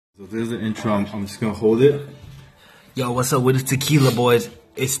So there's the intro. I'm just gonna hold it. Yo, what's up with the tequila boys?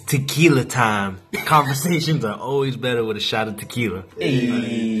 It's tequila time. Conversations are always better with a shot of tequila.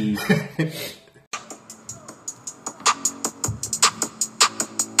 Hey.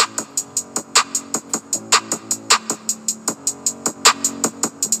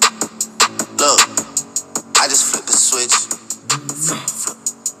 Look, I just flipped the switch.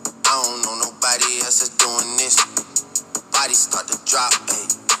 I don't know nobody else that's doing this. Body start to drop, ayy,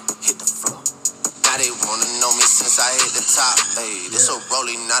 hit the floor. Now they wanna know me since I hit the top, ayy. This a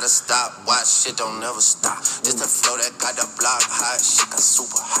rolling, not a stop. Watch shit don't never stop. Just a flow that got the block hot. Shit got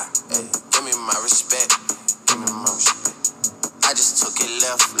super hot, ayy. Give me my respect, give me my respect. I just took it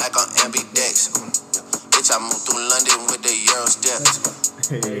left like on ambidex. Bitch, I moved through London with the Euro steps.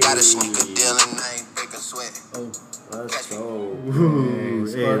 Got a sneaker deal and I ain't break a sweat. Let's go.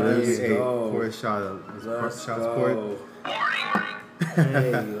 Let's go. Pour a shot of Let's shots go. poured.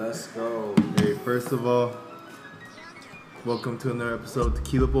 Hey, let's go. Hey, first of all, welcome to another episode of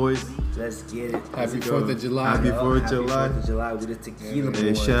Tequila Boys. Let's get it. Happy 4th of July. Happy 4th of Happy July. 4th of July with the tequila Hey,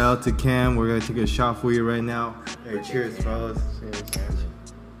 boys. shout out to Cam. We're gonna take a shot for you right now. Hey, cheers, fellas.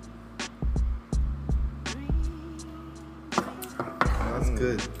 That's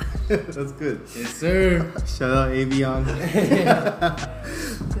good. That's good. Yes, sir. Shout out Avion.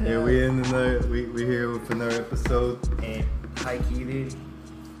 Yeah, we here with another episode. And high key, dude.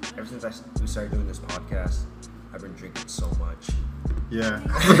 Ever since we started doing this podcast, I've been drinking so much. Yeah.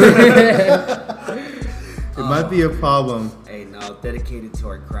 It might be a problem, Hey, now dedicated to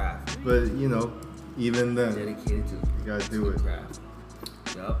our craft. but you know, even then, Dedicated to you gotta do it. craft.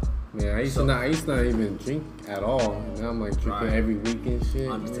 Yup. Man, I used to not even drink at all. Now I'm like drinking Right. every week and shit.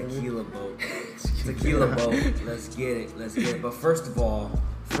 On the you know what I mean? tequila boat. Tequila boat. Let's get it. Let's get it. But first of all,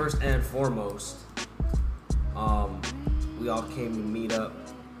 first and foremost, we all came to meet up,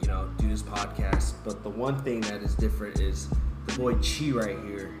 do this podcast. But the one thing that is different is the boy Chi right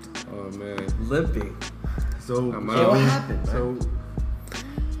here, Oh man, limping. So, I'm so out. What we- happened, so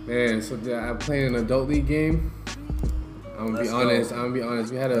so I played an adult league game. I'm gonna Let's be go.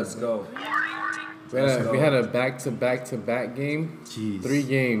 honest. We had Let's a go. we had a back-to-back game. Jeez. 3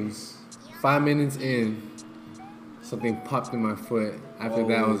 games. 5 minutes in, something popped in my foot. After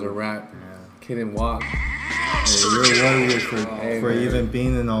that was a wrap. Couldn't walk. hey, you're warrior for man. even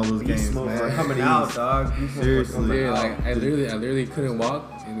being in all those games, Beast mode man. coming out, dog. Beast mode Seriously. coming Yeah, out. like I literally couldn't walk,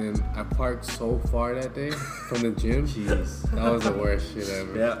 and then I parked so far that day from the gym. Jeez. That was the worst shit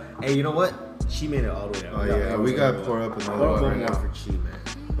ever. Yeah. Hey, you know what? She made it all the way out. Oh yeah, we gotta pour up another Don't one go right more now. for Chi, man.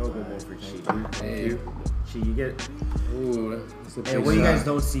 Don't go more for Chi. Hey, Chi, you get it. ooh, that's a big And what you shot. guys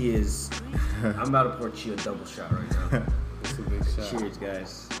don't see is I'm about to pour Chi a double shot right now. That's a big shot. Cheers,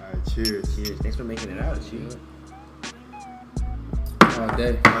 guys. Alright, cheers. Cheers. Thanks for making it out, Chi. All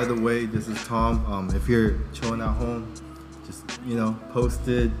day. By the way, this is Tom. If you're chilling at home, just post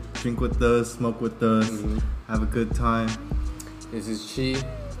it, drink with us, smoke with us, have a good time. This is Chi.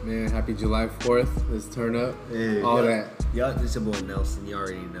 Man, happy July 4th. Let's turn up. Hey. All Yeah. that. Yeah, this is your boy Nelson. You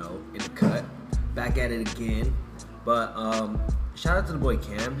already know. In the cut. Back at it again. But shout out to the boy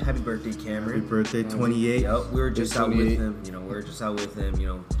Cam. Happy birthday, Cameron. Happy birthday, 28. Yep, we were just out with 28. him. We were just out with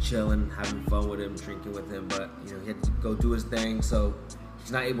him. Chilling, having fun with him, drinking with him. But he had to go do his thing, so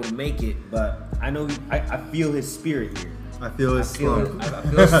he's not able to make it. But I know I feel his spirit here. I feel his I feel slump. it. I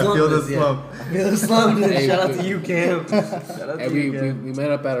feel the slump. I feel the yeah. slump. I feel the slump. Hey, Shout out to you, Cam. Shout out And to you, we Cam.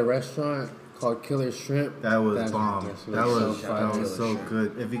 met up at a restaurant called Killer Shrimp. That was bomb. That was so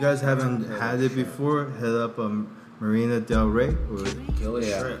good. If you guys haven't had it before, head up Marina Del Rey. Or Killer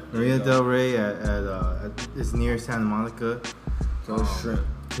Yeah. shrimp. Marina Del Rey at it's near Santa Monica. Killer shrimp.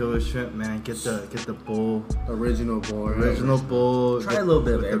 Killer Shrimp, man. Get the bowl, Original bowl. right? original bowl. Try a little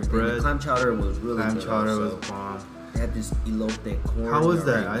bit of with everything. the The bread. clam chowder was really Clam good. chowder also. was bomb. They had this elote corn. How was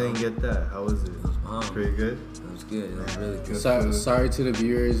that? already. I didn't get that. How was it? It was bomb. Pretty good. It was good. It was really good. Sorry to the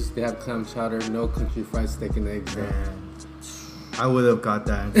viewers. They have clam chowder, no country fried steak and eggs. though. Man, I would have got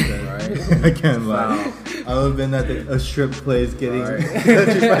that instead. Right? I can't lie. Wow. I would have been at a strip place getting Right.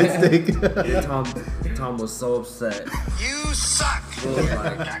 country fried steak. And Tom was so upset. You suck. He was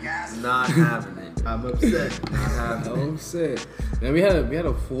like, not having it. I'm upset. Not having it. Oh shit! Man, we had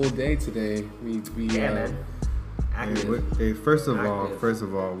a full day today. We Yeah, man. Hey, Active. first of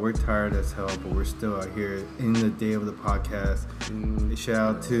Active. all, we're tired as hell, but we're still out here in the day of the podcast. Shout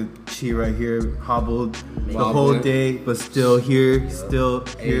out to Chi right here, hobbled the whole Wobbling. day, but still here, still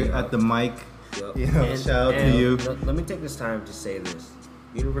here Hey, at the mic. Yup. You know, shout out to you. Let me take this time to say this.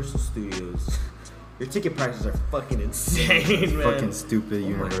 Universal Studios Your ticket prices are fucking insane, man. Fucking stupid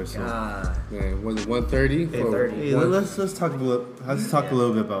Universal. Oh my God. Yeah, was it 130? Hey, let's talk a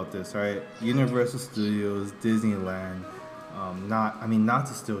little bit about this, all right? Universal Studios, Disneyland.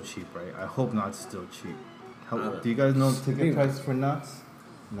 Knott's is still cheap, right? I hope Knott's is still cheap. Do you guys know ticket prices for Knott's?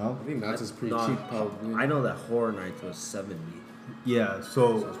 No. I think Knott's is pretty No, cheap, probably. I know that Horror Nights was 70. Yeah,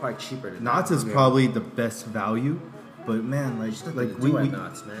 So so it's probably cheaper than Knott's is probably the best value, but man, like we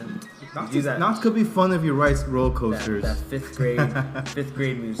Knott's, man. Knott's, You is, do that- Knott's could be fun if you ride roller that coasters. fifth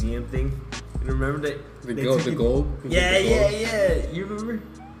grade museum thing. You remember that? The they gold, took the you- gold. Yeah, yeah. You remember?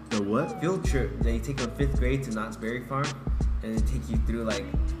 The what? Field trip. They take a 5th grade to Knott's Berry Farm, and they take you through like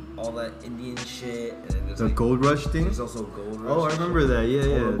all that Indian shit. And then there's The like, Gold Rush thing? There's also Gold Rush. Oh, I remember that. Yeah,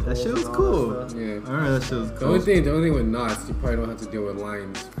 yeah. Totem That shit poles was and all cool. that stuff. Yeah. I remember that shit was The cool. only thing with Knott's, you probably don't have to deal with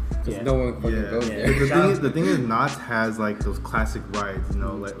lines. Because Yeah. no one fucking Yeah. goes Yeah. there. The thing is, Knott's has like those classic rides, you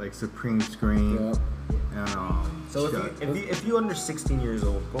know, like Supreme Screen. Yeah. And, So shit. if you under 16 years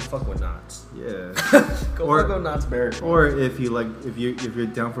old, go fuck with Knott's. Yeah. Go Or- fuck with Knott's Berry Farm. Or if you're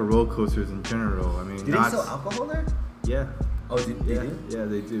down for roller coasters in general, I mean, Do they Knott's, sell alcohol there? yeah, Oh, they yeah, do? yeah,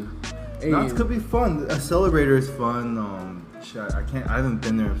 they do. Hey, Knott's could be fun. A celebrator is fun. Shit, I haven't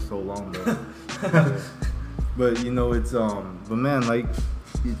been there in so long though. But you know, it's but man, like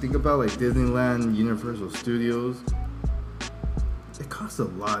you think about like Disneyland, Universal Studios. It costs a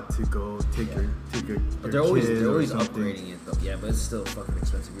lot to go take your But your they're always kid or something. upgrading it though. Yeah, but it's still fucking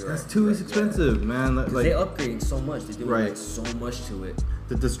expensive. You're That's right. too You're right, expensive, man. Yeah. 'Cause Like they upgrading so much. They do Right. like so much to it.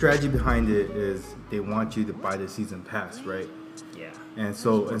 the strategy behind it is they want you to buy the season pass, right? Yeah. And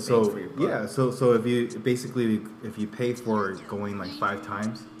so More bang for your buck. yeah, so if you pay for going like 5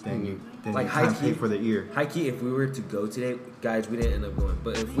 times, then you Like kind of high key- pay for the year. High key, if we were to go today, guys, we didn't end up going.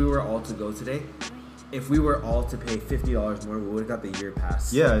 But if we were all to go today, if we were all to pay $50 more, we would have got the year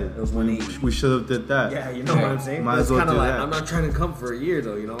pass. Yeah, it was 180. we should have did that. Yeah, you know what I'm saying. Might But as it's well kind of do like that. I'm not trying to come for a year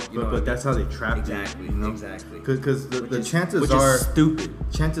though. You know. But that's how they trap Exactly, you. You know? exactly. Because the Which is chances are stupid.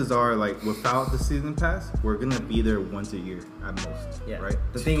 chances are like without the season pass, we're gonna be there once a year at most. Yeah. Right.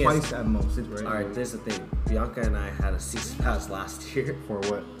 The thing twice is, at most. Right. All right, there's the thing. Bianca and I had a season pass last year For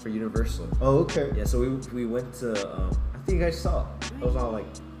what? for Universal. Oh, okay. Yeah, so we went to. I think you guys saw. It was all like.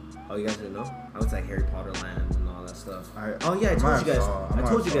 Oh, you guys didn't know? I went to like Harry Potter Land and all that stuff. Oh yeah, I told you guys. I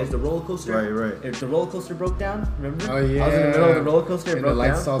told you guys the roller coaster. Right. If the roller coaster broke down, remember? Oh yeah. I was in the middle of the roller coaster. It And broke the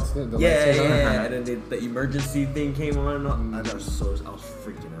lights down. all the lights Yeah, went on. and then the emergency thing came on. And all. I was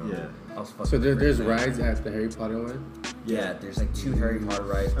freaking out. Yeah. I was fucking. So there's freaking out. rides at the Harry Potter land. Yeah, there's like 2 Harry Potter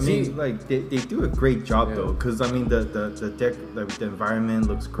rides. I mean, like they do a great job Yeah. though, because I mean the deck, the environment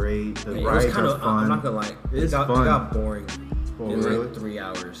looks great. The it was rides kind are of. fun. I'm not gonna lie. It's It fun. got boring. Oh, in really? like 3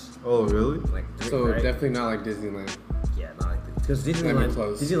 hours. Oh really? Like 3, So right? definitely not like Disneyland. Yeah, not like that. Because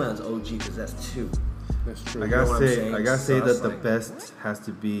close. Disneyland's OG because that's 2. That's true. I know what gotta I'm say, saying? I gotta say So that it's the like- best has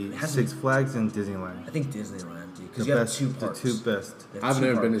to be It has to Six be- Flags and Disneyland. I think Disneyland, dude. The Because you have best, 2 parks. the 2 best. You have I've 2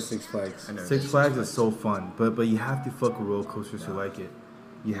 never been to parks. Six Flags. I never been Six to Flags is so fun, but you have to fuck with roller coasters to like it.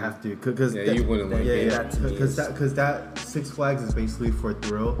 You have to, cause Yeah, you wouldn't like yeah, it. yeah, That to me because is- that Six Flags is basically for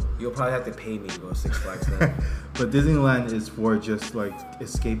thrill, You'll probably have to pay me to go to Six Flags then. but Disneyland is for just like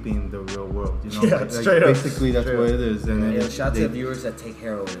escaping the real world. You know, Yeah, like, straight up. basically that's Straight what up. it is. And then Yeah, shout out to they- the viewers that take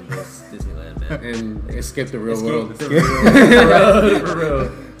heroin and go to Disneyland, man. And escape the real Escape world. the real- for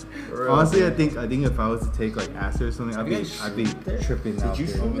real. For real. Honestly, I think if I was to take like acid or something, you guys I'd be shoot there? tripping Did out you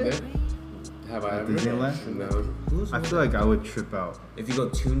there. shoot Over there? there? Have I At ever? Disneyland? No. I feel like I would trip out. If you go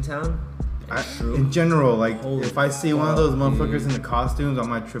Toontown, and Shroom, In general, like Holy if I see one of those fuck, motherfuckers in the costumes, I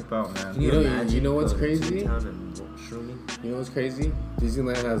might trip out, man. can You know- imagine you know what's going to crazy? Toontown and shrooming? You know what's crazy?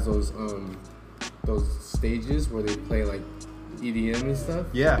 Disneyland has those stages where they play like EDM and stuff.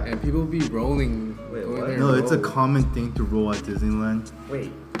 Yeah. And people be rolling. Wait, going what? there No, and it's a roll. common thing to roll at Disneyland.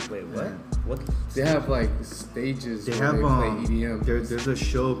 Wait, what? Yeah. What? They have like stages They where have they play EDM. there's a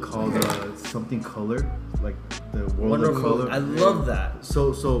show called something color, like the World Wonder of Roll. Color. I love that.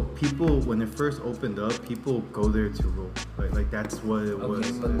 So people when it first opened up, people go there to roll. Like that's what it was.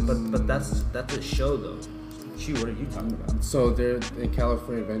 Okay, but that's a show though. Shoot, what are you talking about? So they're in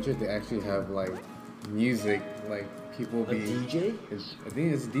California Adventure. They actually have like music, like people A be. DJ? I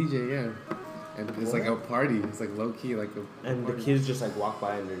think it's a DJ, yeah. And it's like a party. It's like low key, like a. And the party. kids just like walk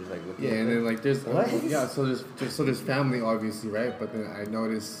by and they're just like looking. Yeah, at and them. then like there's What? yeah, so there's family obviously, right? But then I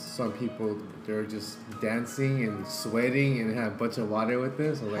noticed some people they're just dancing and sweating and have a bunch of water with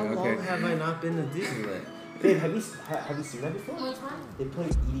them. So like How okay, long have I not been to Disneyland? Babe, have you seen that before? Which one? They play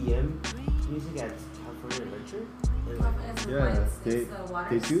EDM music at California Adventure. And like, It's the Yeah, lights, they it's the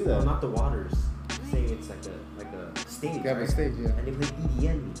waters. they do no, that. not the waters. I'm saying it's like a stage. they have a right? stage, yeah. And they play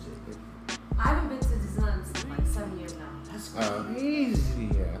EDM music. I haven't been to Disneyland since like 7 years now. That's crazy.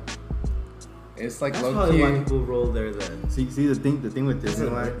 Yeah. It's like That's low probably why key. people roll there then. See the thing with Is it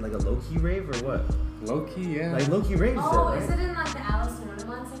Disneyland. like a low key rave or what? Low key, yeah. Like low key raves Oh, there, is right? it in like the Alice in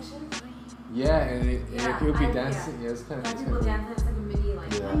Wonderland section? Yeah, and Yeah, it would be I- dancing. Yeah, it's kind Like of. people dancing. It's like a mini,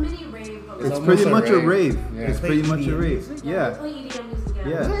 Yeah. a mini rave. But It's almost pretty a much a rave. rave. Yeah. It's They pretty play much a EDM rave. music? They Yeah. play EDM music.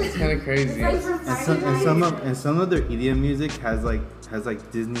 Yeah. It's kind of crazy. It's like from And Friday some night. some of their EDM music has like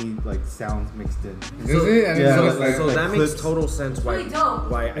Disney like sounds mixed in. Is it? I mean, Yeah, so like- it's like, So like that clips. makes total sense why Really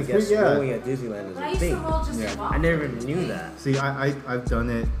dope. I It's guess pretty- yeah. rolling at Disneyland is But I a used to thing. roll just Yeah. to walk. I never even knew that. See, I've done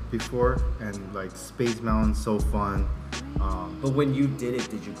it before, and like Space Mountain's so fun. But when you did it,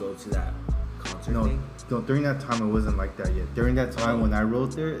 did you go to that concert No, thing? during that time it wasn't like that yet. During that time when I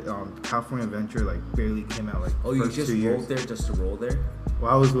rolled there, California Adventure like barely came out. Like Oh, you first just 2 years. rolled there just to roll there? Well,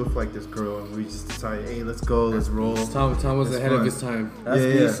 I was with like this girl, and we just decided, hey, let's go, let's roll. Tom was It's ahead fun. of his time. That's Yeah,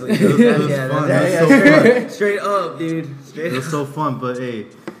 yeah. beastly. It was fun. It was so fun. Straight up, dude. Straight It was up. so fun, but hey,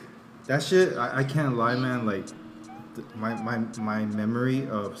 that shit, I can't lie, man. Like, my memory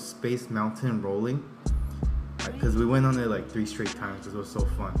of Space Mountain rolling, because we went on it like 3 straight times because it was so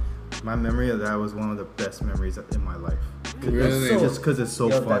fun. My memory of that was one of the best memories in my life. Really? Just because it's so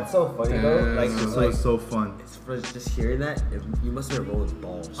Yo, fun. that's so funny though. Like, It's like so fun. it's for just hearing that, you must have been rolling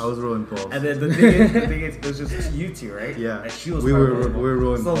balls. I was rolling balls. And then the thing is, it was just you two, right? Yeah. And she was We probably were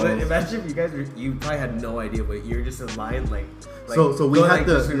rolling So then balls. imagine if you guys you probably had no idea, but you're just in line like so we going, had like,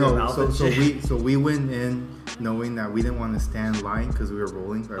 just to with your no mouth so and so shit. we went in knowing that we didn't want to stand in line because we were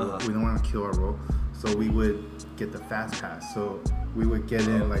rolling. Right? Uh-huh. We didn't want to kill our roll, so we would get the fast pass. So we would get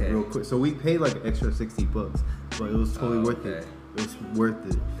in like Okay. real quick. So we paid like an extra $60, but it was totally worth it. Okay. It was worth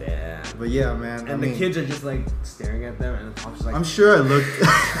it. Damn. But yeah, man. And the kids are just like staring at them, and the pop's just like, I'm sure I looked.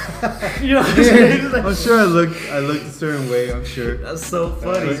 you know, it's like, I'm sure I looked a certain way. I'm sure. that's so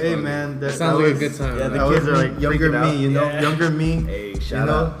funny. But hey, man, that Sounds that like a was- good time. Yeah, the that kids was are, like, younger freaking out. me, you know, Yeah. younger me. Hey, you shout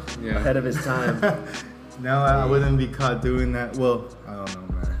know? out. Yeah. Ahead of his time. Now I wouldn't be caught doing that. Well, I don't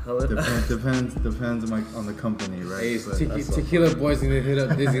know, man. Hell, Depends on the company, right? Hey, But- Tequila, Tequila Boys need to hit up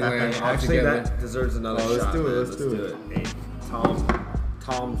Disneyland all Actually, together. that deserves another Oh, let's shot. do it, man. let's do it. Hey,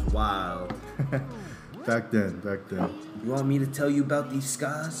 Tom's wild. back then. You want me to tell you about these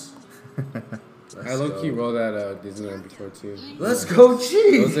scars? I low key rolled at Disneyland before too. Let's go, It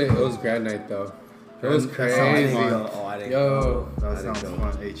cheese. was grad night though. It was That sounds crazy. fun. Oh, I didn't Yo. go. I That didn't sounds go.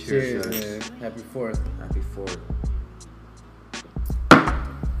 fun. Hey, cheers. Cheers, guys. man. Happy 4th. Happy 4th.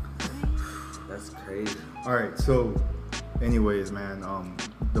 That's crazy. All right. So, anyways, man.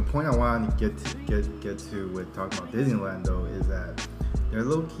 The point I wanted to get to with talking about Disneyland though is that they're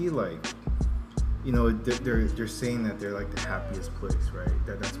low key like, you know, they're saying that they're like the happiest place, right?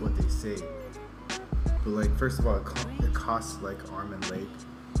 That's what they say. But like, first of all, it costs like arm and leg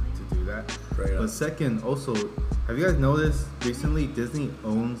to do that. Straight But up. second, also, have you guys noticed recently Disney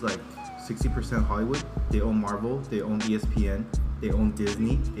owns like 60% Hollywood? They own Marvel, they own ESPN, they own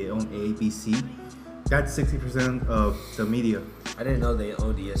Disney, they own ABC. That's 60% of the media. I didn't know they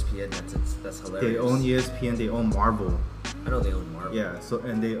owned ESPN. That's hilarious. They own ESPN, they own Marvel. I know they own Marvel. Yeah, so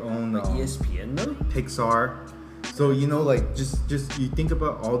and they own Like ESPN though? Pixar. So you know, like just you think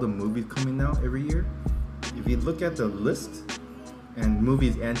about all the movies coming out every year. If you look at the list, and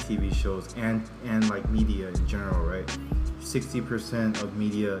movies and TV shows and like media in general, right? 60% of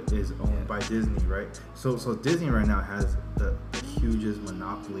media is owned by Disney, right? So Disney right now has the hugest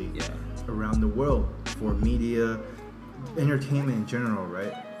monopoly Yeah. around the world for media, entertainment in general,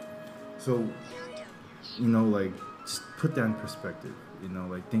 right? So, you know, like just put that in perspective. You know,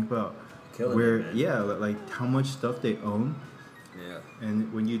 like think about Killing where, it, man. yeah, like how much stuff they own. Yeah.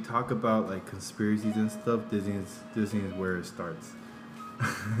 And when you talk about like conspiracies and stuff, Disney is where it starts.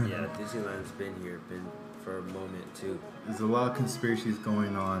 Yeah, Disneyland's been for a moment too. There's a lot of conspiracies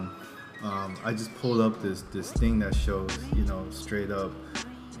going on. I just pulled up this thing that shows, you know, straight up,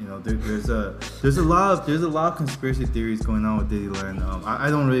 you know, there's a lot of conspiracy theories going on with Disneyland.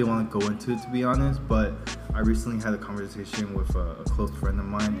 I don't really want to go into it, to be honest, but I recently had a conversation with a close friend of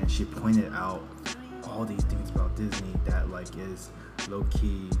mine, and she pointed out all these things about Disney that like is low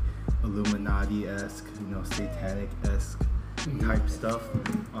key Illuminati-esque, you know, satanic-esque type stuff.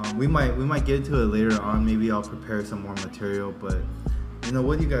 We might get to it later on. Maybe I'll prepare some more material, but you know,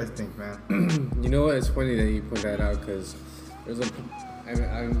 what do you guys think, man? You know what? It's funny that you point that out because there's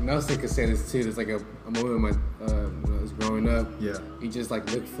I Nelson could say this too. There's like a moment when I was growing up. Yeah. You just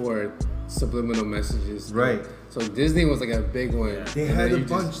like look for subliminal messages. Right. So Disney was like a big one. They And had then a you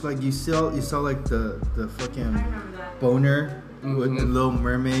bunch. just- Like you saw like the fucking I remember that. boner with the Mhm. Little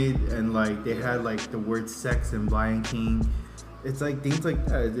Mermaid, and like they had like the word sex in Lion King. it's like things like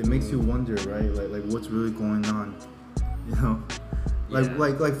that. It makes you wonder, right? Like what's really going on, you know?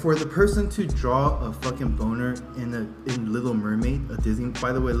 Like for the person to draw a fucking boner in Little Mermaid, a Disney.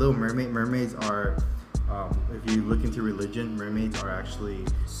 By the way, Little Mermaids are, if you look into religion, mermaids are actually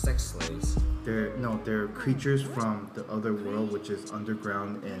Sex slaves. they're creatures from the other world, which is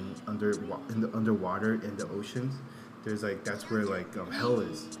underground and underwater in the oceans. There's like that's where like hell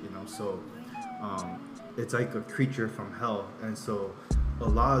is, you know. So it's like a creature from hell, and so a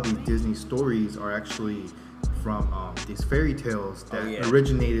lot of these Disney stories are actually from these fairy tales that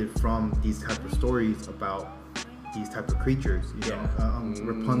originated from these type of stories about these type of creatures. You know,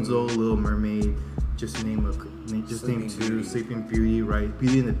 Rapunzel, Little Mermaid, just to name two, Sleeping Beauty, right?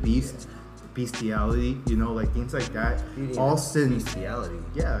 Beauty and the Beast, bestiality. You know, like things like that. Beauty all and sins. Bestiality.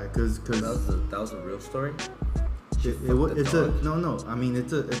 Yeah, because That was a real story. it's a no. I mean,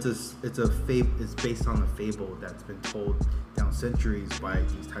 it's a fable. It's based on a fable that's been told down centuries by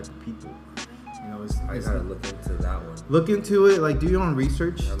these type of people. You know, I gotta look into that one. Look into it. Like, do your own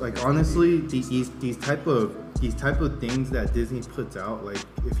research. Like, honestly, these type of things that Disney puts out. Like,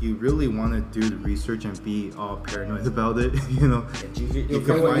 if you really want to do the research and be all paranoid about it, you know, You'll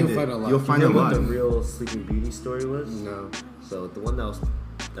find a lot. You'll find a lot. What the real Sleeping Beauty story was? No. So the one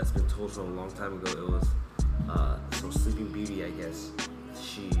that's been told from a long time ago, it was so Sleeping Beauty, I guess,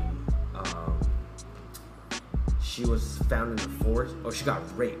 she was found in the forest. Oh, she got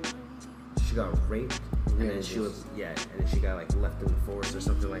raped. And then she was and then she got like left in the forest or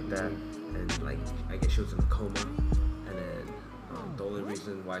something like that. And like I guess she was in a coma. And then the only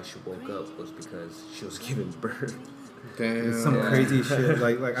reason why she woke up was because she was giving birth. Damn. It's some crazy shit.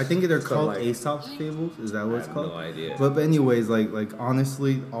 Like I think they're called like, Aesop's fables. Is that what it's called? No idea. But anyways, like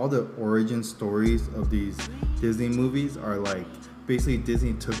honestly, all the origin stories of these Disney movies are like basically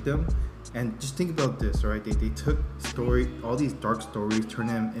Disney took them. And just think about this, right? They took all these dark stories, turned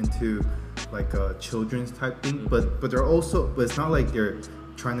them into like a children's type thing. But it's not like they're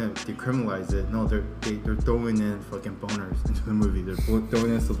trying to decriminalize it. No, they're throwing in fucking boners into the movie. They're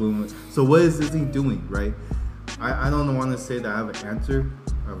throwing in subliminal. So what is Disney doing, right? I don't want to say that I have an answer.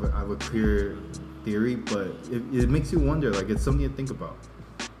 I have a clear theory, but it makes you wonder. Like, it's something to think about.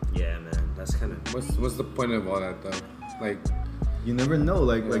 Yeah, man, that's kind of. What's the point of all that though? Like. You never know,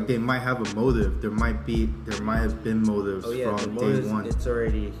 like they might have a motive. There might have been motives from day one. It's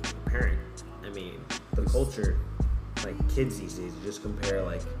already apparent. I mean, the culture, like kids these days, you just compare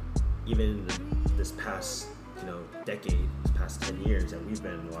like even this past decade, this past 10 years that we've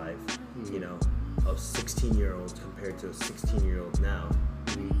been alive, of 16-year-olds compared to a 16-year-old now.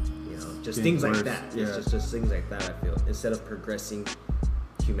 Just Getting things worse, like that. yeah. It's just things like that. I feel instead of progressing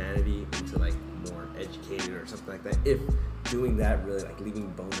humanity into like more educated or something like that, if doing that really, like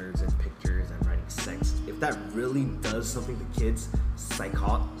leaving boners and pictures and writing sex, if that really does something to kids,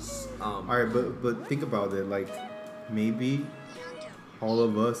 all right, but think about it. Like, maybe all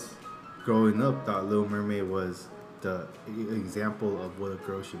of us growing up thought Little Mermaid was the example of what a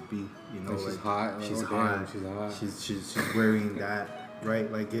girl should be. You know, Like she's like hot. she's Oh, hot. damn, she's hot. She's wearing that,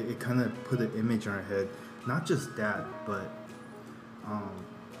 right? Like it kind of put an image on her head. Not just that, but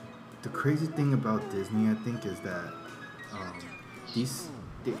the crazy thing about Disney, I think, is that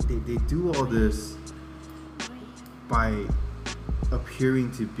they do all this by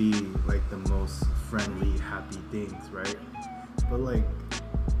appearing to be like the most friendly, happy things, right? But like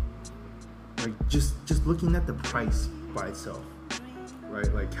just looking at the price by itself,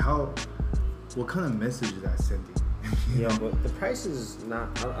 right? Like what kind of message is that sending? You know? But the price is not.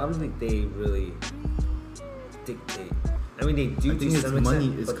 I don't think they really dictate. I mean, they do. I think to it's some money.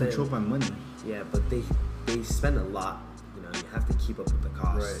 extent, It's but controlled by money. Yeah, but they spend a lot. You have to keep up with the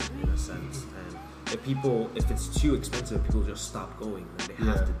cost Right. in a sense. And if it's too expensive, people just stop going. And they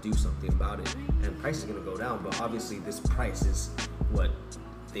have to do something about it. And price is gonna go down. But obviously, this price is what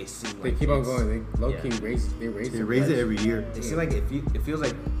they seem like. They keep on it's- going. They low key yeah. raise. They They the raise it price. every year. It seems like it feels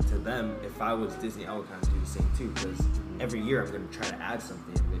like to them, if I was Disney, I would kind of do the same too. Because every year I'm going to try to add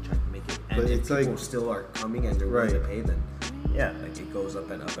something. I'm going to try to make it. And But if it's people like- still are coming and they're willing to Right. pay, then like it goes up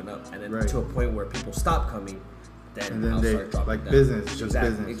and up and up, and then Right. to a point where people stop coming, then And then I'll they start dropping like down. business, just exactly,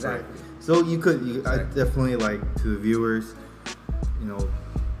 business, exactly. right? So I Exactly. definitely like to the viewers,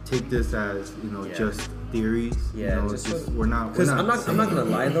 take this as Yeah. just theories. Yeah, just just we're not. Because I'm not saying- gonna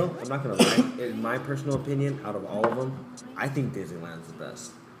lie though. I'm not gonna lie. In my personal opinion, out of all of them, I think Disneyland's the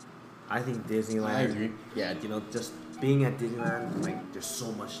best. I think Disneyland. I agree. Yeah, just being at Disneyland, like there's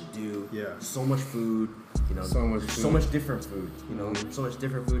so much to do. Yeah. So much food. So much So food. much different food. So much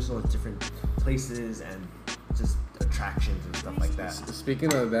different food. So much different places and just attractions and stuff like that.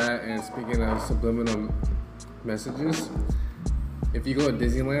 Speaking of that, and speaking of subliminal messages, if you go to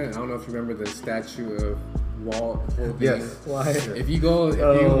Disneyland, I don't know if you remember the statue of Walt Disney. Yes. Why? If you go, if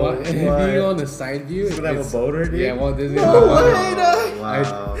you why? go on the side view, He's gonna have a it's- boner, dude? Yeah, Walt Disney.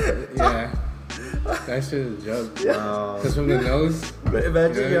 Wow. Yeah, that shit is a joke. Wow. Cause from the nose, But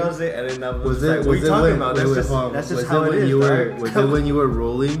imagine, Yeah. you know what I'm saying? And then that Was was it? like, what are Was you it talking when? about? Wait, That's wait, just, hold on. that's Was just it how when it is, you were? dog. Was it when you were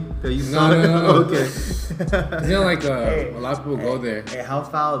rolling that you saw it? No. Okay. you know, like Hey, a lot of people go there. Hey, how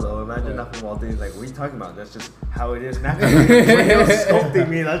foul though? Imagine Yeah. that from Walt Disney. Like, what are you talking about? That's just how it is naturally. When he was sculpting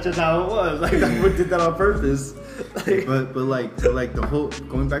me, that's just how it was. Like, that did that on purpose. Like, But like the whole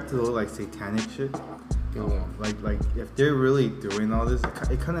going back to the whole like satanic shit. Like if they're really doing all this,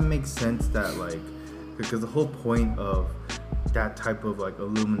 it kind of makes sense that like because the whole point of that type of like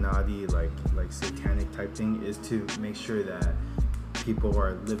Illuminati like satanic type thing is to make sure that people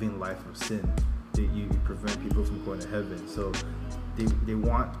are living life of sin. That you prevent people from going to heaven. So they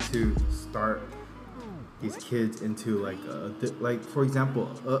want to start these kids into like for example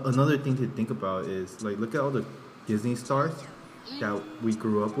another thing to think about is like look at all the Disney stars that we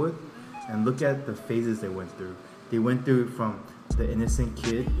grew up with and look at the phases they went through. They went through from the innocent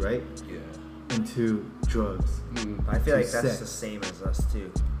kid, right, yeah. into drugs. I feel like to that's sex. the same as us too.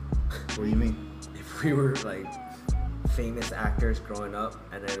 What do you mean? If we were like famous actors growing up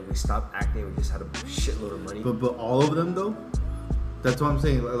and then we stopped acting, we just had a shitload of money. But all of them though, that's what I'm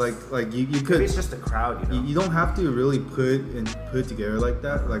saying. Like you Maybe could. it's just the crowd, you know. You don't have to really put it together like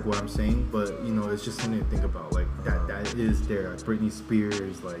that, like what I'm saying, but you know, it's just something to think about. Like that is there. Like Britney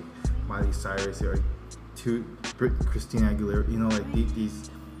Spears, like Miley Cyrus, or Christina Aguilera. You know, like these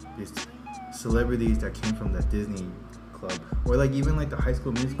celebrities that came from that Disney club, or like even like the High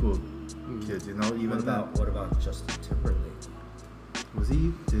School Musical kids. You know, even what about Justin Timberlake? was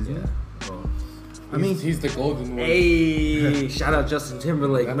he Disney? Yeah. Oh. I mean, he's the golden one. Hey, shout out Justin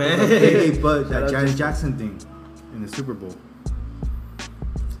Timberlake, man. hey, but Shout that out Janet Jackson thing in the Super Bowl.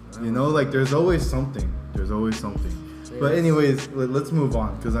 You know, like there's always something. There's always something. But anyways, let's move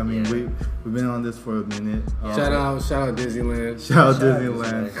on because I mean Yeah. we've been on this for a minute. Shout out Disneyland. Shout out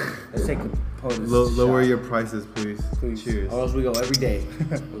Disneyland. Let's take a pause. Lower your prices, please. Please. Cheers. Or else we go every day.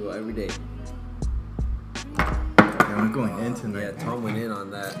 We go every day. Yeah, we're going in tonight. Yeah, Tom went in on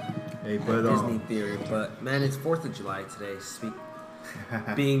that Hey, but Disney theory. But man, it's 4th of July today.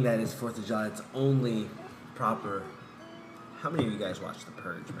 Being that it's 4th of July, it's only proper. How many of you guys watched The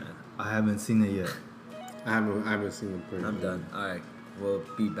Purge, man? I haven't seen it yet. I haven't seen the Purge. I'm done. All right, we'll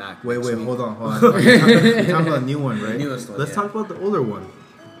be back. Wait, next week. hold on. You're talking about a new one, right? Newest one, Let's yeah. talk about the older one.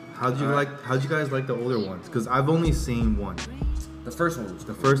 How'd you Alright. How'd you guys like the older ones? Because I've only seen one. The first one was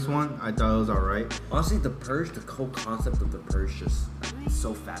The first one, I thought it was alright. honestly, The Purge, the whole concept of The Purge, just it's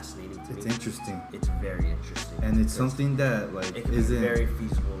so fascinating to It's me. interesting, It's very interesting. and it's because something that like it can be isn't. very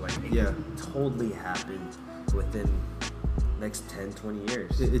feasible. Like it Yeah. can totally happen within next 10, 20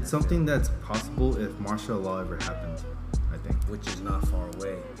 years. It's something that's possible if martial law ever happened. I think. which is not far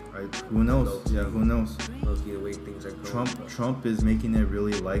away. Right? Who knows? Yeah, who knows? Look-key, the way things are going. Trump is making it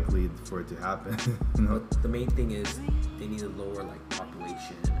really likely for it to happen. You know? But the main thing is they need to lower like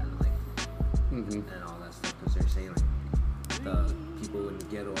population and like and all that stuff because they're saying like the people in the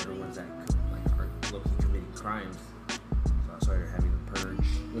ghetto are the ones that like are low-key committing crimes. So that's why they're having the purge.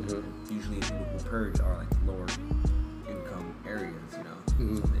 And usually people who purge are like lower income areas, you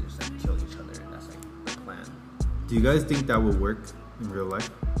know. So they just like kill each other, and that's like the plan. Do you guys think that would work in real life?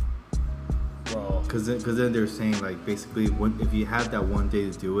 Well, Because then they're saying like basically if you have that one day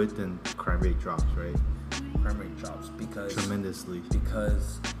to do it, then crime rate drops, right? crime rate drops because Tremendously.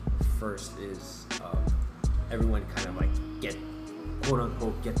 because first is everyone kind of like quote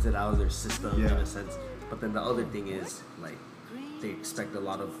unquote gets it out of their system in Yeah. a sense, but then the other thing is like they expect a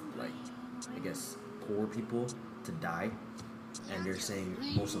lot of like I guess poor people to die, and they're saying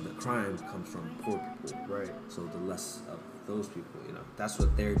most of the crime comes from poor people, Right. so the less of those people, you know, that's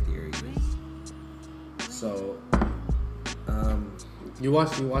what their theory is. So You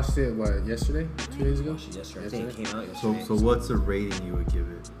watched it what, yesterday? 2 days ago? yesterday, I think it came out So yesterday. what's the rating you would give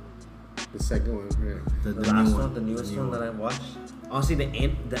it? The second one, right? The The last new one, the newest new one that I watched. Honestly, the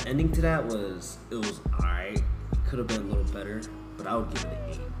ending to that was alright. It could have been a little better, but I would give it an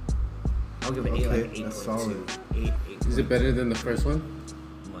 8. I'll give it Okay, like an that's 8.2. solid. 8. Is it better than the first one?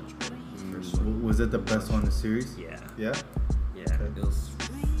 Much better. than the first one. Was it the best one in the series? Yeah, Yeah. yeah. It was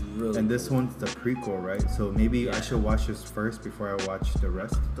really. And this cool. one's the prequel, right? So maybe I Yeah. should watch this first before I watch the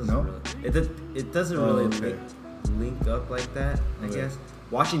rest. Doesn't No. really, it doesn't Oh, really okay. link up like that. I Okay. guess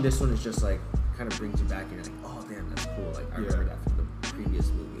watching this one is just like kind of brings you back and you're like, oh damn, that's cool. Like I Yeah. remember that from the previous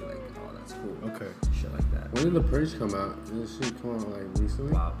movie. Like, oh, that's cool. Okay. Shit like that. When did The Purge come out? Did this shit come out like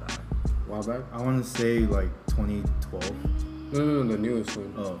recently? Wow, back. A while back? I want to say like 2012. No, the newest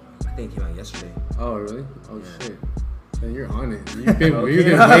one. Oh, I think it came out yesterday. Oh, really? Oh, Yeah. shit. Then you're on it. You've been waiting.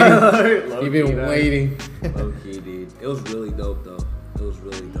 You've been waiting. Okay, dude. It was really dope, though. It was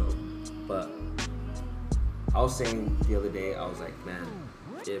really dope. But I was saying the other day, I was like, man,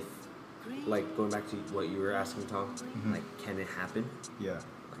 if, like, going back to what you were asking, Tom, like, can it happen? yeah.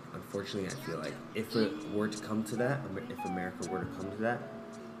 Like, unfortunately, I feel like if it were to come to that, if America were to come to that,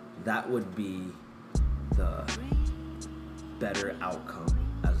 that would be the better outcome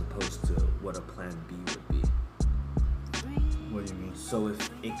as opposed to what a plan B would be. What do you mean? So if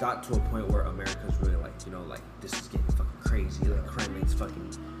it got to a point where America's really like, you know, like this is getting fucking crazy, like crime rate's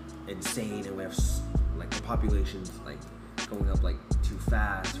fucking insane, and we have like the population's like going up like too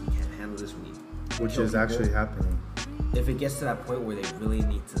fast, we can't handle this, we need Which kill is people. actually happening. If it gets to that point where they really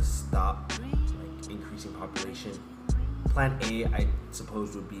need to stop like increasing population, plan A I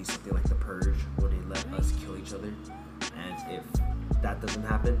suppose would be something like the Purge, where they let us kill each other, and if that doesn't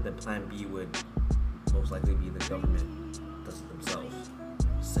happen, then plan B would most likely be the government does it themselves,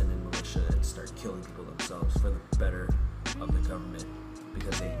 send in militia and start killing people themselves for the better of the government,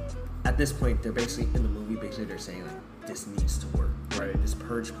 because they, at this point, they're basically in the movie. Basically, they're saying like this needs to work. Right. This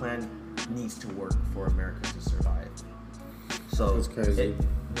purge plan needs to work for America to survive. So That's crazy.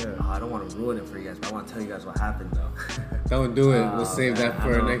 Yeah. I don't want to ruin it for you guys, but I want to tell you guys what happened though. Don't do it. Oh, We'll save man, that I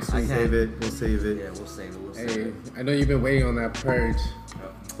for know. next I week. can't. Save it. We'll save it. Yeah, we'll save it. We'll save Hey, it. I know you've been waiting on that Purge,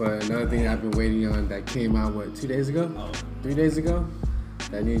 but another thing I've been waiting on that came out, what, 2 days ago? Oh. 3 days ago?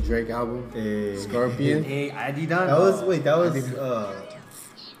 That new Drake album, Hey. Scorpion. Hey, I did not. That was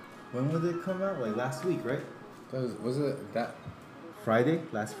when would it come out? Like last week, right? Was it that? Friday?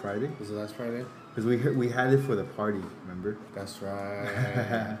 Last Friday? Was it last Friday? Because we had it for the party, remember? That's right.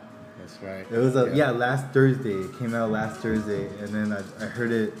 That's right. It was last Thursday. It came out last Thursday, and then I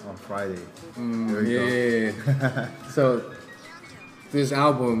heard it on Friday. There you go. Yeah. So this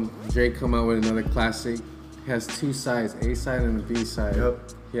album, Drake come out with another classic. It has two sides, A side and the B side. Yep.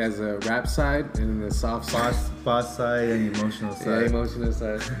 He has a rap side and then the soft side. Boss side and emotional Yeah, side. emotional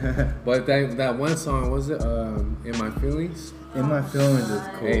side. But that one song, was it In My Feelings? In My Feelings is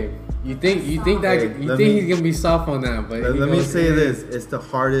cool. Hey, you think Hey, let me- he's gonna be soft on that, but Let me say this: it's the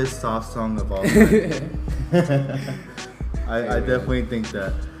hardest soft song of all time. I definitely think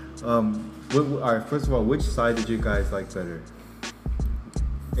that. All right, first of all, which side did you guys like better?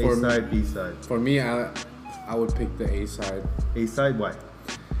 For A me- side, B side. For me, I would pick the A side. A side, why?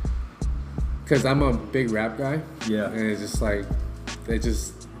 Cause I'm a big rap guy. Yeah. And it's just like, it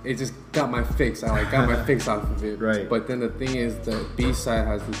just got my fix. I got my fix off of it. Right. But then the thing is, the B side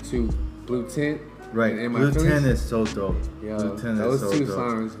has the two Blue Tint. Right. and In My Blue Feelings. 10 is so dope. Yo, Blue 10 those is so two dope.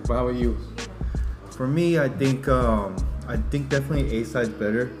 songs. How about you? For me, I think definitely A side's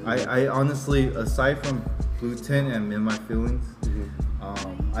better. I honestly, aside from Blue 10 and In My Feelings,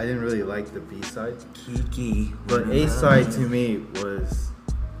 I didn't really like the B side. Kiki. But A side to me was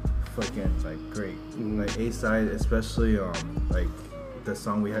fucking like great. Like A side, especially like the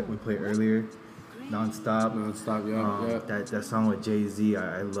song we played earlier, Nonstop. Nonstop, yeah. That song with Jay-Z,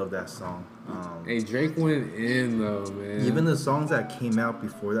 I love that song. Hey, Drake went in though, man. Even the songs that came out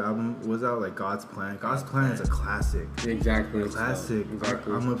before the album was out, like God's Plan. God's Plan is a classic. Exactly. Classic.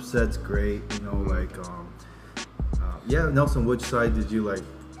 Exactly. I'm Upset's great. You know, like yeah. Nelson, which side did you like?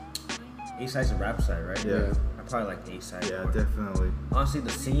 A side's a rap side, right? Yeah. I probably like A side. Yeah, more. definitely. Honestly, the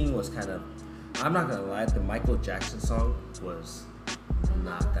singing was kind of. I'm not gonna lie, the Michael Jackson song was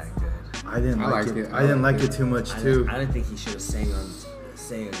not that good. I didn't I like liked it. it. I didn't like it too much too. I didn't think he should have sang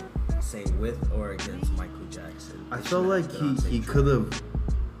with or against Michael Jackson. I They felt should like have been on he same could have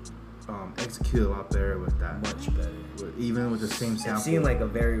executed a lot better with that. track. much better. Even with the same It sample. seemed like a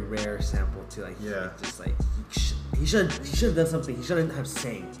very rare sample too. Like Yeah. just like he should have done something. He shouldn't have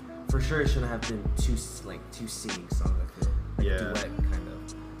sang. For sure, it shouldn't have been two singing songs. I feel like Yeah. a duet kind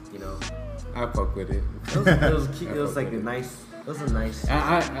of. You know, I fuck with it. it was cute. It was like a nice. It was a nice.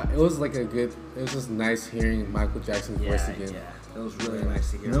 It was like a good. It was just nice hearing Michael Jackson's voice Yeah, again. yeah. It was really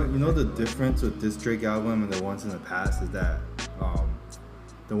nice to hear. You know the difference with this Drake album and the ones in the past is that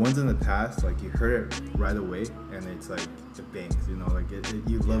the ones in the past, like you heard it right away and it's like it bangs, you know, like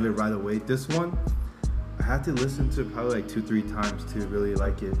you love it right away. This one, I had to listen to it probably like 2-3 times to really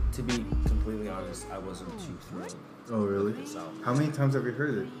like it. To be completely honest, I wasn't too thrilled. Oh really? With this album. How many times have you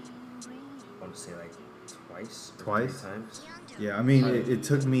heard it? I want to say like twice. Or Twice? 3 times. Yeah, I mean it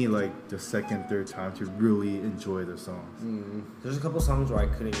took me like the second, third time to really enjoy the songs. There's a couple songs where I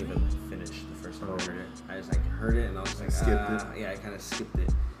couldn't even finish the first time I heard it. I just like heard it and I was like, Skipped it? Yeah, I kind of skipped it.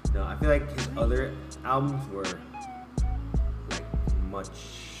 No, I feel like his other albums were like much.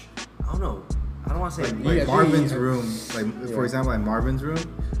 I don't know. I don't want to say like Yeah, Marvin's yeah. Room, like Yeah. for example, like Marvin's Room,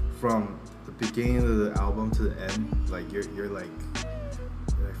 from the beginning of the album to the end, like you're like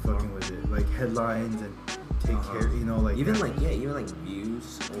fucking with it, like headlines and take care, you know, like even that. like even like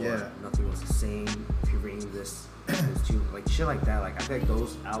views or Yeah. nothing was the same. If you're reading this too, like shit like that. Like I feel like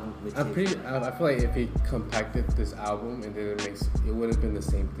those albums. I feel like if he compacted this album and then it would have been the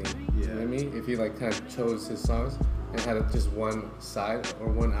same thing. You know what I mean? If he like kind of chose his songs and had just one side or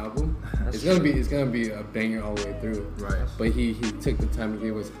one album, it's gonna be a banger all the way through. Right. But he took the time to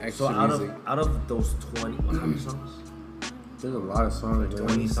give us extra So out music. of those 20, how many songs? There's a lot of songs. man.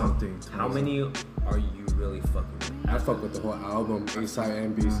 20 something. How many are you really fucking with? I fuck with the whole album, A side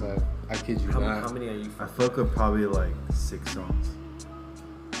and B side. I kid you How not. many are you? I fuck with probably like 6 songs.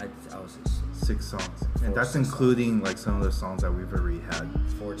 I was just 6 songs, and 4 that's 6 including like some of the songs that we've already had.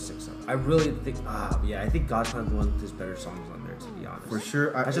 4 to 6 songs. I really think. I think God's Plan is one of his better songs on there. To be honest, For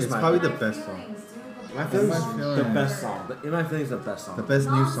sure, That's it's just my probably the My best song. feelings, dude. My The feelings- best song. the best song. In my feelings, the best song. The best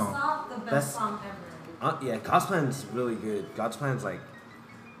new song. Non-stop, the best Best- song ever. Yeah, God's Plan's really good. God's Plan's like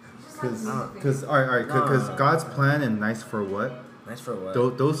Just like music. Because alright, because No. God's Plan and Nice for What, nice for what?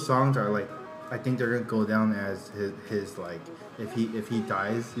 those songs are like, I think they're gonna go down as his like, if he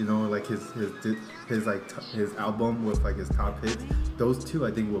dies, you know, like his like his album with like his top hits. Those 2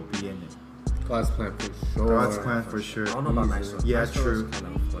 I think will be in it. God's Plan for sure. God's Plan for sure. I don't know about nice for Yeah, Nice for true. What's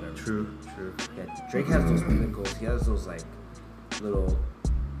kind of whatever. True. Yeah, Drake has those pinnacles. He has those like little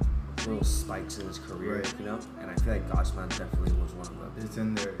spikes in his career, Right. you know. And I feel like God's Plan definitely was one of them. It's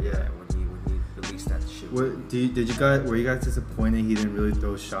in there. Yeah, Yeah. when he released that shit. Were you guys disappointed he didn't really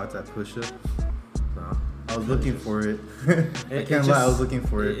throw shots at Pusha? No. I was looking for it. I It can't lie, I was looking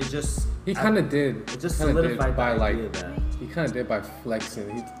for it. It just He kind of did. It just He kinda solidified did by the idea like. that He kind of did by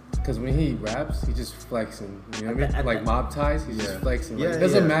flexing. Because when he raps, he just flexing. You know what I mean? At Like the- Mob Ties, he's Yeah. just flexing. Like, Yeah, it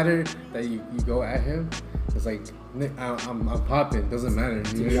doesn't yeah. matter that you go at him. It's like I'm popping. Doesn't matter.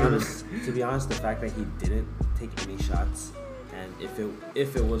 to be honest, the fact that he didn't take any shots, and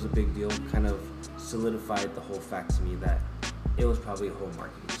if it was a big deal, kind of solidified the whole fact to me that it was probably a whole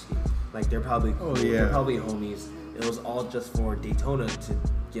marketing scheme. Like they're probably Oh, they're yeah. probably homies. It was all just for Daytona to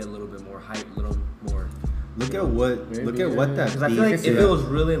get a little bit more hype, a little more. Look at what Maybe, look at what yeah. that Because I beat feel like if is. it was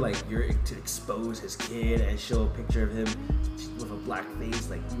really like you're to expose his kid and show a picture of him with a black face,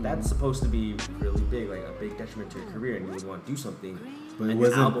 like that's supposed to be really big, like a big detriment to your career, and you would want to do something. But it and your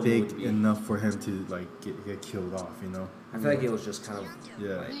wasn't album big would be- enough for him to like get killed off, you know? I feel like it was just kind of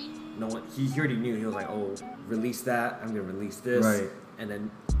Yeah. like no one. He already knew. He was like, "Oh, release that. I'm gonna release this, Right. and then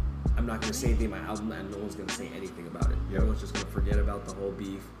I'm not gonna say anything in my album, and no one's gonna say anything about it. Yep. Everyone's just gonna forget about the whole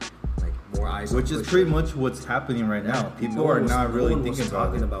beef. Like more eyes. Which on is Pusha. pretty much what's happening right now. People No one are was- not no really one was thinking about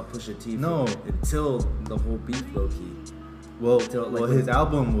talking it. about Pusha T. No. until the whole beef, low key. Well, Till, like, his when-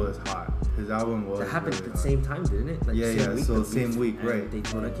 album was hot. His album was That happened really at the hot. same time, didn't it? Like Yeah, same yeah, Week, so the same beef week, and right.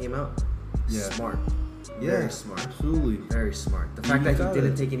 Daytona came out. Yeah. Smart. Yeah, Very smart. absolutely. Very smart. The You fact that gotta- he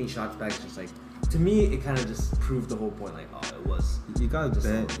didn't take any shots back is just like, to me, it kind of just proved the whole point. Like, oh, it was. You gotta Just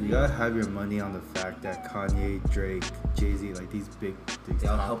bet. a- You gotta have your money on the fact that Kanye, Drake, Jay-Z, like these big They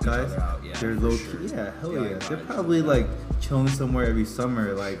all top help each guys, other out, yeah, they're for low sure. key. Yeah, hell They all yeah. got They're each probably other like chilling somewhere every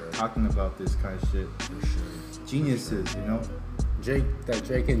summer, like sure. talking about this kind of shit. For sure. Geniuses, you know? That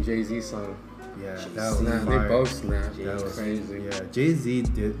Drake and Jay-Z song. Yeah, Jay-Z. that was Snap. fire. They both snapped. Jay-Z. That was crazy. Yeah, Jay-Z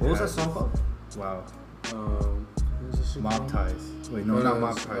did. What was have- that song called? Wow. What was this shit Mob called? Ties. Wait, no, not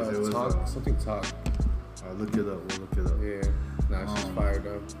Mob Ties. It was talk, something talk. look it up. We'll look it up. Yeah. Nah, she's fired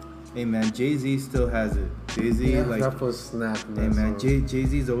up. Hey man, Jay-Z still has it. Jay-Z Yeah, like. that was snapping. Hey man,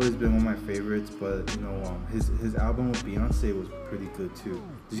 Jay-Z's always been one of my favorites, but you know, his album with Beyonce was pretty good too.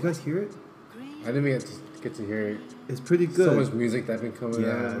 Did you guys hear it? I didn't even get to hear it. It's pretty good. So much music that's been coming Yeah,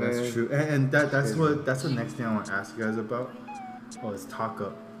 out. that's man. true. And that's Crazy. the next thing I want to ask you guys about. Oh, it's Talk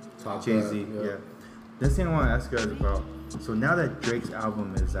Up. Talk Jay-Z. Up, Yeah. yeah. Next thing I want to ask you guys about. So now that Drake's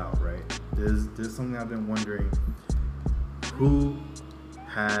album is out, right? There's something I've been wondering. Who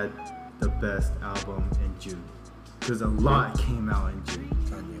had the best album in June? Because a lot came out in June.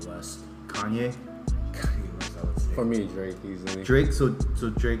 Kanye West. Kanye, Kanye West, I would say. For me, Drake easily. Drake. So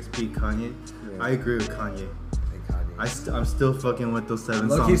Drake's beat Kanye. Yeah. I agree with Kanye. I think Kanye. I'm still fucking with those 7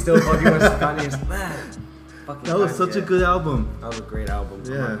 Look, songs. he's still fucking with Kanye's man. Fucking That was Kanye. such a good album. That was a great album.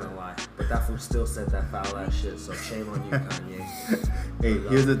 I'm Yeah. not gonna lie. But that fool still said that foul ass shit. So shame on you, Kanye. Hey, That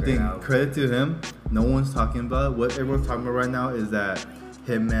here's was the a great thing. album. Credit to him. No one's talking about it. What everyone's talking about right now is that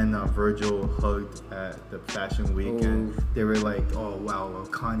him and Virgil hugged at the Fashion Week, and Ooh. they were like, "Oh wow, well,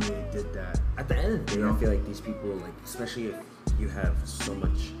 Kanye did that." At the end of the day, You know? I feel like these people, like, especially if you have so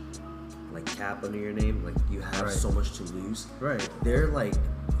much, like, cap under your name, like, you have Right. so much to lose. Right. They're like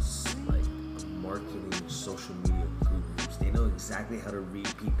a marketing social media gurus. They know exactly how to read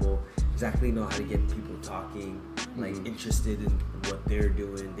people, exactly know how to get people talking, like interested in what they're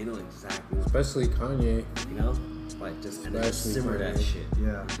doing. They know exactly. Especially Kanye. You know, like just and then just simmer that Kanye. shit.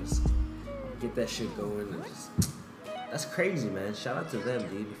 Yeah. Just get that shit going and just. That's crazy, man. Shout out to them,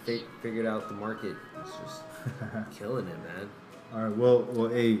 dude. You figured out the market. It's just killing it, man. All right. Well.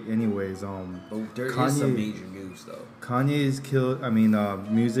 Hey. Anyways. But there is Kanye- some major news though. Kanye's killed. I mean,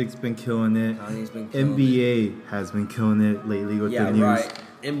 music's been killing it. Kanye's been killing NBA has been killing it lately with Yeah, the news. right.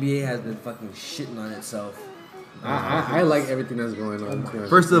 NBA has been fucking shitting on itself. I like everything that's going on. to be honest.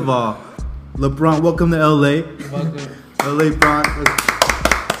 First of all, LeBron, welcome to LA. LA Bron.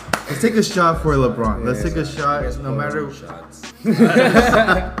 Let's take a shot for LeBron. Let's take a You shot. guys No pour matter. your own shots.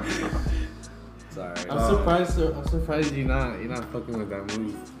 Sorry. I'm surprised you're not fucking with that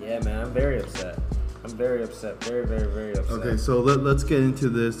move. Yeah, man. I'm very upset. I'm very upset. Very, very, very upset. Okay, so let's get into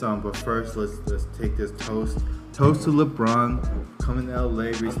this. But first, let's take this toast. Toast to LeBron coming to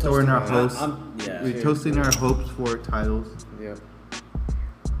LA, restoring our hopes. Yeah. We're toasting our hopes for titles. Yeah.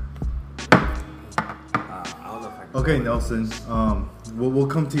 I don't know if I can. Okay, Nelson. We'll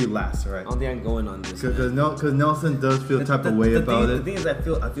come to you last, all right? I don't think I'm going on this. Because man. Nelson does feel type of way about The it. thing is, I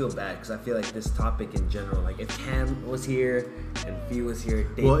feel bad because I feel like this topic in general, like if Cam was here and Fee was here,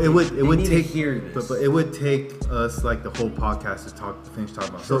 they Well, it would need take to hear this. but it would take us like the whole podcast to finish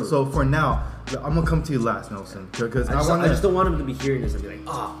talking about. So for now, I'm gonna come to you last, Nelson, because I just don't want him to be hearing this and be like,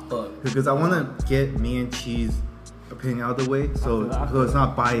 oh fuck. because I want to get me and Cheese opinion out of the way, so it's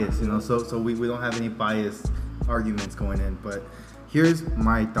not biased, you know. So we don't have any biased arguments going in. But here's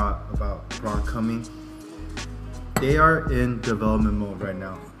my thought about LeBron coming. They are in development mode right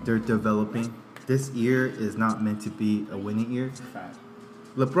now. They're developing. This year is not meant to be a winning year.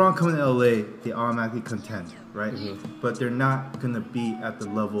 LeBron coming to LA, they automatically contend, right? But they're not gonna be at the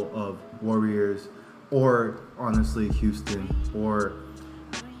level of Warriors or honestly Houston or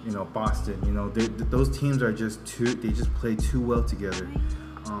Boston. Those teams are just they just play too well together.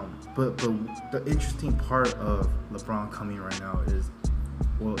 But the interesting part of LeBron coming right now is,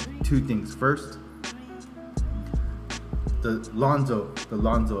 well, two things. First, the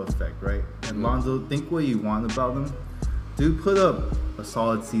Lonzo effect, right? And Lonzo, think what you want about him. Dude put up a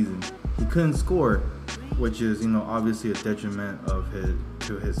solid season. He couldn't score, which is obviously a detriment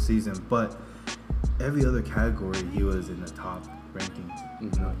to his season. But every other category, he was in the top ranking.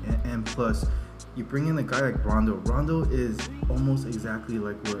 And plus, you bring in a guy like Rondo. Rondo is almost exactly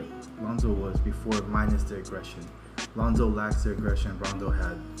like what Lonzo was before, minus the aggression. Lonzo lacks the aggression Rondo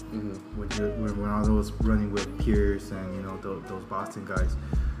had when Rondo was running with Pierce and those Boston guys.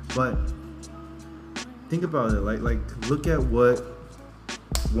 But think about it, like look at what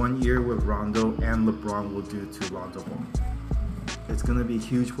 1 year with Rondo and LeBron will do to Lonzo Ball. It's gonna be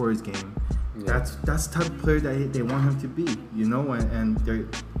huge for his game. Yeah. That's the type of player that they want him to be,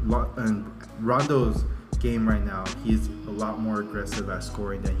 and Rondo's game right now, he's a lot more aggressive at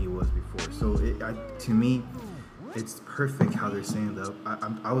scoring than he was before. So to me, it's perfect how they're saying that.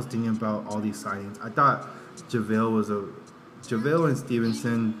 I was thinking about all these signings. I thought JaVale and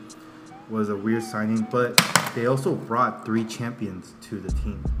Stevenson was a weird signing, but they also brought 3 champions to the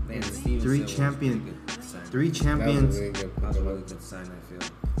team. Man, 3 champions. That was a really good That was a really good sign, I feel.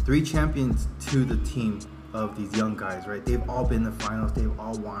 3 champions to the team of these young guys, right? They've all been in the finals. They've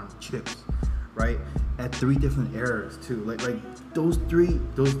all won chips, right? At 3 different eras too. Like those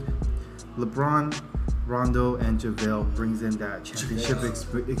LeBron, Rondo, and JaVale brings in that championship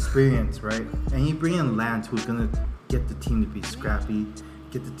experience, right? And you bring in Lance, who's gonna get the team to be scrappy,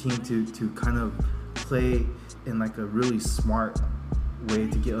 get the team to kind of play in like a really smart way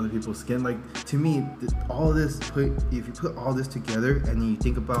to get other people's skin. Like, to me, all this if you put all this together and then you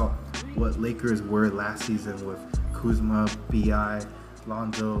think about what Lakers were last season with Kuzma, BI,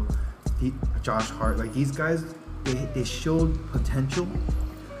 Lonzo, Josh Hart, like these guys, they showed potential,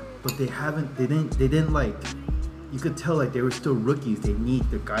 but they didn't like, you could tell like they were still rookies. They need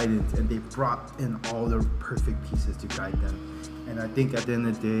the guidance, and they brought in all the perfect pieces to guide them. And I think at the end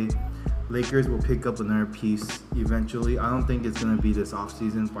of the day, Lakers will pick up another piece eventually. I don't think it's going to be this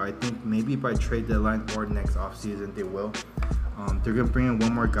offseason, but I think maybe by trade deadline or next offseason they will. They're going to bring in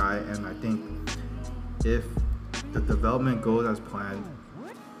one more guy, and I think if the development goes as planned,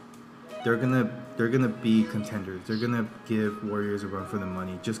 they're gonna be contenders. They're gonna give Warriors a run for the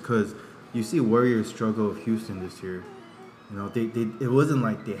money, just because you see Warriors struggle with Houston this year. It wasn't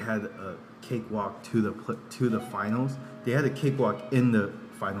like they had a cakewalk to the finals. They had a cakewalk in the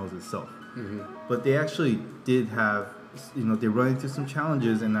finals itself. But they actually did have, they run into some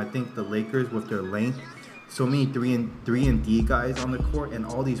challenges, and I think the Lakers, with their length, so many 3 and D guys on the court, and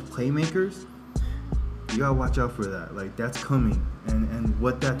all these playmakers, you gotta watch out for that. Like that's coming, and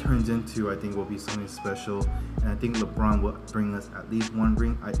what that turns into, I think, will be something special. And I think LeBron will bring us at least one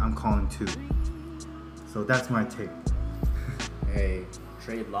ring. I'm calling 2. So that's my take. Hey,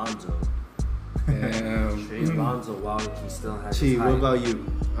 Trade Lonzo. damn. Trade Lonzo while he still has Chi, his what hype. about you?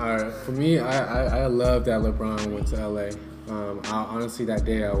 All right, for me, I love that LeBron went to LA. Honestly, that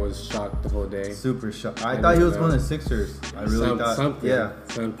day I was shocked the whole day. Super shocked. I I thought he was know. one of the Sixers. I really thought. Something. Yeah.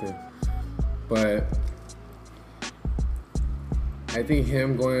 Something. But I think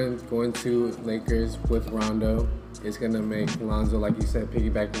him going to Lakers with Rondo is gonna make Lonzo, like you said,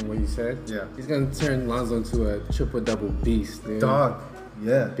 piggybacking what you said. Yeah. He's gonna turn Lonzo into a triple-double beast, dude. Dog.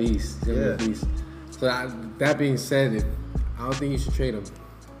 Yeah. Beast. He's gonna be a beast. So that being said, I don't think you should trade him.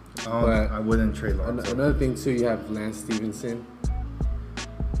 But I wouldn't trade Lonzo. Another thing too, you have Lance Stevenson,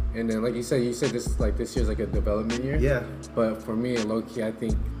 and then like you said this year's like a development year. Yeah. But for me and Loki, I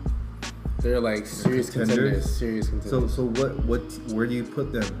think they're like serious Contenders? contenders. Serious contenders. So where do you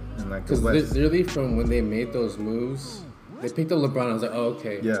put them in like the Because West? literally from when they made those moves, they picked up LeBron. I was like, oh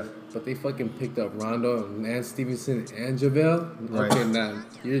okay. Yeah. But they fucking picked up Rondo, Lance Stevenson, and JaVale. Right. Okay, now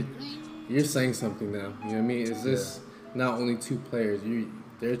you're saying something now. You know what I mean? Is this not only 2 players?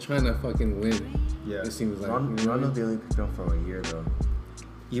 They're trying to fucking win. Yeah. It seems like. You know what I Rondo mean? they only picked up for a year though.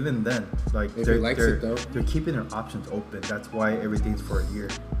 Even then, like If he likes it, though. they're keeping their options open. That's why everything's for a year.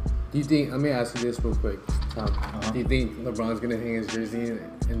 Do you think? Let me ask you this real quick, Tom. Uh-huh. Do you think LeBron's gonna hang his jersey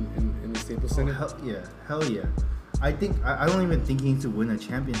in the Staples Oh, Center? hell yeah. I think I don't even think he needs to win a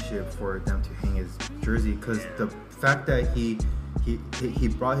championship for them to hang his jersey, because the fact that he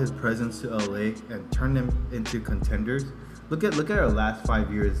brought his presence to LA and turned them into contenders. Look at our last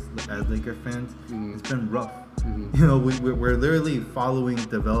 5 years as Laker fans. It's been rough. You know, we're literally following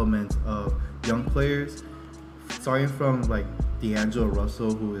development of young players, starting from like D'Angelo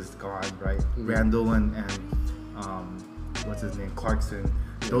Russell, who is gone, right? Randall and what's his name, Clarkson.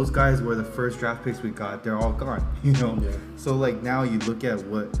 Those guys were the first draft picks we got. They're all gone, you know. Yeah. So like now you look at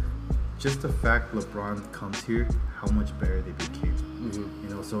just the fact LeBron comes here, how much better they became.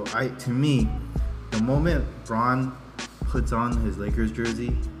 You know, so to me, the moment Bron puts on his Lakers jersey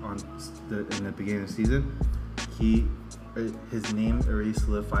in the beginning of the season, his name already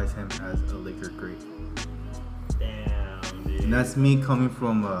solidifies him as a Laker great. Damn, dude. And that's me coming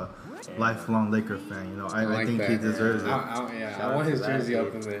from a lifelong Laker fan. You know, I like think that. he deserves it. I want his jersey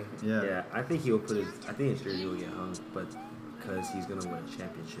up in there. Yeah, I think he'll put I think his jersey will get hung, but because he's gonna win a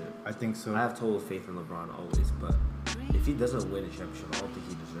championship. I think so. I have total faith in LeBron always, but if he doesn't win a championship, I don't think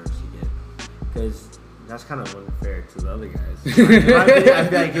he deserves to get it. Because that's kind of unfair to the other guys. I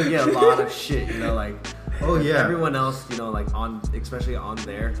feel like he'll get a lot of shit, you know, like Oh yeah. everyone else, you know, like especially on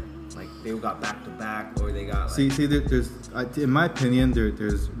there, like they got back to back or they got like, See, there's in my opinion,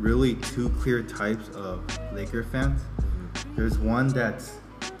 there's really 2 clear types of Laker fans. There's one that's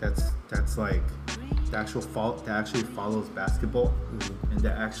like that actually follows basketball and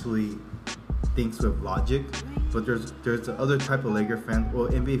that actually thinks with logic. But there's the other type of Laker fan, well,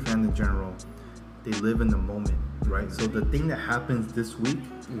 NBA fan in general. They live in the moment, right? So the thing that happens this week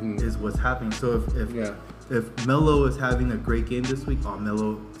is what's happening. So if Melo is having a great game this week,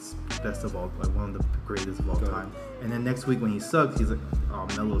 Melo is best of all, like one of the greatest of all time. And then next week when he sucks, he's like, oh,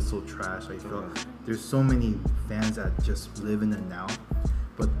 Melo's so trash. Like, there's so many fans that just live in the now.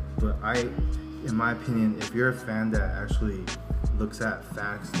 But in my opinion, if you're a fan that actually looks at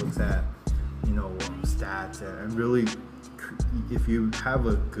facts, looks at stats, and really, if you have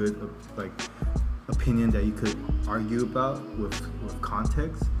a good opinion that you could argue about with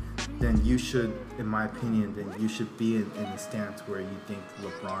context, then you should, in my opinion, you should be in a stance where you think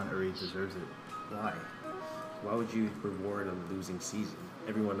LeBron already deserves it. why? Why would you reward a losing season?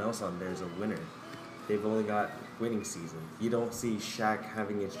 Everyone else on there is a winner. They've only got winning season. You don't see Shaq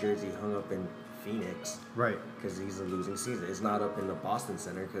having his jersey hung up in Phoenix, Right. because he's a losing season. It's not up in the Boston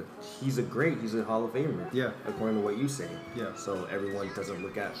Center because he's a Hall of Famer. Yeah. According to what you say. Yeah. So everyone doesn't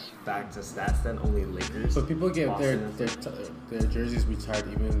look at facts and stats. Then only Lakers. But people get Boston. their jerseys retired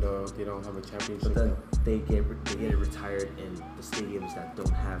even though they don't have a championship. But then they get it retired in the stadiums that don't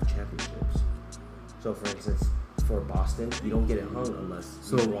have championships. So for instance, for Boston, you don't get it hung unless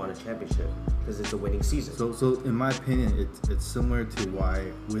you won a championship because it's a winning season. So in my opinion, it's similar to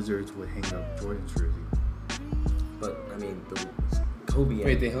why Wizards would hang up Jordan's jersey. But I mean, the Kobe.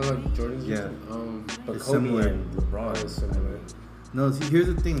 Wait, they hung up Jordan's Yeah. jersey? but it's Kobe similar. and LeBron. It's similar. No, see, here's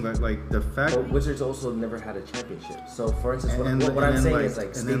the thing, like the fact. But Wizards also never had a championship. So for instance, And what then, I'm saying like- is like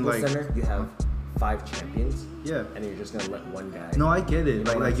and then, Staples like- Center, you have 5 champions, Yeah. and you're just gonna let one guy. No, I get it. You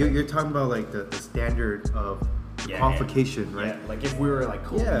know what I'm Like saying? you're talking about like the standard of qualification, right? Yeah, like if we were like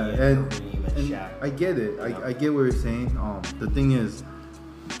Kobe Yeah, and Kareem and Shaq. I get it. you know? I get what you're saying. The thing is,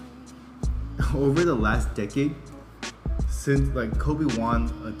 over the last decade, since like Kobe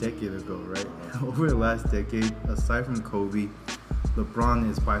won a decade ago, right? Over the last decade, aside from Kobe, LeBron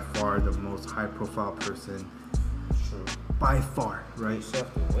is by far the most high-profile person. True. By far, right? You still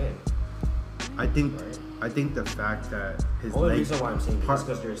have to win. I think Right. I think the fact that his The only legs reason why I'm saying this part- is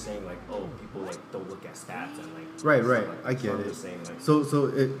because you're saying like, oh, people like don't look at stats and like. Right, stuff right. like that. I get So I'm it. just saying, like,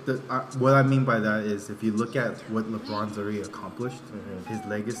 So what I mean by that is, if you look at what LeBron's already accomplished, Mm-hmm. his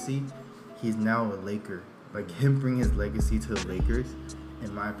legacy, he's now a Laker. Like him bringing his legacy to the Lakers,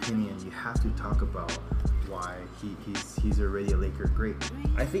 in my opinion, you have to talk about why he's already a Laker great.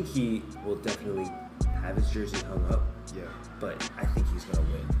 I think he will definitely have his jersey hung up, Yeah, but I think he's gonna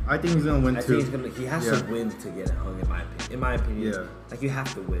win. I think he's gonna win I too. think he has Yeah. to win to get it hung. In my opinion, Yeah. like you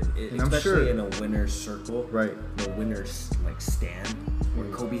have to win, And I'm especially sure- in a winner's circle, Right. The winner's like stand, where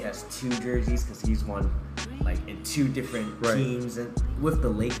Kobe has 2 jerseys because he's won like in 2 different Right. teams and with the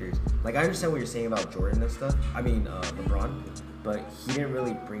Lakers. Like I understand what you're saying about Jordan and stuff. I mean LeBron, but he didn't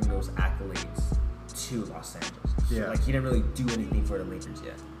really bring those accolades to Los Angeles. Yeah. Like he didn't really do anything for the Lakers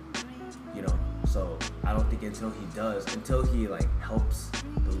yet. You know, so I don't think until he like helps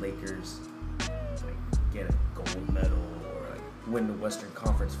the Lakers like get a gold medal or like win the Western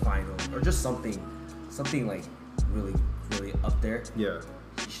Conference final or just something like really up there, Yeah.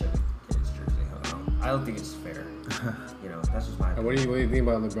 he should get his jersey hung out. I don't think it's fair. You know, that's just my And opinion. what do you think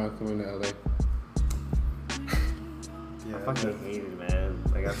about LeBron coming to LA? Yeah. I fucking hate it, man.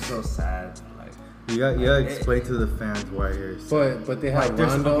 Like I'm so sad. Like You gotta explain to the fans why you're. But they have like,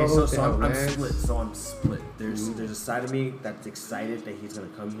 there's Rondo. okay, so they have I'm Lance. split. So I'm split. There's a side of me that's excited that he's gonna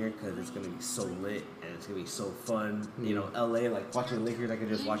come here because it's gonna be so lit and it's gonna be so fun. You know, LA, like watching the Lakers, I can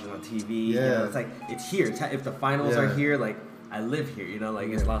just watch it on TV. You know, Yeah. it's like it's here. If the finals are Yeah. here, like I live here. You know, like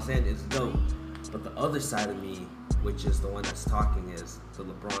it's Los Angeles, it's dope. But the other side of me, which is the one that's talking, is the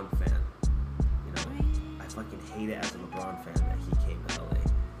LeBron fan. You know, I fucking hate it as a LeBron fan that he came to LA.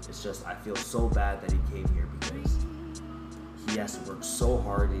 It's just I feel so bad that he came here because he has to work so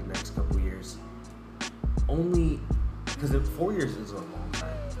hard in the next couple years. Only because 4 years is a long time.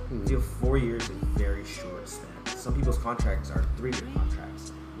 I feel 4 years is a very short span. Some people's contracts are 3-year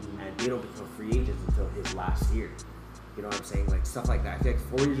contracts, and they don't become free agents until his last year. You know what I'm saying? Like stuff like that. I feel like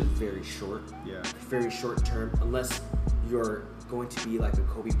 4 years is very short. Yeah. Very short term, unless you're going to be like a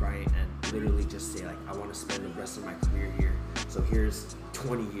Kobe Bryant and literally just say like, I want to spend the rest of my career here. So here's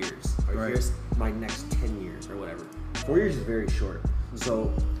 20 years, or Right. here's my next 10 years, or whatever. 4 years is very short.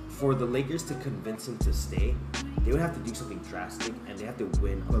 So for the Lakers to convince him to stay, they would have to do something drastic, and they have to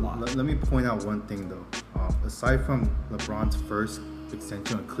win a lot. Let me point out one thing though. Aside from LeBron's first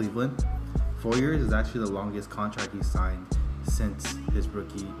extension with Cleveland, 4 years is actually the longest contract he signed since his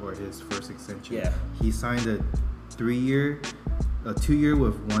rookie or his first extension. Yeah. He signed a 2-year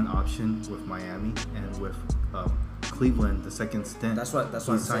with one option with Miami, and with Cleveland, the second stint. That's what he I'm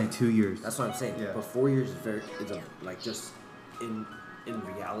signed saying. 2 years. That's what I'm saying. Yeah. But 4 years is like just in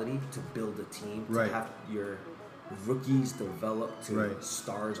reality to build a team, to Right. have your rookies develop to Right.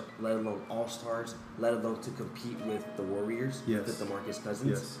 stars, let alone all stars, let alone to compete with the Warriors, Yes. with DeMarcus Cousins.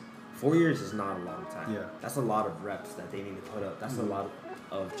 Yes. 4 years is not a long time. Yeah. That's a lot of reps that they need to put up. That's a lot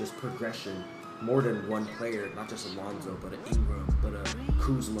of just progression. More than one player, not just Alonzo, but an Ingram, but a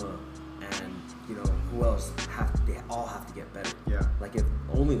Kuzma, and you know who else? They all have to get better. Yeah. Like if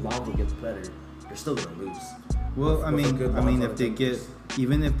only Lonzo gets better, they're still gonna lose. Well, With- I with a mean, good Lonzo, if they they're get, gonna lose.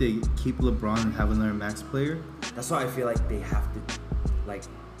 even if they keep LeBron and have another max player, That's why I feel like they have to, like,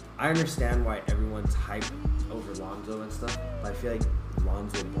 I understand why everyone's hyped over Lonzo and stuff, but I feel like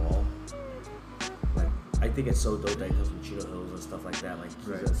Lonzo Ball, like, I think it's so dope that he comes from Cheeto Hills and stuff like that. Like, he's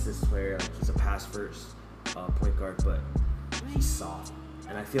Right. an assist player, like, he's a pass first point guard, but he's soft.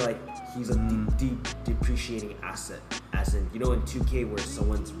 And I feel like he's a deep depreciating asset. As in, you know, in 2K where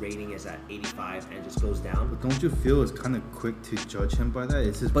someone's rating is at 85 and just goes down. but don't you feel it's kind of quick to judge him by that?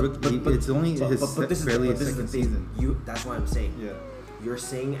 It's his But it's only his barely his this is second the thing. season. That's why I'm saying. Yeah. You're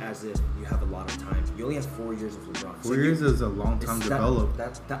saying as if you have a lot of time. You only have 4 years of LeBron. 4 years is a long time to develop.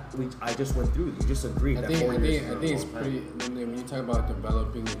 I just went through. You just agreed I that think 4 I years think is I a think it's long time. pretty. When you talk about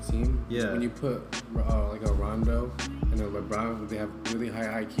developing a team, Yeah. when you put like a Rondo and a LeBron, they have really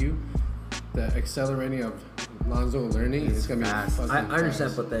high IQ. The accelerating of Lonzo learning It's is gonna fast. be fucking I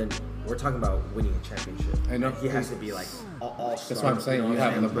understand, fast. but then we're talking about winning a championship. I know. And he has to be like all star. That's what I'm saying. You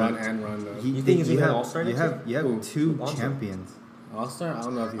have know what I'm LeBron saying? and Rondo. You think he's you gonna have be an all-star You next have you have Who? two Lonzo. champions. All star? I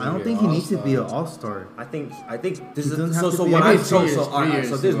don't know if he's I gonna don't be think an he needs to be an all-star. all-star. I think this He is doesn't have to so be- what Maybe I it's so 3 years, so all right, 3 so years,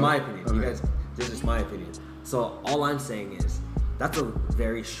 this is so- my opinion. You Okay. guys, this is my opinion. So all I'm saying is that's a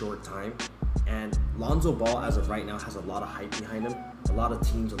very short time, and Lonzo Ball as of right now has a lot of hype behind him. A lot of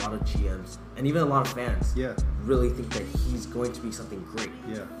teams, a lot of GMs, and even a lot of fans really think that he's going to be something great.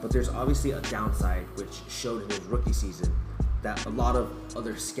 Yeah. But there's obviously a downside, which showed in his rookie season, that a lot of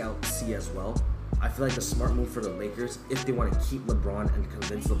other scouts see as well. I feel like the smart move for the Lakers, if they want to keep LeBron and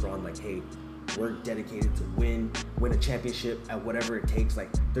convince LeBron, like, hey, we're dedicated to win a championship at whatever it takes. Like,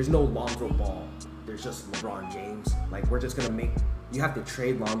 there's no Lonzo Ball. There's just LeBron James. Like, we're just going to you have to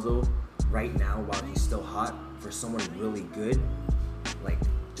trade Lonzo right now while he's still hot for someone really good. Like,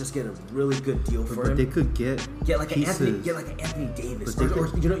 just get a really good deal for him. But they could get like pieces. an Anthony Davis, But or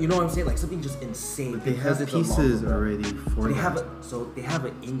you know what I'm saying? Like something just insane. But they because have it's a pieces Lonzo Ball. already for They that. they have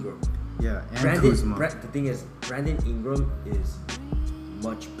an Ingram. Yeah, and Kuzma. The thing is, Brandon Ingram is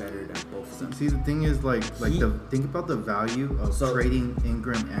much better than both of them. See, the thing is, think about the value of trading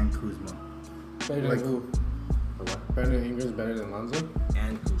Ingram and Kuzma. Better Like- than who? What? Brandon Ingram's better than Lonzo?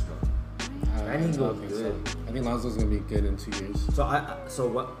 And Kuzma. Brandon I don't Ingram's think good. so. I think Lonzo's gonna be good in 2 years. So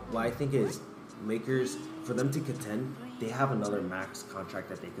what I think is Lakers, for them to contend, they have another max contract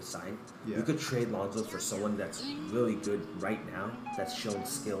that they could sign. Yeah. You could trade Lonzo for someone that's really good right now, that's shown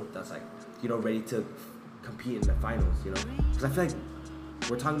skill, that's like, ready to compete in the finals, Because I feel like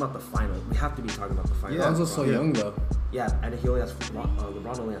we're talking about the final. We have to be talking about the final. Yeah. Lonzo's so young though. Yeah, and he only has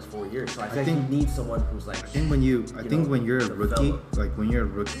LeBron only has 4 years, so I think think- he needs someone who's like. I think when you're a rookie, develop. like when you're a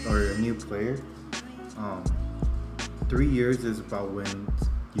rookie or a new player, 3 years is about when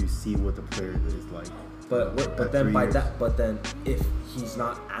you see what the player is like. But then if he's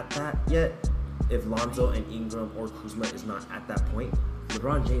not at that yet, if Lonzo and Ingram or Kuzma is not at that point,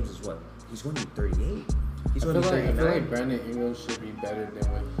 LeBron James is what? He's going to be 38. He's I going feel to be 39. like Brandon Ingram should be better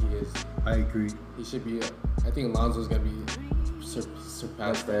than what he is. I agree. He should be. I think Lonzo's gonna be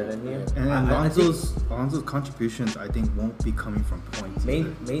surpassed better than him? Yeah. And I Lonzo's contributions, I think, won't be coming from points.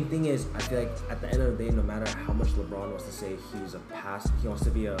 Main thing is, I feel like at the end of the day, no matter how much LeBron wants to say he's a pass, he wants to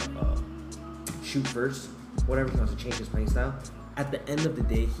be a shoot first, whatever, he wants to change his playing style. At the end of the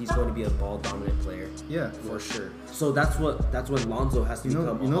day, he's going to be a ball dominant player. Yeah. for sure. So that's when Lonzo has to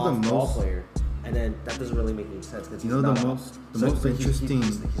become an off-ball player, and then that doesn't really make any sense because he's not the most interesting.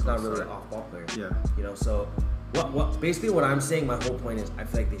 He's not really an off-ball player. Yeah. So what I'm saying, my whole point is I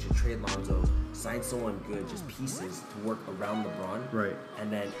feel like they should trade Lonzo, sign someone good, just pieces to work around LeBron. Right.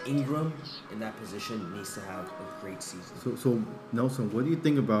 And then Ingram in that position needs to have a great season. So Nelson, what do you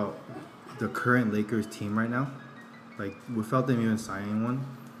think about the current Lakers team right now? Like, without them even signing one,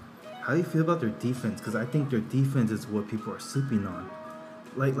 how do you feel about their defense? Because I think their defense is what people are sleeping on.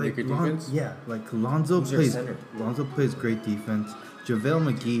 Like Laker defense? Yeah, like Lonzo Who's their center? plays great defense.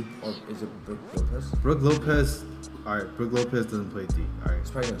 JaVale McGee, Or is it Brook Lopez? Brooke Lopez. All right, Brooke Lopez doesn't play D. All right,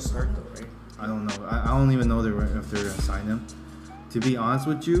 He's probably gonna start though, right? I don't know. I don't even know if they're gonna sign him. To be honest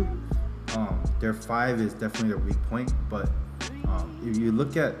with you, their 5 is definitely their weak point. But if you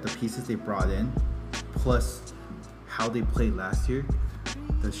look at the pieces they brought in, plus how they played last year,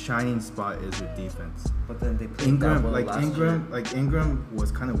 the shining spot is their defense. But then they played that well last year. Ingram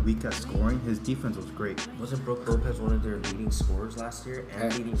was kind of weak at scoring. His defense was great. Wasn't Brook Lopez one of their leading scorers last year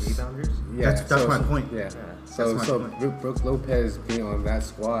and leading rebounders? Yeah, That's my point. Yeah. That's So my point. Brook Lopez being on that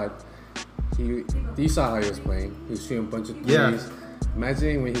squad, you saw how he was playing. He was shooting a bunch of threes. Yeah.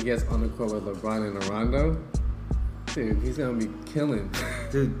 Imagine when he gets on the court with LeBron and Rondo. Dude, he's gonna be killing.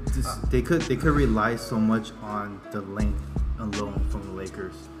 Dude, they could rely so much on the length alone from the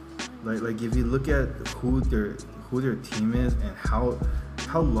Lakers. Like if you look at who their team is and how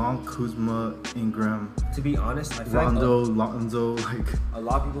long Kuzma, Ingram, To be honest, I feel Lonzo, like a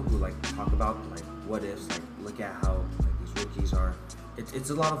lot of people who like talk about like what ifs, like look at how like these rookies are.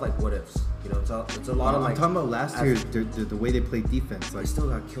 It's a lot of like what ifs, it's a lot of like. I'm talking about last year, the way they played defense. They Like, still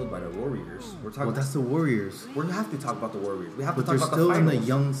got killed by the Warriors. We're talking. well, that's the Warriors, we have to talk about the Warriors. We have but to they're talk about still the in finals. the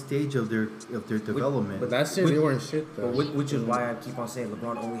young stage of their development. But last year they weren't shit though. But which is why I keep on saying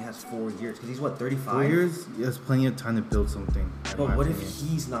LeBron only has 4 years because he's what 35. 4 years, there's plenty of time to build something. in But my what if opinion.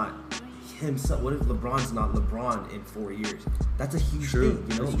 he's not himself? What if LeBron's not LeBron in 4 years? That's a huge True. thing,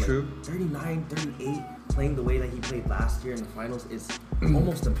 That's Like, true. 39, 38, playing the way that he played last year in the finals is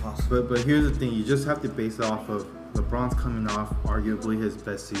almost impossible. But here's the thing: you just have to base it off of LeBron's coming off arguably his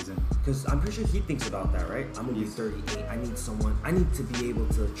best season. Because I'm pretty sure he thinks about that, right? I'm gonna be 38. I need to be able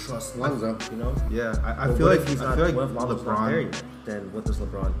to trust Lonzo. Yeah, I But feel what like if he's not, I feel like what if Lonzo's not there LeBron. yet? Then what does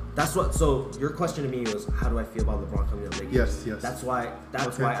LeBron? That's what. So your question to me was, how do I feel about LeBron coming to the Lakers? Yes. That's why. That's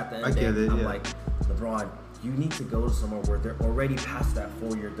Okay. why at the end I of the get day, it, I'm yeah. like, LeBron, you need to go to somewhere where they're already past that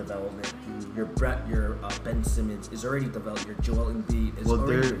 4-year development. Your Ben Simmons is already developed. Your Joel Embiid is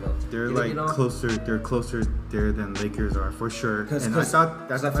already developed. They're You like know? closer. They're closer there than Lakers are for sure. And I 'cause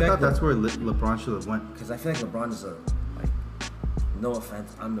thought I feel like that's where LeBron should have went. Because I feel like LeBron is no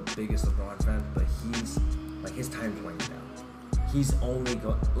offense, I'm the biggest LeBron fan, but he's like his time's running down. He's only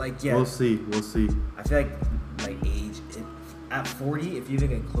We'll see. I feel like age at 40, if you even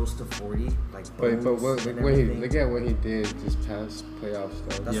get close to 40, like But bones and look everything, at what he did this past playoffs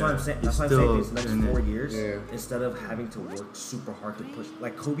though. that's Yeah, what I'm saying. he's That's what I'm saying. These still next in 4 it. years, Yeah. instead of having to work super hard to push,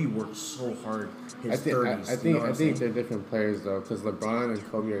 like Kobe worked so hard his I think 30s. I you think know what I I'm think saying? they're different players though, because LeBron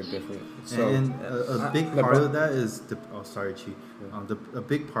and Kobe are different. So And a big part of that is sorry, Chi. A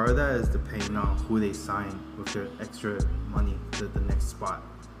big part of that is depending on who they sign with their extra money to the next spot,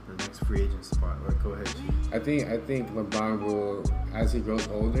 the next free agent spot. Like, go ahead, Chi. I think LeBron will, as he grows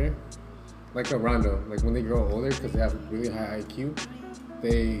older, like a Rondo, like when they grow older because they have really high IQ,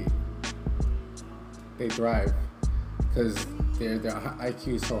 they thrive because their IQ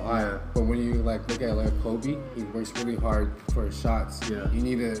is so high. Yeah. But when you like look at like Kobe, he works really hard for his shots. Yeah. You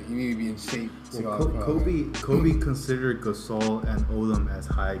need to be in shape. To Well, Kobe considered Gasol and Odom as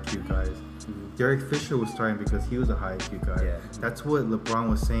high IQ guys. Derek Fisher was starting because he was a high IQ guy. Yeah. That's what LeBron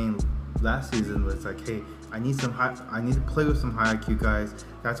was saying last season. Was like, hey, I need to play with some high IQ guys.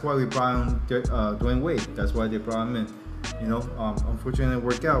 That's why we brought in Dwayne Wade. That's why they brought him in. You know, unfortunately it didn't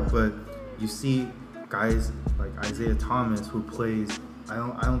work out, but you see guys like Isaiah Thomas who plays. I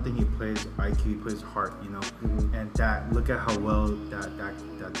don't think he plays IQ. He plays heart. You know, and that look at how well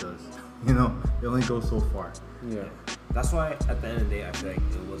that does. You know, it only goes so far. Yeah. That's why at the end of the day, I feel like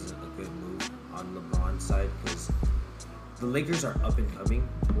it wasn't a good move on LeBron's side because the Lakers are up and coming,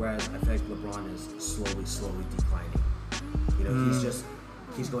 whereas I feel like LeBron is slowly declining. You know,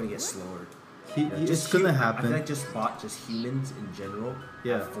 he's going to get slower. It's gonna happen. I feel like just humans in general.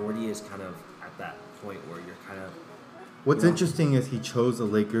 Yeah. At 40 is kind of at that point where you're kind of. What's interesting is he chose the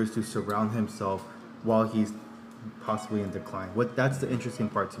Lakers to surround himself while he's possibly in decline. That's the interesting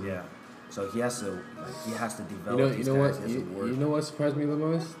part to me. Yeah. So he has to develop. You know what surprised me the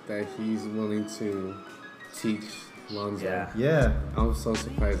most? That he's willing to teach Lonzo. Yeah. I'm so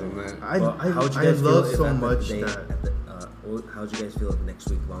surprised on that. I how'd you guys love feel if so at the much day- that at the, how'd you guys feel if next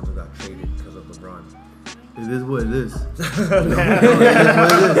week Lonzo got traded because of LeBron? it is what it is. It is what it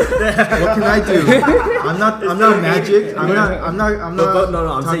is. What can I do? I'm not magic. I'm not. No.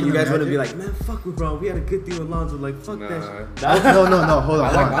 I'm saying talking you guys to wouldn't be Magic. like, man, fuck LeBron. We had a good deal with Lonzo. Like, fuck that shit. No. Hold on.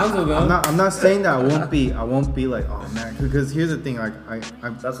 I like Lonzo though. I'm not saying that I won't be like, oh man, because here's the thing. Like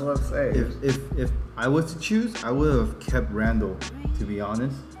That's what I'm saying. if I was to choose, I would have kept Randall. To be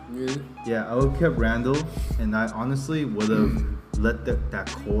honest. Really? Yeah, I would have kept Randall, and I honestly would have let that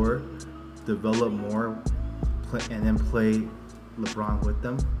core develop more, and then play LeBron with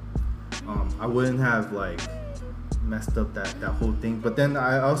them. I wouldn't have like messed up that whole thing. But then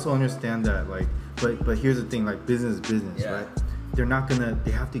I also understand that like, but here's the thing, like business is business, Yeah. right? They're not gonna.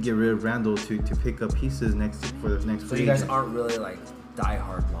 They have to get rid of Randall to pick up pieces for the next. So free you guys agent. aren't really like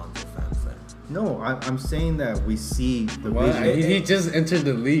diehard Lonzo fans then? No, I'm saying that we see the What? vision. He just entered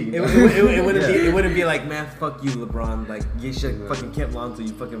the league. It wouldn't Yeah. be. It wouldn't be like, man, fuck you, LeBron. Like you should fucking kept Lonzo.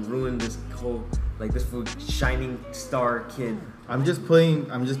 You fucking ruined this whole this shining star kid. I'm just putting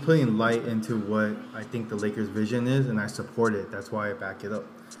light into what I think the Lakers' vision is, and I support it. That's why I back it up.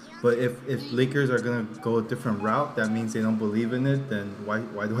 But if Lakers are gonna go a different route, that means they don't believe in it. Then why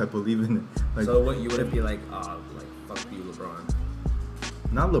do I believe in it? Like, So what you wouldn't be like, fuck you, LeBron.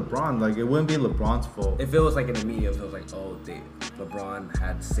 not LeBron. Like it wouldn't be LeBron's fault. If it was like in the media, if it was like, LeBron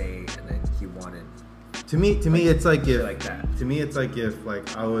had say and then he wanted. To me, it's like shit if like that. to me it's like if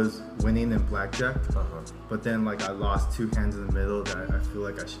like I was winning in blackjack, but then like I lost 2 hands in the middle that I feel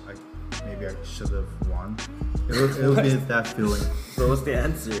like maybe I should have won. It would be that feeling. So what's the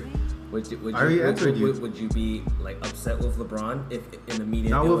answer? Would you would you be like upset with LeBron if in the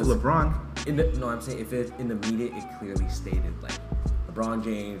media? Not it with was, LeBron. No, I'm saying if it in the media it clearly stated like LeBron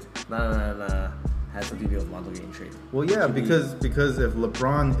James has something to do with Lonzo getting traded. Well, yeah, Would you be- because if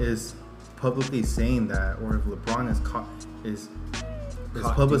LeBron is publicly saying that, or if LeBron is Caught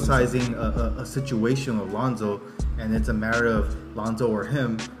publicizing a situation with Lonzo, and it's a matter of Lonzo or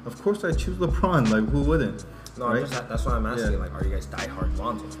him, of course I choose LeBron. Like who wouldn't? No, right? that's why I'm asking. Yeah. Like, are you guys diehard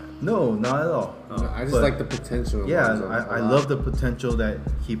Lonzo fans? No, not at all. No, I just But- like the potential. of Yeah, Lonzo a I lot. love the potential that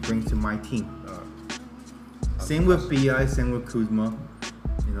he brings to my team. Same with Bi, same with Kuzma.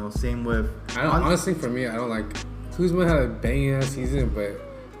 You know, same with. Honestly, for me, I don't like. Kuzma had a banging ass season, but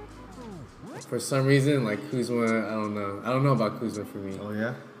for some reason, like Kuzma, I don't know. I don't know about Kuzma for me. Oh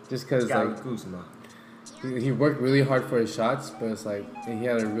yeah. Just because, Got like, Kuzma. he worked really hard for his shots, but it's like he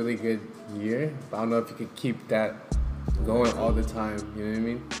had a really good year. But I don't know if he could keep that going all the time. You know what I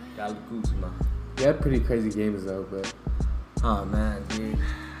mean? Gal Kuzma. He had pretty crazy games though, but Oh man, dude.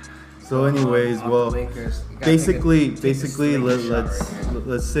 So, anyways, On the well, Lakers, you gotta basically, take a swing shot right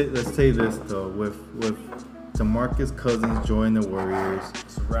let's say this though, with DeMarcus Cousins joining the Warriors,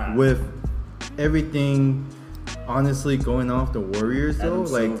 It's a wrap. with everything honestly going off the Warriors though,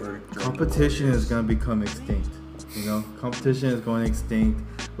 Adam like Silver joined the competition is Warriors. gonna become extinct. You know, competition is going extinct.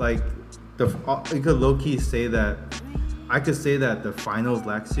 Like you could low key say that. I could say that the finals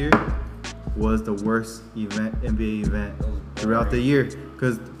last year was the worst NBA event throughout the year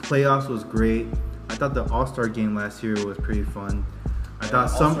because the playoffs was great. I thought the All-Star game last year was pretty fun. I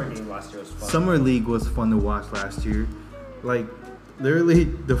thought All-Star game last year was fun. Summer League was fun to watch last year. Like, literally,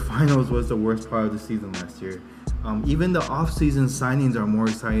 the finals was the worst part of the season last year. Even the off-season signings are more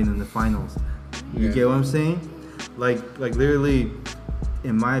exciting than the finals. You Yeah. get what I'm saying? Like literally,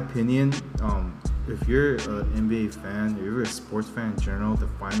 in my opinion, if you're an NBA fan, if you're a sports fan in general, the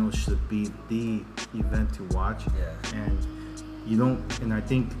finals should be the event to watch. Yeah. And you don't, and I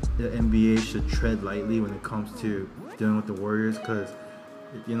think the NBA should tread lightly when it comes to dealing with the Warriors because,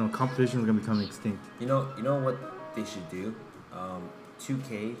 you know, competition is gonna become extinct. You know what they should do?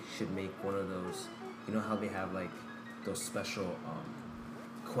 2K should make one of those. You know how they have like those special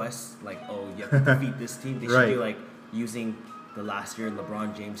quests, like oh you have to defeat this team. They should Right. do like using the last year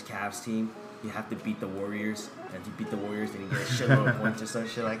LeBron James Cavs team. You have to beat the Warriors, and if you beat the Warriors, then you get a shitload of points or some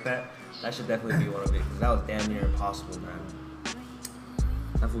shit like that. That should definitely be one of it because that was damn near impossible, man.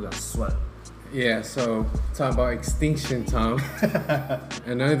 That fool got swept. yeah. So talking about extinction, Tom.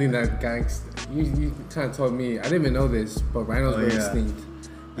 Another thing that got you kind of told me. I didn't even know this, but rhinos were yeah. extinct.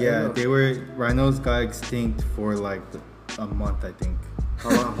 I Yeah, don't know. rhinos got extinct for like a month, I think. How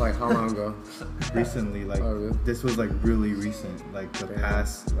long ago? Recently, like Oh, really? this was like really recent, like the Damn.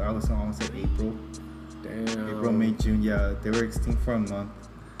 past. I was almost say April, Damn. April, May, June. Yeah, they were extinct for a month.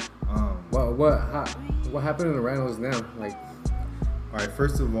 What happened to the rhinos now? Like, All right,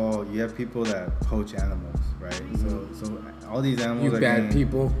 first of all, you have people that poach animals, right? So all these animals you are bad getting,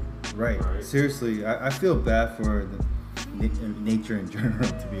 people. Right. Seriously, I feel bad for nature in general,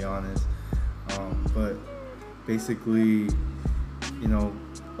 to be honest. But basically, you know,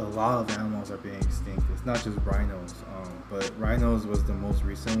 a lot of animals are being extinct. It's not just rhinos, but rhinos was the most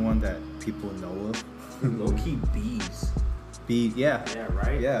recent one that people know of. Low key bees. Yeah. Yeah,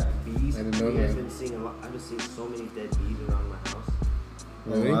 right. Yeah. Bees. I didn't know I've that. been seeing a lot. I've been seeing so many dead bees around my house.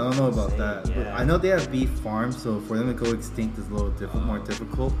 Really? I don't know about Insane, that. But yeah. I know they have bee farms, so for them to go extinct is a little more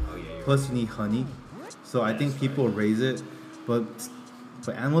difficult. Oh, yeah, you're Plus, you need honey. So I think people raise it, but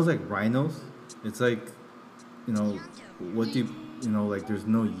animals like rhinos, it's like, you know, what do you know? Like, there's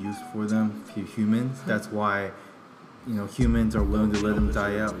no use for them to humans. That's why, you know, humans are willing to let them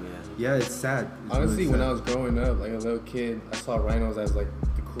die out. Yeah, it's sad. It's Honestly, really when sad. I was growing up, like a little kid, I saw rhinos as like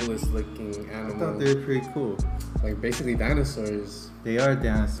the coolest looking I animal. thought they were pretty cool. Like basically dinosaurs. They are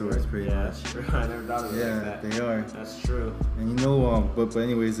dinosaurs, pretty Yeah, much. that's true. I never thought of it Yeah, like that. they are. That's true. And you know, but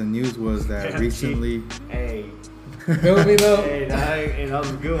anyways, the news was that recently. Hey, Feel me though? hey, that was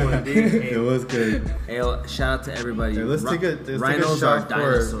a good one, dude. Hey, It was good. hey, shout out to everybody. Hey, let's take a Rhinos shot are for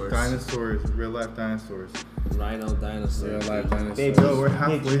dinosaurs. dinosaurs, real life dinosaurs. Rhino dinosaurs. Real life dinosaurs. Babe, Yo, we're Did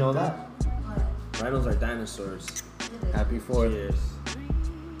halfway you know through. that? Rhinos are dinosaurs. Happy 4th. Cheers.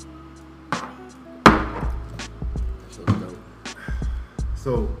 That shit was dope.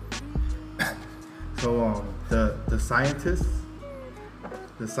 So, the scientists,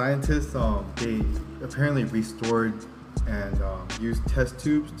 they apparently restored and used test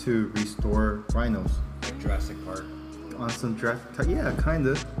tubes to restore rhinos Like Jurassic Park. on some draft. Yeah,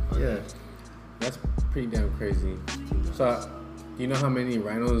 kinda. Yeah. That's pretty damn crazy. So, do you know how many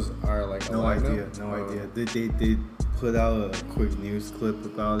rhinos are like No alive idea. now? No idea. They put out a quick news clip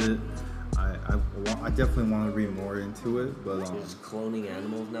about it. I definitely want to read more into it, but They're just cloning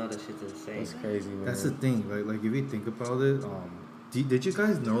animals now. That shit's insane. That's crazy, man. that's the thing. Like if you think about it, did you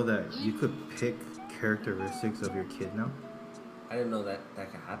guys know that you could pick characteristics of your kid now? I didn't know that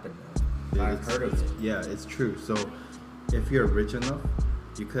could happen now. Yeah, I've heard of it. Yeah, it's true. So if you're rich enough,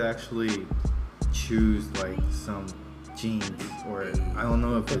 you could actually choose like some genes, or I don't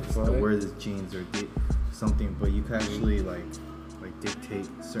know if it's the word is genes or something, but you could actually like dictate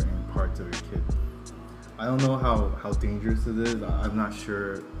certain parts of your kid. I don't know how dangerous it is. I'm not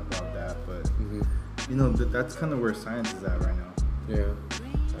sure about that, but you know that's kind of where science is at right now. Yeah,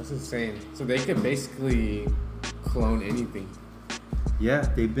 that's insane. So they could basically clone anything. Yeah,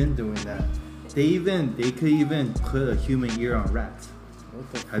 they've been doing that. They could even put a human ear on rats.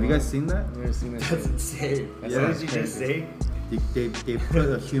 What the Have you guys fuck? seen that? I've never seen that. That's shit. insane. That's What Yeah. did you just say? They put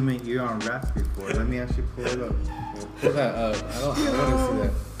a human ear on rats before. Let me actually pull it up. Pull that up. I want to see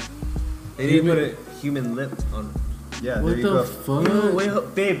that. They didn't put a human lip on. Yeah, there What you the go. fuck? No,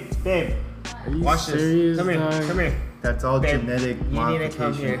 wait, babe. Are you Watch serious, this. Come dog? here. That's all Babe, genetic you need to modifications.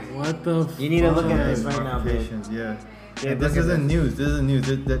 come here. What the fuck? You need to look at this Genetic right now, babe. modifications, yeah. Babe, And this look at isn't this. news. This isn't news.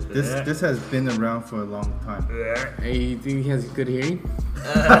 This Yeah. this has been around for a long time. Hey, you think he has good hearing?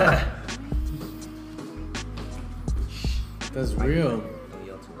 That's real.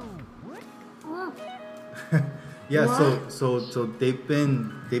 Yeah, so they've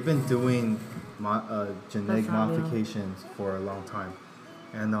been doing genetic modifications for a long time,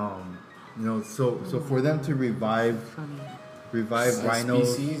 and so for them to revive A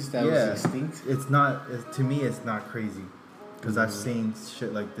rhinos, species that was extinct? It's not to me. It's not crazy, because I've seen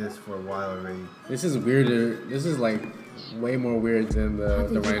shit like this for a while already. This is weirder. This is like way more weird than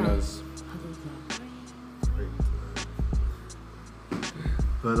the rhinos.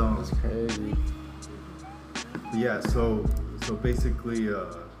 But That's crazy. yeah, so basically,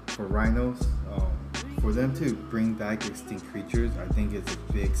 for rhinos, for them to bring back extinct creatures, I think it's a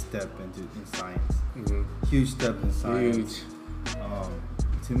big step in science. Mhm. Huge step in science. Huge.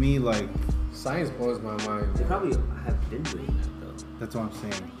 To me, like, Science blows my mind. They probably have been doing that though. that's what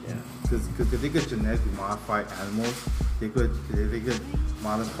I'm saying. Yeah. Because if they could genetically modify animals, if they could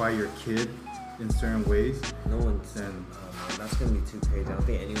modify your kid in certain ways, No one's. then. Oh man, that's gonna be too crazy. I don't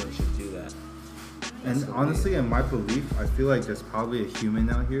think anyone should do that. And That's honestly, in my belief, I feel like there's probably a human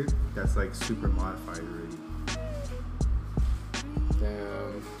out here that's like super modified already,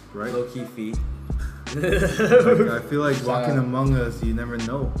 Damn. right? Low key feet. Like, I feel like Shout walking out. among us, you never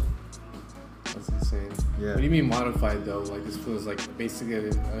know. That's insane. Yeah. What do you mean modified though? Like this feels like basically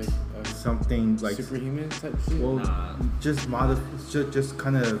a Something like, superhuman type shit. well, Nah. just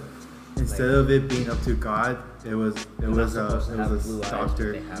kind of, instead of it being up to God, it was not supposed to have a blue eyes,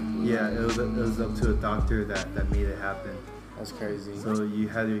 doctor. but they have blue Yeah, it was up to a doctor that made it happen. That's crazy. So you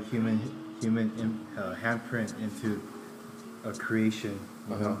had your human handprint into a creation.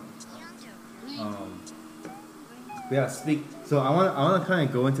 You know? Yeah, So I want to kind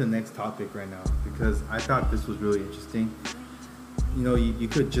of go into the next topic right now, because I thought this was really interesting. You know, you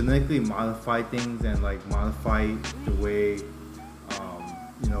could genetically modify things and like modify the way,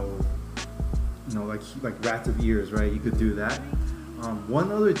 like rats of ears, right? You could do that.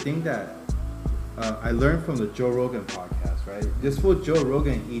 One other thing that I learned from the Joe Rogan podcast, right? This fool Joe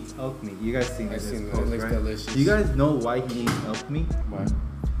Rogan eats elk meat. You guys seen I've this seen that. post, It looks right? delicious. Do you guys know why he eats elk meat? Why?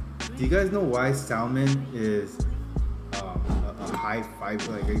 Do you guys know why salmon is a high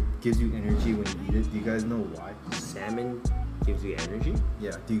fiber? Like, it gives you energy when you eat it. Do you guys know why? Salmon gives you energy.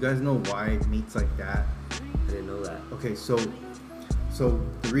 Yeah. Do you guys know why meats like that? I didn't know that. Okay, so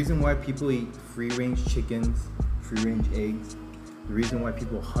the reason why people eat free-range chickens, free-range eggs, the reason why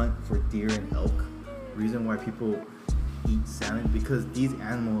people hunt for deer and elk, the reason why people eat salmon, because these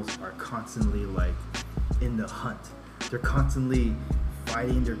animals are constantly like in the hunt. They're constantly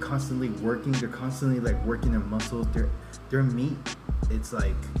fighting, they're constantly working, they're constantly like working their muscles. Their meat, it's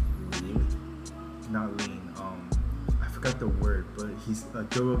like Lean. not lean. I forgot the word, but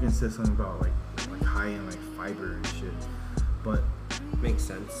Joe Rogan said something about like high in like fiber and shit. But Makes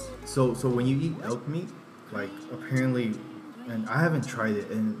sense. so when you eat elk meat, like apparently, and I haven't tried it,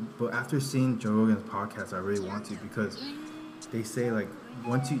 but after seeing Joe Rogan's podcast, I really want to, because they say like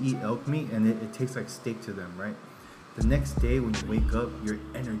once you eat elk meat and it tastes like steak to them, right? The next day when you wake up, you're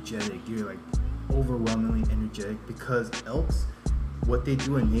energetic. You're like overwhelmingly energetic, because elks, what they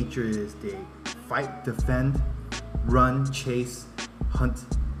do in nature is they fight, defend, run, chase, hunt,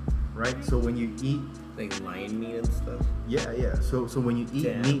 right? So when you eat, Like lion meat and stuff. yeah. So when you eat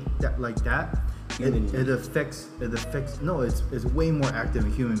Damn. meat it Human meat. affects. No, it's way more active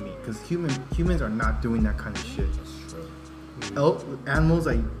in human meat, because humans are not doing that kind of shit. That's true. Animals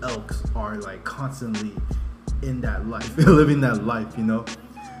like elks are like constantly in that life, living that life, you know.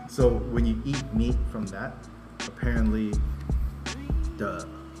 So when you eat meat from that, apparently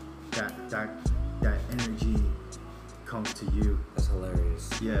that energy comes to you. That's hilarious.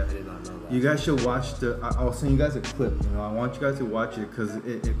 Yeah. I did not know that. You guys should watch I'll send you guys a clip. You know, I want you guys to watch it, because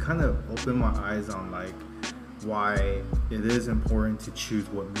it kind of opened my eyes on like why it is important to choose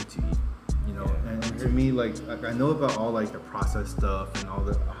what meat to eat. You know, Yeah. and to me, like I know about all like the processed stuff and all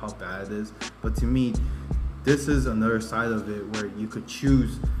the how bad it is, but to me, this is another side of it where you could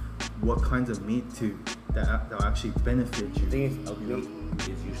choose what kinds of meat that'll actually benefit you. The thing is, elk meat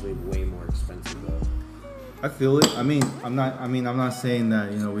is usually way more expensive though. I feel it. I mean, I'm not saying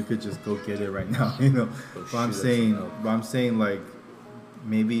that, you know, we could just go get it right now, you know. Go But I'm shoot up saying, some elk. like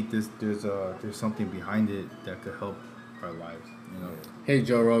maybe there's something behind it that could help our lives. You know. Hey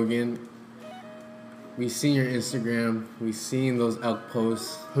Joe Rogan, we seen your Instagram. We seen those elk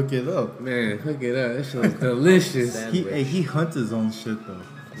posts. Hook it up. Man, hook it up. That shit was delicious. He hunts his own shit though.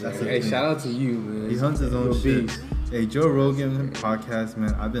 That's the Hey, thing. shout out to you, man. He hunts his own You're a shit. beast. Hey, Joe Rogan podcast,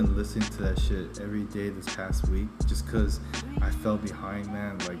 man. I've been listening to that shit every day this past week just because I fell behind,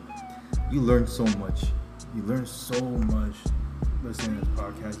 man. Like, you learn so much. You learn so much listening to this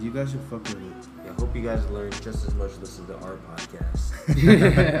podcast. You guys should fuck with it. Yeah, I hope you guys learn just as much listening to our podcast.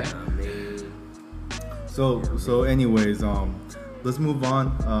 So anyways, let's move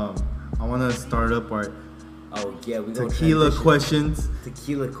on. I want to start up our Oh yeah, we gonna tequila transition. questions.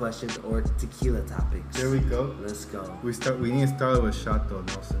 Tequila questions or tequila topics. There we go. Let's go. We need to start with a shot though,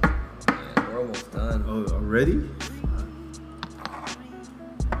 Nelson. Yeah, we're almost done. Oh, already?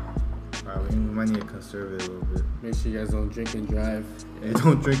 Alright, we might need to conserve it a little bit. Make sure you guys don't drink and drive. Hey,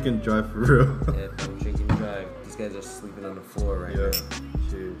 don't drink and drive for real. Yeah, don't drink and drive. These guys are sleeping on the floor right Yeah. now.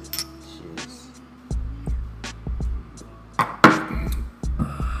 Cheers. Cheers.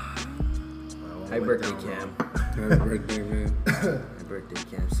 Happy birthday, Cam. Happy birthday, man. Happy birthday,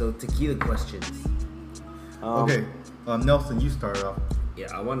 Cam. So tequila questions. Okay, Nelson, you start off. Yeah,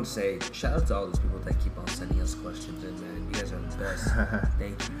 I want to say shout out to all those people that keep on sending us questions in, man. You guys are the best.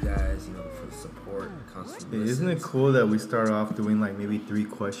 Thank you guys, for the support, constant Hey, isn't it listens. cool that we start off doing like maybe 3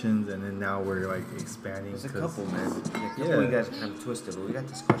 questions and then now we're like expanding? There's a 'cause- couple, man. Yeah, a couple Yeah. of you guys are kind of twisted, but we got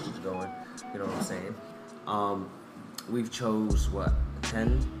these questions going. You know what I'm saying? We've chose what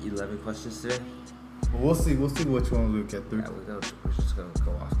 10, 11 questions today. We'll see which one we'll get through. Yeah, we're just gonna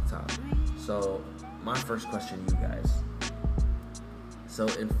go off the top. So my first question, you guys. So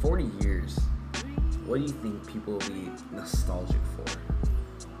in 40 years, what do you think people will be nostalgic for?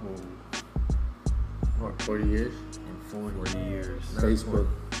 What, 40 years? In 40 years. Facebook.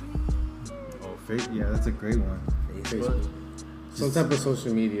 Oh, yeah, that's a great one. Facebook. Some type of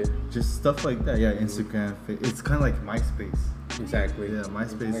social media. Just stuff like that. Yeah, Instagram. It's kind of like MySpace. Exactly. Yeah,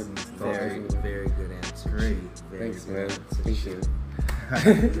 MySpace is Very, nostalgic. very good answer. Great. Very Thanks, good man. answer. Appreciate it.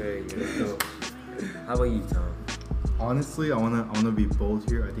 Very good. So, how about you, Tom? Honestly, I wanna be bold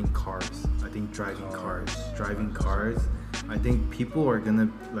here. I think cars. I think driving cars. Driving cars. I think people are gonna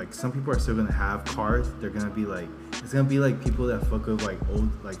like. Some people are still gonna have cars. They're gonna be like. It's gonna be like people that fuck with like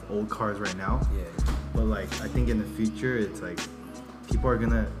old cars right now. Yeah. But like I think in the future, it's like people are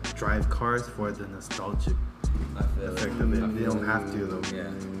gonna drive cars for the nostalgic I feel effect it. of it. They don't have to though.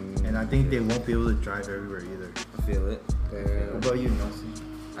 Yeah. And I think they won't be able to drive everywhere either. I feel it. What about you, Nelson?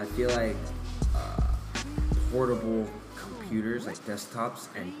 I feel like portable computers, like desktops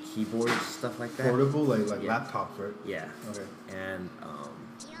and keyboards, stuff like that. Portable, like Yeah. laptops, right? Yeah. Okay. And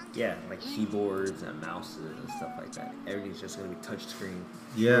yeah, like keyboards and mouses and stuff like that. Everything's just gonna be touchscreen.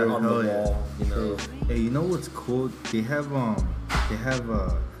 Yeah, on the hell yeah. wall. You know. Hey, you know what's cool? They have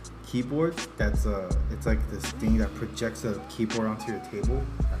keyboards that's it's like this thing that projects a keyboard onto your table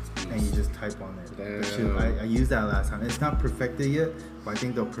That's and you beast. just type on it. That shit, Damn. I used that last time. It's not perfected yet, but I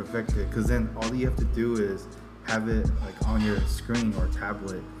think they'll perfect it because then all you have to do is have it like on your screen or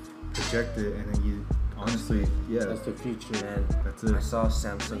tablet, project it, and then you honestly, yeah, That's the future. And That's it. I saw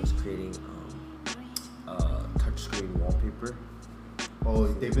Samsung's creating touchscreen wallpaper. Oh,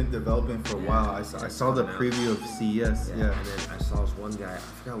 they've been developing for a while. I saw the preview of CES. Yeah. And then I saw this one guy, I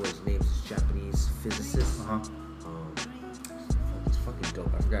forgot what his name is, this Japanese physicist. He's fucking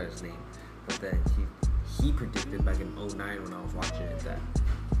dope. I forgot his name. But then he predicted back in 09 when I was watching it that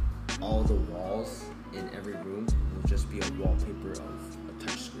all the walls in every room will just be a wallpaper of a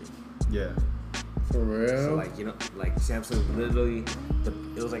touchscreen. Yeah. For real? So like like Samsung literally,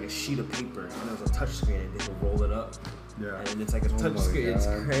 it was like a sheet of paper and it was a touchscreen and they could roll it up. Yeah. And it's like a Oh my touchscreen. It's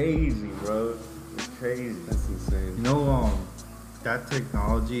God. crazy, bro. It's crazy. That's insane. You know, that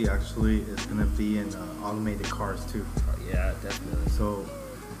technology actually is gonna be in automated cars too. Yeah, definitely. So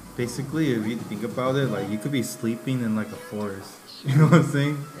basically, if you think about it, like you could be sleeping in like a forest. You know what I'm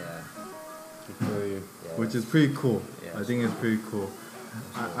saying? Yeah. I feel you. Yeah. Which is pretty cool. Yeah. I think it's pretty cool.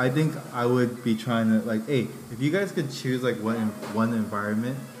 I think I would be trying to like, hey, if you guys could choose like one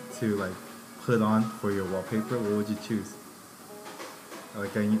environment to like put on for your wallpaper, what would you choose?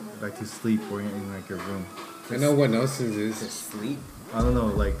 Like to sleep or in like your room. I know what Nelson's To is. sleep? I don't know,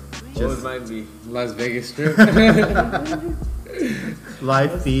 like What would just mine be? Las Vegas Strip.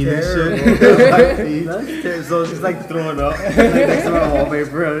 live feed and terrible. shit. Live feed. So it's just like throwing up like next to my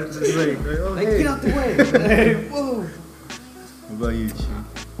wallpaper. It's just like, Oh, like hey. get out the way. Hey, whoa. What about you, Chi?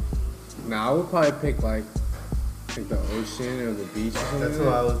 Nah, I would probably pick like like the ocean or the beach or something. That's what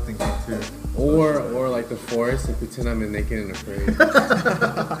I was thinking too. Or like the forest and pretend I'm naked and afraid.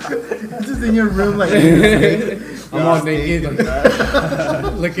 Just in your room, like I'm all naked,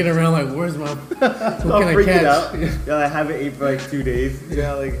 like, looking around like, where's my? Who can I catch? Out. Yeah, I haven't ate for like 2 days.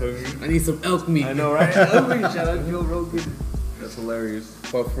 Yeah, like hungry. I need some elk meat. I know, right? Shout out Joe Rogan. That's hilarious.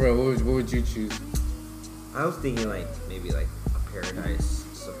 But for real, what would you choose? I was thinking like maybe like a paradise,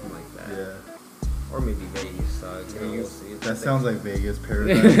 something like that. yeah. Or maybe Vegas. We'll see. That sounds like Vegas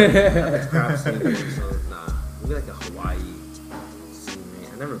paradise. Crap scenery, so nah. Maybe like a Hawaii scenery.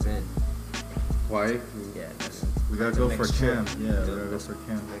 I've never been. Why? Yeah, that's We gotta the go for next trip. camp. Yeah, we gotta go That's for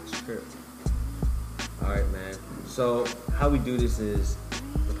camp. next trip. Alright, man. So how we do this is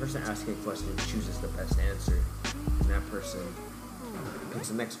the person asking a question chooses the best answer, and that person picks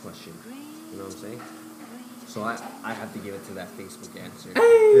the next question. You know what I'm saying? So I have to give it to that Facebook answer.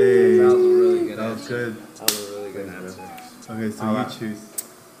 Hey, That was a really good that was answer. good. That was a really good answer. Okay, so Alright. you choose.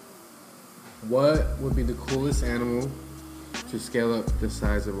 What would be the coolest animal to scale up the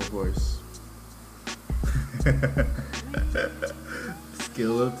size of a horse?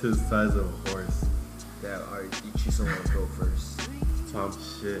 Scale up to the size of a horse. Yeah, alright, you choose someone to go first. Tom.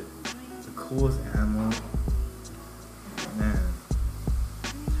 Shit. The coolest animal. Man.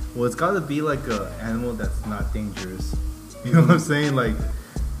 Well, it's gotta be like a animal that's not dangerous. You know what I'm saying? Like,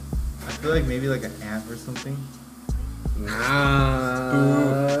 I feel like maybe like an ant or something.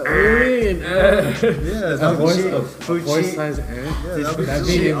 Nah. Yeah, A that's horse-sized ant? Yeah, that'd be That'd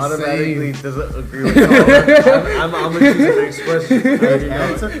cool. be automatically insane. doesn't agree with y'all. I'm gonna choose the next question.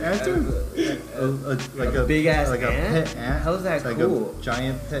 Like a big ass like ant? a pet ant. How's that like cool? a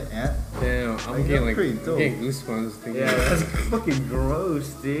giant pet ant. Damn, Like, I'm that's getting pretty like dope. goosebumps thinking Yeah, about that's it. fucking gross,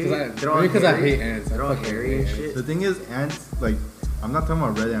 dude. Because I hate ants. They're all I fucking hairy hate and ants. shit. The thing is, ants. Like, I'm not talking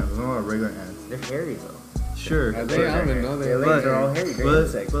about red ants. I'm talking about regular ants. They're hairy though. Sure. Are they? I don't even know Their they're legs are all hairy. They're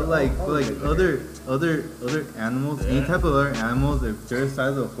insects. But like other animals, any type of other animals, if they're the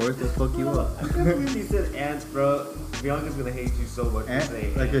size of a horse, they'll fuck you up. I can't believe you said ants, bro. Bianca's gonna hate you so much for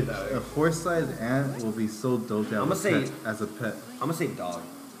saying Like ant, a dog. horse-sized ant will be so dope to have I'ma a say- pet, as a pet. I'm gonna say dog.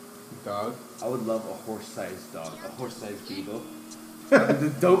 Dog? I would love a horse-sized dog, a horse-sized beagle.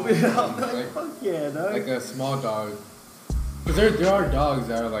 The dope it up. Like- Fuck yeah, dog. Like a small dog. Because there are dogs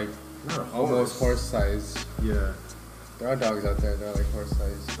that are like Not a almost horse size. Yeah. There are dogs out there that are like horse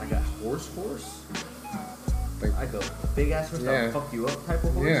size. Like a horse? Like, Like a big ass horse Yeah. that'll fuck you up type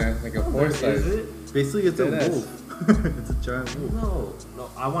of horse? yeah, like a horse Is size. it? Basically, it's a Deadass. wolf. It's a giant wolf. No,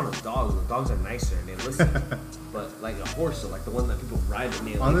 I want a dog. The dogs are nicer and they listen. But like a horse, so like the one that people ride and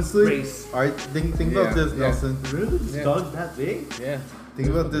they like Honestly, race. alright, think about Yeah, this, yeah. Nelson. Really? This Yeah. dog's that big? Yeah. Think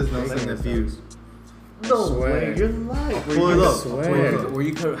about this, Like Nelson. this If you No swear. way, you're lying. pull it up, swear. pull it up. Where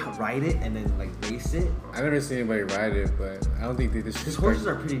you could ride it and then like race it. I never seen anybody ride it, but I don't think they Because disrespect. horses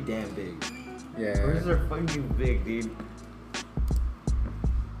are pretty damn big. Yeah. Horses are fucking big, dude.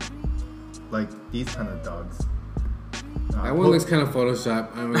 Like these kind of dogs. That one looks kind of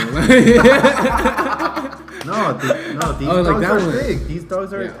Photoshop. I'm gonna lie. No, these Oh, like dogs that are one. big. These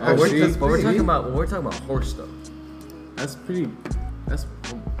dogs are Yeah. are Oh, just see? as But we're big. talking about horse though. That's pretty. That's.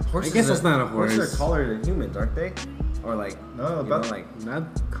 Horses I guess that's are- not a horse. Horses are taller than humans, aren't they? Or like No, you know, but like Not.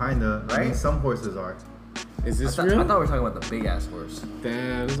 kinda. I mean, Right? some horses are. Is I this thought, real? I thought we were talking about the big ass horse.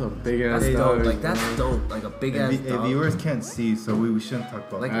 Damn, this is a big ass That's dog. dope. Like that's dope. Like a big ass And dog. viewers can't see, so we shouldn't talk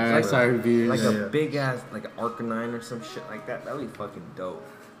about Like- that. Alright, sorry, viewers. Like Yeah, a yeah. big ass, like an Arcanine or some shit like that. That'd be fucking dope.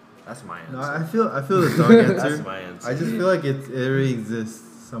 That's my answer. No, I feel the dog answer. That's my answer. I just feel like it already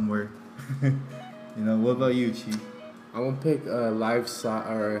exists somewhere. You know, what about you, Chi? I'm gonna pick a life size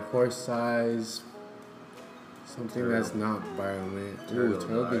or a horse size. Something that's not violent. Ooh, Turtle,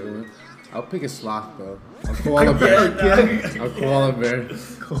 turtle big right. one. I'll pick a sloth though. A koala bear. A koala bear.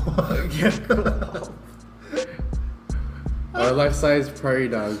 Or a life size prairie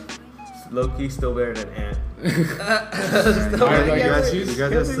dog. Low-key still better than ant. Alright, You I guys, gotta you choose.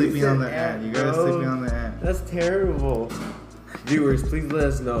 guys are sleeping on the ant. You guys are bro. sleeping on the ant. That's terrible. Viewers, please let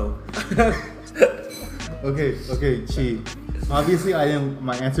us know. Okay, Chi. Obviously,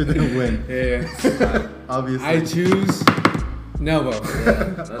 my answer didn't win. Yeah. Obviously. I choose Nelvo.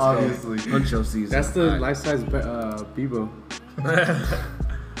 Let's go. Obviously. Huncho season. That's the Alright. life size Bebo.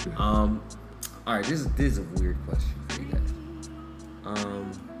 All right. This is a weird question for you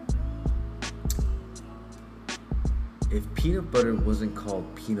guys. If peanut butter wasn't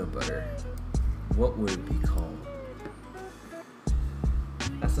called peanut butter, what would it be called?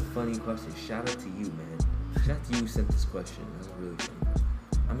 That's a funny question. Shout out to you, man. Shout out to you who sent this question. That's a really funny question.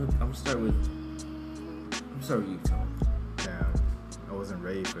 I'm gonna start with you, Tom. Damn, I wasn't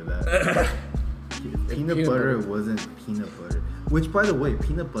ready for that. Peanut peanut butter butter. wasn't peanut butter. Which, by the way,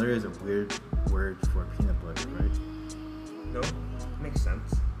 peanut butter is a weird word for peanut butter, right? No, makes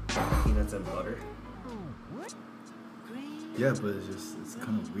sense. Peanuts and butter. Yeah, but it's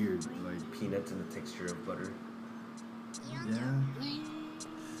kind of weird. Like, Peanuts and the texture of butter. yeah.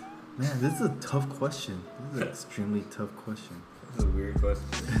 Man, this is a tough question. This is an extremely tough question. That's a weird question.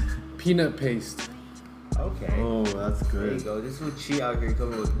 Peanut paste. Okay. Oh, that's There you good. go. This is cheat out here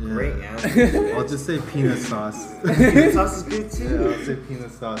coming with Yeah. great answers. I'll just say peanut sauce. Peanut sauce is good Yeah, too. I'll say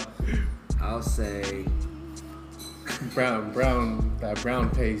peanut sauce. I'll say. That brown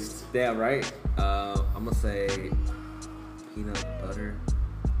paste. Yeah, right. I'm gonna say peanut butter.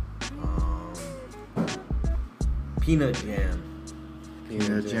 Peanut jam.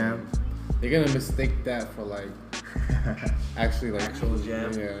 Peanut jam. They're gonna mistake that for like actually like Actual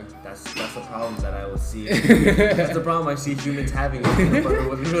jam. Yeah. That's a problem that I will see. That's the problem I see humans having. With peanut butter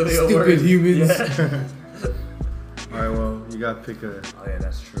wasn't really a word. Stupid humans. Yeah. All right, well, you gotta pick a. Oh yeah,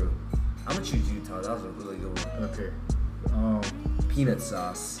 that's true. I'm gonna choose Utah. That was a really good one. Okay. Peanut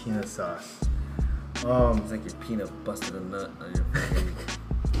sauce. Peanut sauce. It's like your peanut busted a nut on your fucking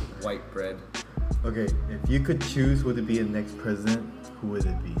white bread. Okay, if you could choose who to be the next president, who would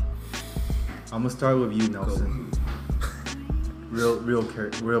it be? I'm gonna start with you, Nelson. Real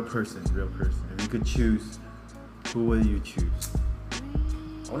person. If you could choose, who would you choose?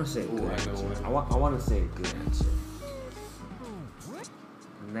 I want to say a good I know answer. one. I want to say a good answer.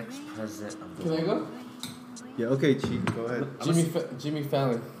 Next president of the Can I go? Yeah, okay, Chief, go ahead. Jimmy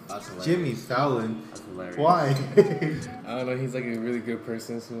Fallon. That's hilarious. Jimmy Fallon. That's hilarious. Why? I don't know. He's like a really good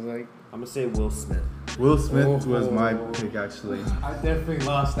person. So like, I'm gonna say Will Smith. Will Smith was my Oh. pick, actually. I definitely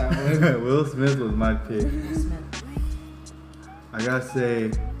lost that one. Will Smith was my pick. Smith. I gotta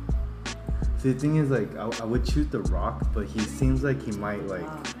say, see, the thing is, like, I would choose The Rock, but he seems like he might, like,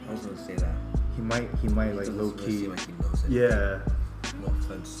 Wow. I was gonna say that. he might, like, Doesn't low really key. seem like he knows it. Yeah, No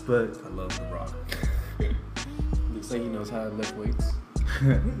offense. but I love The Rock. Looks like he knows how to lift weights.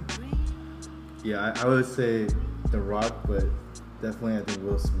 yeah, I would say The Rock, but definitely I think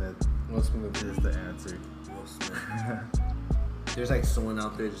Will Smith Will Smith. is the answer. Will Smith. There's like someone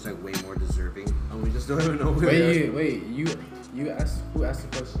out there just like way more deserving, and we just don't even know who they are. Wait. You asked who asked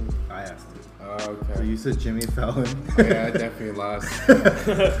the question? I asked it. Oh, So okay. you said Jimmy Fallon. Oh, yeah, I definitely lost.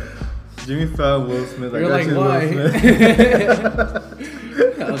 Jimmy Fallon, Will Smith. You're I like, got you, why? Will Smith.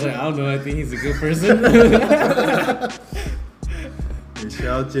 I was like, I don't know. I think he's a good person. Hey,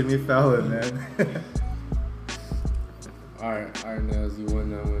 shout out Jimmy Fallon, man. all right, Nels, you won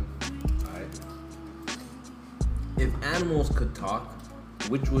that one. Alright. If animals could talk,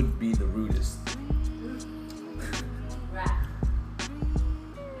 which would be the rudest? Rat.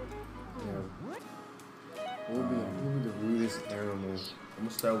 Yeah. Who would be the rudest animal? I'm gonna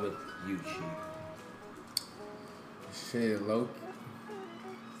start with you, Chief. Shit, Loki.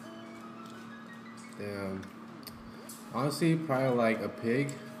 Damn. Honestly, probably like a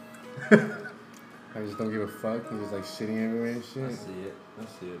pig. I just don't give a fuck. He's just like shitting everywhere and shit. I see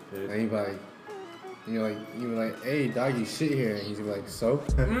it, pig. And you be like, hey dog, you shit here, and he's gonna be like, so?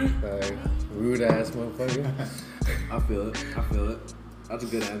 Like, rude ass motherfucker. I feel it. That's a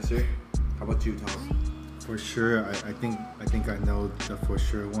good answer. How about you, Tom? For sure, I think I know the for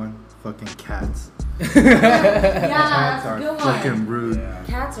sure one. Fucking cats. Yeah, Cats that's a are good fucking one. rude.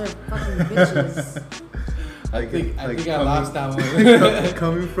 Cats are fucking bitches. I think I coming- lost that one.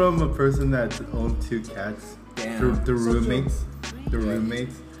 Coming from a person that's owned 2 cats, Damn. the roommates, Yeah.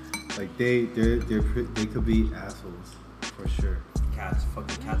 like they could be assholes for sure. Cats are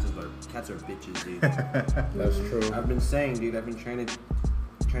bitches, dude. That's true. I've been saying, dude. I've been trying to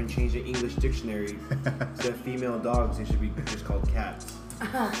change the English dictionary. Instead of female dogs, they should be just called cats.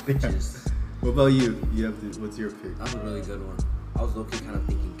 Bitches. What about you? What's your pick? That's a really good one. I was low-key kind of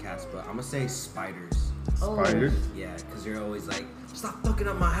thinking cats, but I'm gonna say spiders. Oh. Spiders? Yeah, because you're always like, stop fucking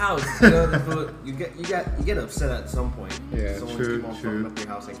up my house. You know, you get upset at some point. Yeah, Someone true, keep on true, fucking up your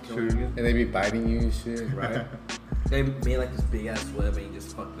house and killing true. you. And they be biting you and shit. Right? They made like this big ass web and you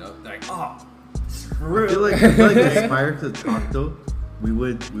just fucked it up. They're like, oh, I screw feel it. like if spider could talk though, we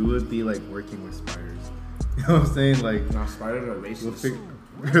would be like working with spiders. You know what I'm saying? Like, Nah, spiders are racist. we'll figure.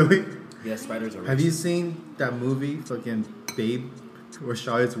 Really? Yeah, spiders are racist. Have you seen that movie, fucking Babe, or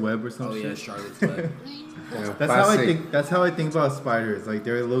Charlotte's Web or some Oh shit? yeah, Charlotte's Web. Yeah, That's how I think about spiders. Like,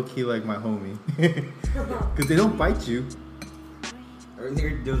 they're low key like my homie, because they don't bite you.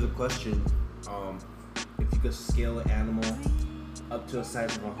 Earlier there was a question, if you could scale an animal up to the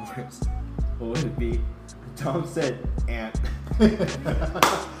size of a horse, what would it be? Tom said ant.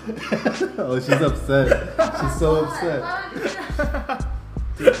 Oh, she's upset. She's so upset.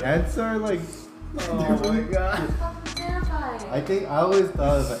 Dude, ants are like Oh my god. Fucking terrifying. I think I always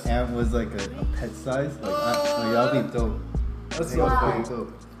thought of an ant was like a pet size. Like that'd be dope. That's Wow. Wow. Pretty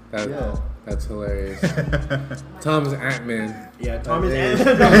dope. That, Yeah. That's hilarious. Tom's Ant-Man. Yeah, Tom is Hey. Ant.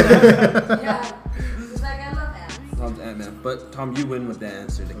 Yeah. He's like, I love ants. Tom's Ant-Man. But Tom, you win with the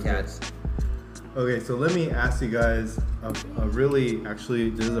answer. The cats. Okay, so let me ask you guys a really,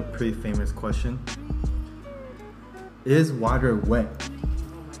 actually, this is a pretty famous question. Is water wet?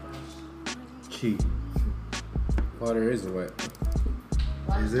 Oh my gosh. Chi. Water is wet.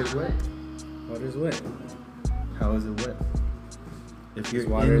 Is it wet? Water is wet. How is it wet? If you're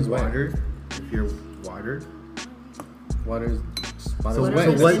Water in is wet. water, if you're water. Water is So, Water wet.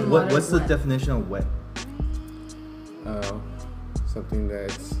 is in water what's is the wet. definition of wet? Something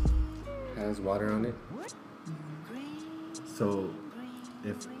that has water on it. So,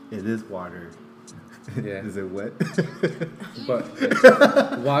 if it is water, Yeah. is it wet?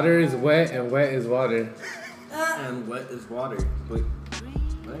 But water is wet and wet is water. And wet is water. But,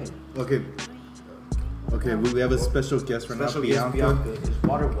 man. Okay. Okay, we have a special guest right Special now, guest Bianca. Bianca. Is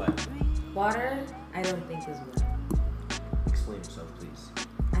water wet? Water, I don't think is wet. Explain yourself, please.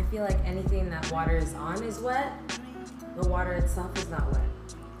 I feel like anything that water is on is wet. The water itself is not wet.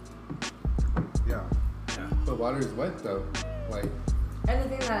 Yeah. But water is wet though. Like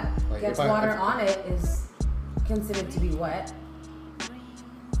Anything that Like, gets if I- water if- on it is considered to be wet.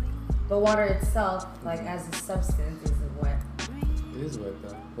 The water itself, like as a substance, isn't wet. it is wet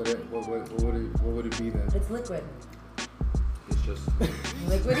though. What would it be then? It's liquid. It's just.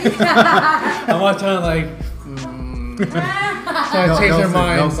 Liquidy. I'm not trying to like trying to change their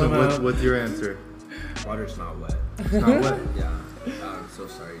mind Nelson, somehow. what's your answer? Water's not wet. It's not wet. Yeah. I'm so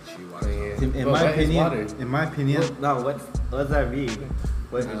sorry, Chi. Water's not wet. In But my wet is opinion, water. in my opinion, No, what does that mean?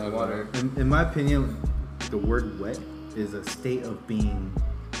 What I is don't water? in my opinion, the word wet is a state of being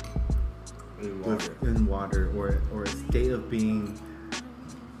In water. in water, or a state of being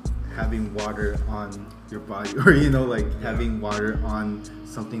having water on your body, or like having water on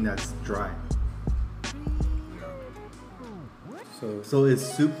something that's dry. So is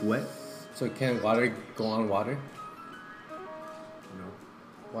soup wet? So can water go on water? No.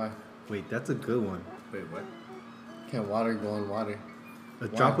 Why? Wait, that's a good one. Wait, what? Can water go on water? A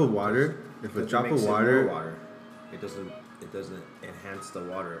drop of water. If a Because it drop makes of it more water, water. It doesn't enhance the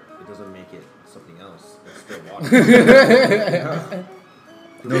water. It doesn't make it something else. It's still water.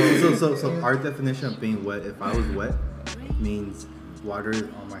 no. So our definition of being wet, if I was wet, means water is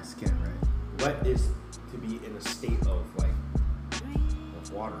on my skin, right? Wet is to be in a state of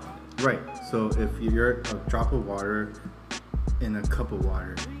water on it. Right. So if you're a drop of water in a cup of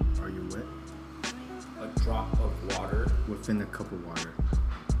water, are you wet? A drop of water Within a cup of water,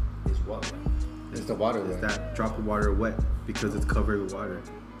 is what wet? Is the water is wet? that drop of water wet because it's covered with water?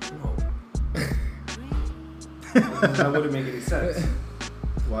 No. That wouldn't make any sense.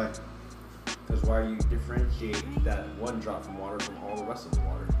 Why? Because why you differentiate that one drop from water from all the rest of the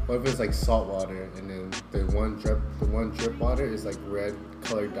water? What if it's like salt water and then the one drip water is like red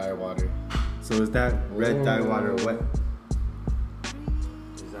colored dye water? So is that red dye water wet?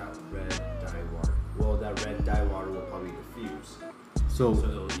 Is that red dye water? Well, that red dye water will probably diffuse. So So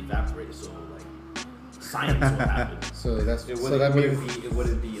it'll evaporate. So like science will happen. So that's It so wouldn't, that it means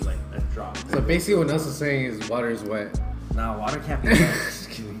wouldn't be like a drop. so basically what Nelson's saying is water is wet. Nah, water can't be wet.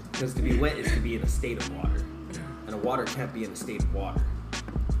 Because to be wet is to be in a state of water. And a water can't be in a state of water.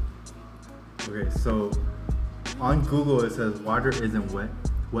 okay, so on Google it says water isn't wet.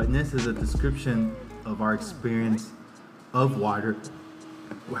 Wetness is a description of our experience of water.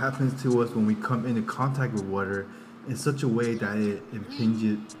 What happens to us when we come into contact with water in such a way that it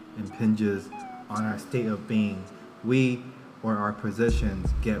impinges on our state of being. We or our possessions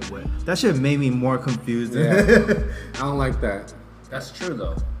get wet. That shit made me more confused. I don't like that. That's true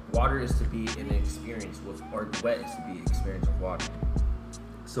though. Water is to be an experience with, or wet is to be an experience of water.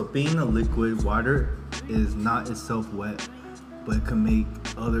 So being a liquid, water is not itself wet, but it can make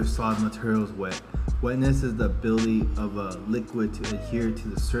other solid materials wet. Wetness is the ability of a liquid to adhere to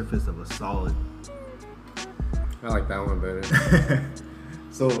the surface of a solid. I like that one better.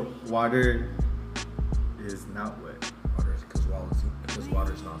 So water is not wet, Water is because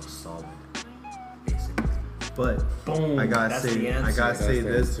water is not a solid, basically. but Boom. I gotta That's say, the I answer. gotta say That's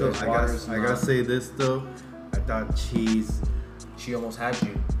the this though. answer. I gotta say this though. I thought cheese. She almost had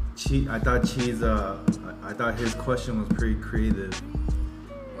you. I thought cheese. I thought his question was pretty creative.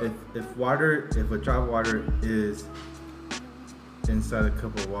 If a drop of water is inside a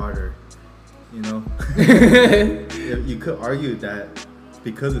cup of water, you could argue that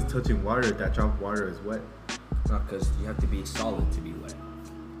because it's touching water, that drop of water is wet. Not because you have to be solid to be wet.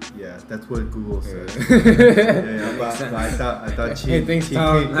 Yeah, that's what Google says. Yeah. But I thought Hey, thanks,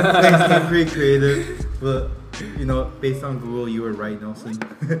 Tom. Thanks, Team Pretty Creative. But you know, based on Google, you were right, Nelson.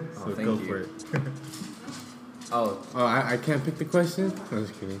 So thank go you. for it. Oh, I can't pick the question? I'm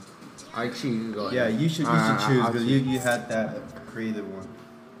just kidding. I choose. Go ahead. Yeah, you should choose I'll because you had that creative one.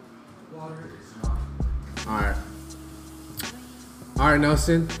 Alright,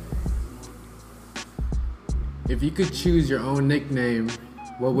 Nelson. If you could choose your own nickname,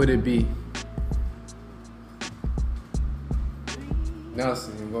 what would it be?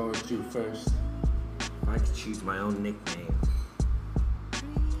 Nelson, what would you first? If I could choose my own nickname.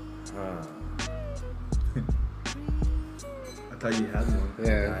 I thought you had one. I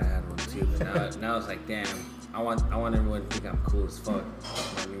Yeah. had one too, but now it's like, damn. I want everyone to think I'm cool as fuck.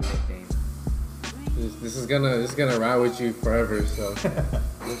 My new nickname. This is gonna ride with you forever, so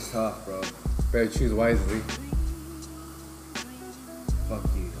It's tough, bro. better choose wisely. Fuck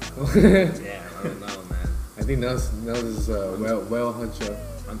you. I Yeah, I don't know, man. think Nelson is whale huncho.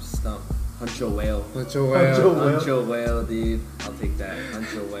 I'm stumped. Huncho whale. Huncho whale. Huncho whale, dude. I'll take that.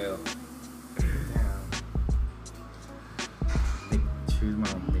 Huncho whale. Damn. Choose my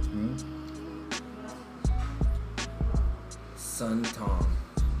own nickname. Son Tom.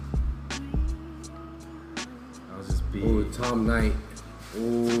 I'll just be. Ooh, Tom Knight.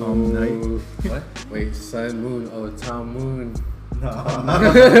 Ooh. Tom Knight? What? Wait, Sun Moon. Oh, Tom Moon. No.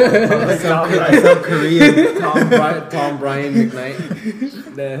 I sound Korean. Tom Bryan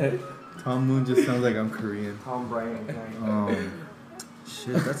McKnight. Tom Moon just sounds like I'm Korean. Tom Bryan McKnight.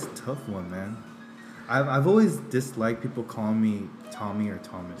 Shit, that's a tough one, man. I've always disliked people calling me Tommy or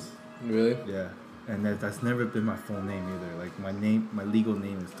Thomas. Really? Yeah, and that's never been my full name either. Like my legal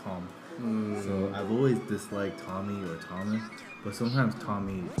name is Tom. So I've always disliked Tommy or Thomas, but sometimes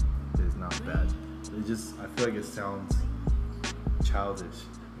Tommy is not bad. I feel like it sounds childish.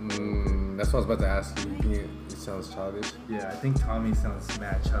 That's what I was about to ask you. It sounds childish. Yeah, I think Tommy sounds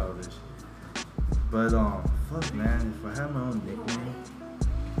mad childish. But fuck, man, if I had my own nickname,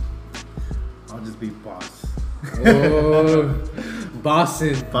 I'll just be Boss. Oh,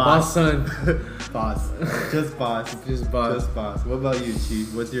 Boston. Boston. Boss. Just Boss. Just Boss. Just Boss. What about you,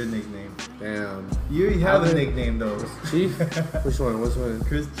 Chief? What's your nickname? Damn. You already have a Alvin. nickname though. Chief? Which one? Which one?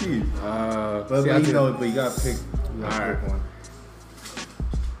 Chris Chief. But See, I you think- know, but you gotta pick. Alright. one.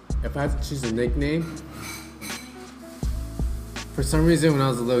 If I had to choose a nickname, for some reason when I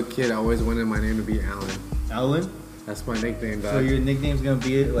was a little kid, I always wanted my name to be Alan. Alan. That's my nickname, dog. So your nickname's gonna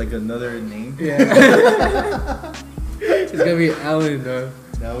be like another name. Yeah. It's gonna be Alan, dog.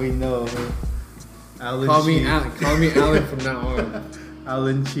 Now we know. Alan. Call me Chi. Alan. Call me Alan from now on.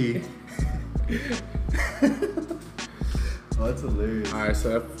 Alan Chi. Oh, that's hilarious. Alright,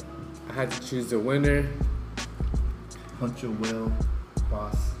 so if I had to choose the winner, Punch a whale,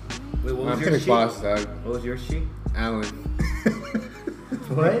 Boss. Wait, what I'm was your picking sheet? Boss, dog. What was your sheet? Alan.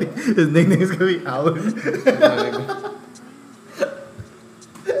 What? His nickname's gonna be Alan.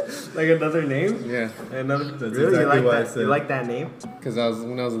 Like another name? Yeah, Another. That's Really? exactly You like what I that? said. You like that name? because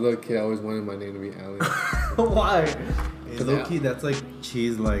when I was a little kid, I always wanted my name to be Alan. Why? Hey, low key, that's like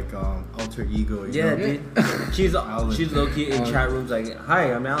Chi's like alter ego. You Yeah, know? dude. She's low key in chat rooms like,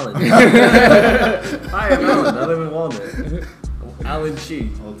 "Hi, I'm Alan." Hi, I'm Alan. I live in Walnut. Alan Chi.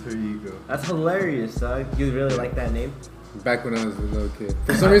 Alter ego. That's hilarious, dog. You really like that name? Back when I was a little kid.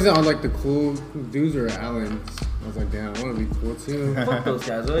 For some reason, I was like the cool dudes were Alans. I was like, damn, I want to be cool too. Fuck those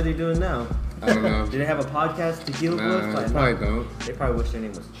guys. What are they doing now? I don't know. Do they have a podcast, Tequila Boys? Nah, probably don't. They probably wish their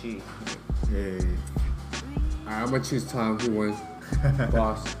name was Chi. Hey. Alright, I'm gonna choose Tom. Who won?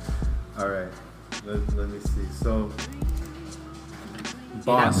 Boss. All right. Let me see. So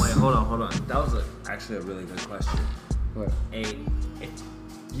Boss. Yeah, wait, hold on. That was actually a really good question. What? Hey, if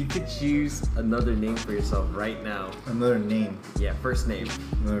you could choose another name for yourself right now. another name, Yeah, first name.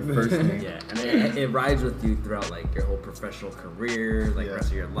 another first name. Yeah, and it rides with you throughout like your whole professional career, like the Yeah. rest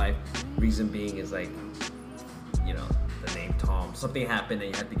of your life. Reason being is like, you know, the name Tom. Something happened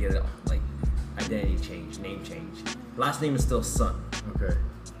and you had to get it like identity change, name change. Last name is still Sun, Okay.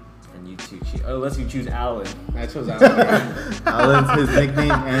 and you two choose. Oh, unless you choose Alan. I chose Alan. Alan's his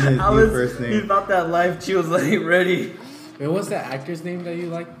nickname and his new Alan's, first he's name. about that life. She was like ready. Wait, what's that actor's name that you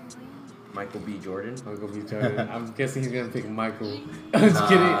like? Michael B. Jordan. I'm gonna be Jordan. I'm guessing he's gonna pick Michael. I'm just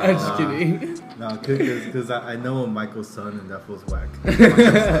kidding. I'm just kidding. No, because I know Michael's son and that was whack.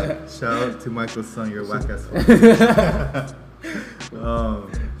 Shout out to Michael's son, you're whack as fuck.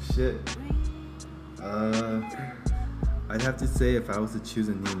 Shit. I'd have to say if I was to choose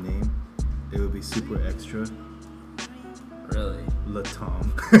a new name, it would be super extra. Really? La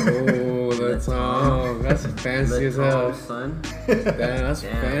Tom. Oh, Le Tom. That's fancy as hell. Son. Damn, that's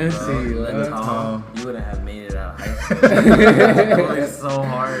fancy. Bro. Le Tom. You wouldn't have made it out of high school. Going so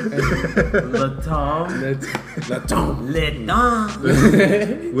hard. Le Tom. Le Tom. Le Tom.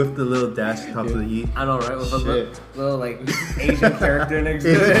 With the little dash top of the E. I know, right? With a Shit. little like Asian character next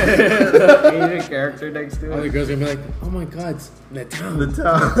to it. Little Asian character next to All the it. girls are gonna be like, oh my god, it's Le Tom. The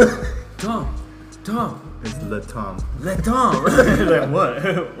Tom. Tom. It's Le Tom. Le Tom. Like what?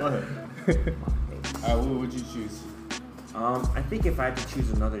 What? What would you choose? I think if I had to choose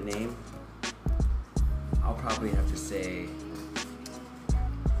another name, I'll probably have to say,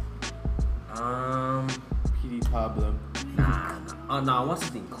 PD Pablo. nah. No, I want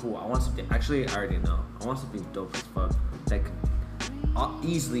something cool. I want something. Actually, I already know. I want something dope as fuck that could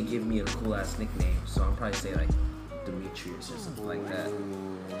easily give me a cool ass nickname. So I'm probably say like Demetrius or something like that,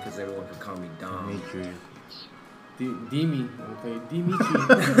 because everyone could call me Dom. Demetrius. Dimi. Okay, Dimitri.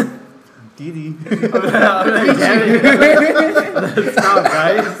 Didi. I'm like, damn it. Stop,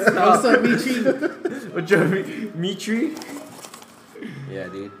 guys. What's up, Mitri? What's your Mitri? Yeah,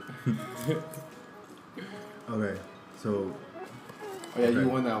 dude. Okay, so Oh yeah, you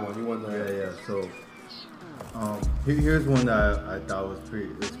won that one. You won that. yeah. So here's one that I thought was a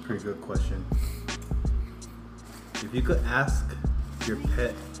pretty good question. If you could ask your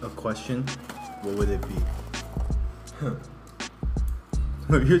pet a question, what would it be?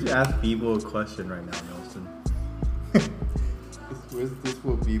 If you just ask people a question right now, Nelson. this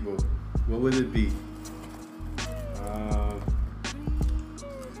will Bebo. What would it be?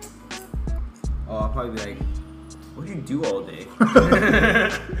 Oh, I'll probably be like, what do you do all day?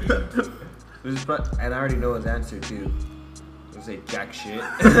 And I already know his answer too. I'll say jack shit.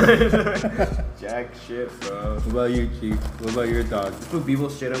 Jack shit, bro. What about you, Chief? What about your dog? This fool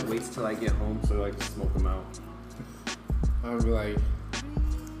Beeble straight up waits till I get home so I can smoke him out. I'm be like,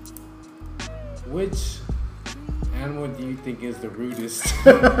 which animal do you think is the rudest?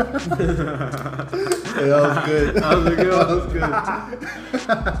 Hey, that was good. That was good.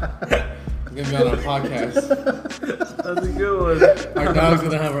 Gonna be on our podcast. That's a good one. Our dog's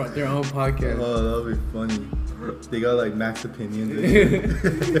gonna have their own podcast. Oh, that'll be funny. They got like max opinions. No,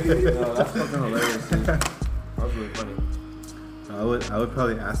 that's fucking hilarious, dude. That was really funny. I would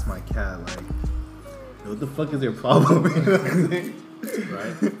probably ask my cat like, what the fuck is your problem? You know what I'm saying?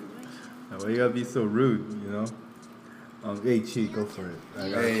 Right? Like, why you gotta be so rude? You know? Hey, Chi, go for it. I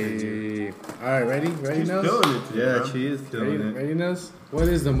got you. Hey. Alright, ready? Ready, Nels? Yeah, Chi is killing it. Ready, Nels? What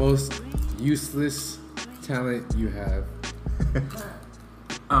is the most useless talent you have?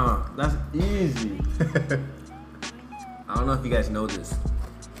 That's easy. I don't know if you guys know this,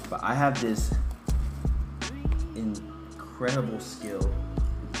 but I have this incredible skill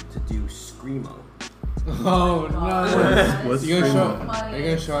to do screamo. Oh no! What's You gonna screamo? show? Are you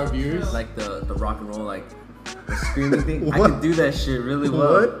gonna show our viewers? Like the rock and roll, like the screaming thing. I What? could do that shit really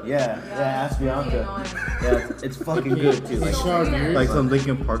well. What? Yeah, ask Bianca. Yeah, it's fucking good too. Like, Show our viewers. Like some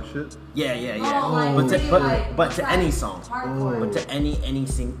Linkin Park shit? yeah. Oh, like, But to, really, but, like, but to any song. Hardcore. But to any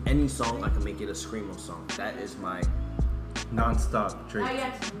song, I can make it a screamo song. That is my Non-stop Now Drake. you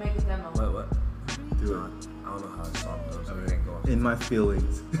have to make a demo. what? Do I don't know how the song goes. I it. can't go. In my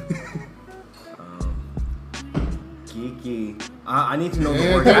feelings. Geeky. I need to know the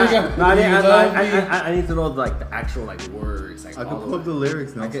Yeah, words. there we go. No, You love me. I need to know like the actual like words. Like I all can the pull up the way.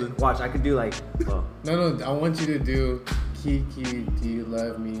 lyrics, I Nelson. could watch. I could do like. Oh. No, I want you to do Kiki, do you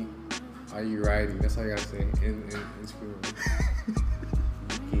love me? Are you riding? That's all you gotta say in Screamo.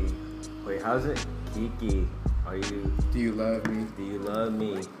 Kiki. Wait, how's it? Kiki. Are you? Do you love me? Do you love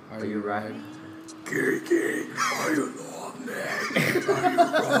me? Are you riding? Kiki. Are you love me?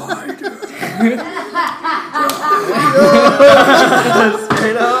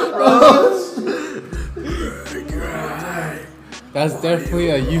 Straight up, bro. That's definitely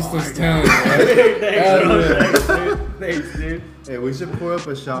a useless talent, right? Thanks, dude. Hey, we should pour up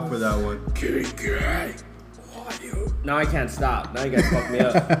a shot for that one. Now I can't stop. Now you guys fuck me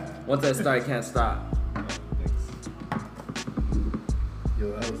up. Once I start, I can't stop.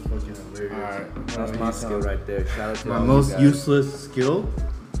 Yo, that was fucking hilarious. Alright. That's my skill right there. Shout out to My all you most guys. useless skill?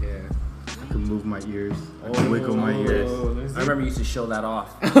 Yeah. I can move my ears. I can wiggle my ears. I remember you used to show that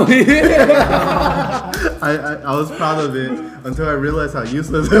off. I was proud of it until I realized how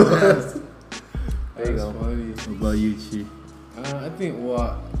useless it was. There you That's go. funny. What about you, Chi? I think,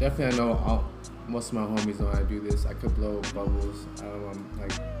 well, definitely I know most of my homies know how to do this. I could blow bubbles.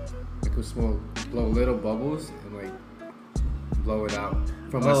 Like, I could blow little bubbles and like blow it out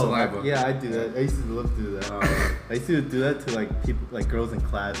from my saliva. Yeah, I do that. I used to love to do that. I used to do that to like people, like girls in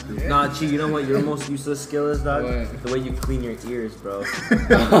class. Too. Nah, Chi, you know what your most useless skill is, dog? What? The way you clean your ears, bro.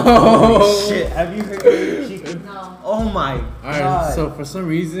 Oh Shit, have you heard of Chi? No. Oh my Alright, god. so for some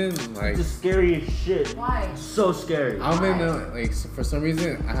reason, like, It's the scariest shit. Why? So scary. I'm in like, so for some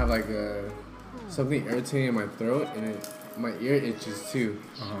reason, I have like something irritating in my throat, and my ear itches too.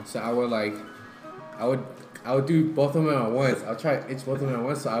 So I would do both of them at once. I'll try to itch both of them at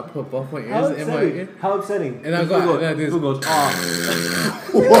once, so I'll put both my ears in my ear. How upsetting. And I'll go, and I do this. Who goes,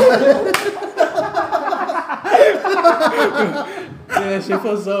 Yeah, that shit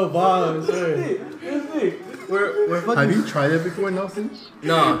feels so bomb. Sorry. We're fucking. Have you tried it before, Nelson?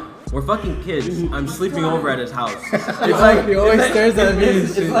 No, we're fucking kids. I'm sleeping over at his house. It's like he always stares at me.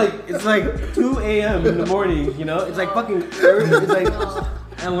 It's like 2 a.m. in the morning. You know, it's like fucking. It's like,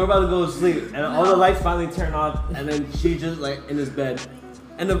 and we're about to go to sleep, and all the lights finally turn off, and then she just like in his bed.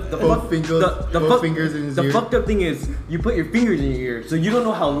 And Both fingers in his ear. The fucked up thing is, you put your fingers in your ear, so you don't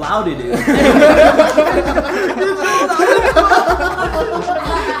know how loud it is.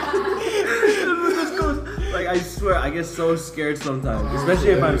 Like, I swear, I get so scared sometimes,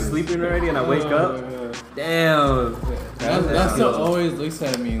 especially if I'm sleeping already and I wake up. Damn. That's what always looks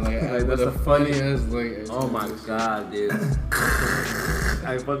at me like Like, with that's a the funny ass like. Oh my god, dude.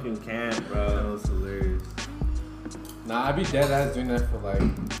 I fucking can't, That bro. was hilarious. Nah, I be dead ass doing that for like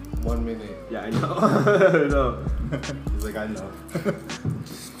 1 minute. Yeah, I know. I know. He's like, I know.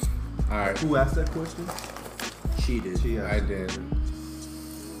 Alright, Who asked that question? Cheated. She I did.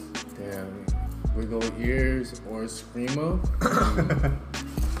 Damn. Wiggle ears or screamo?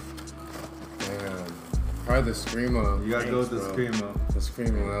 Damn. Probably the screamo. You gotta go with the Thanks, screamo. The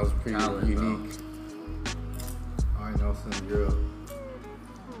screamo, that was pretty Talent, unique. Alright, Nelson, you're up.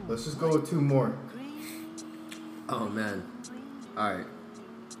 Let's just go with 2 more. Oh man. Alright.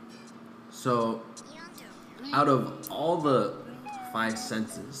 So, out of all the 5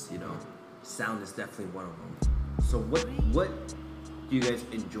 senses, you know, sound is definitely one of them. So what do you guys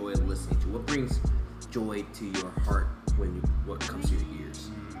enjoy listening to? What brings joy to your heart what comes to your ears?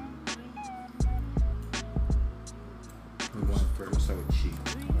 Who went I'm gonna start with Chi.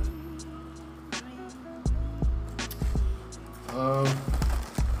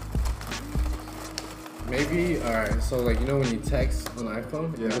 Maybe, alright, so like, you know when you text on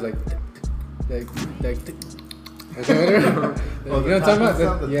iPhone? Yeah. It's like, you Oh, know the what I'm talking about? typing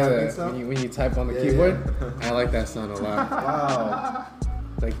sound? The Yeah, typing sound? when you type on the Yeah, keyboard. yeah. I like that sound a lot. Wow.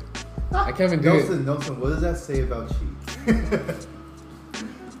 Like, I can't even do it. Nelson, what does that say about Chi?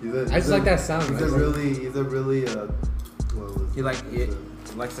 I just like that sound. He's a really, what was He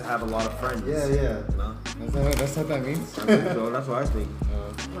likes to have a lot of friends. Yeah, yeah. No? That's what that means? I think so. That's what I think.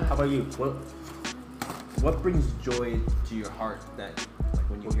 How about you? What brings joy to your heart that, like,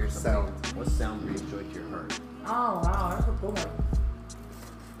 when you hear something? Sound. What sound brings joy to your heart? Oh wow, that's a good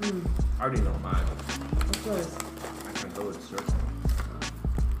one. I already know mine. What's yours? I can go with a circle.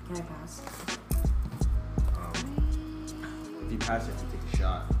 Can I pass? If you pass it, you take a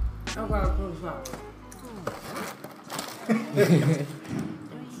shot. Oh wow, cool shot.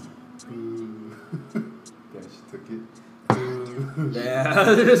 Yeah, she took it. Yeah,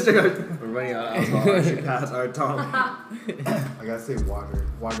 we're running out of alcohol. I should pass our tongue. I gotta say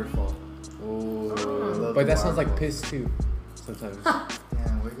waterfall. Oh, but that sounds like piss too, sometimes.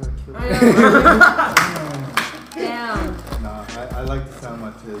 Damn, why you gotta kill I me? know. Damn. Nah, I like the sound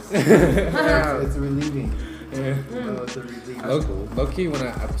like this. It's relieving. Yeah. No, it's a relief. Low key, when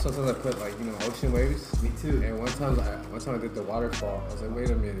sometimes I put like, you know, ocean waves. Me too. And one time I did the waterfall. I was like, wait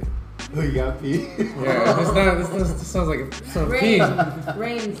a minute. Oh, you got pee? Yeah, this sounds like some pee.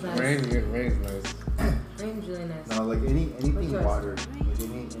 Rain's nice. Rain's nice. Rain's really nice. No, like anything What's yours? water, like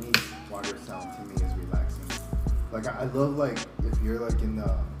any water sound to me is relaxing. Like I love like if you're like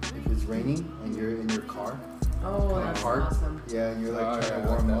if it's raining and you're in your car, Oh, in a that's park, awesome. yeah, and you're like Oh, trying yeah,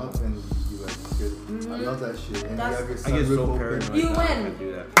 to warm I like up and you like I love that shit. And That's- you have your I get sunroof so open. paranoid. You now win. when I do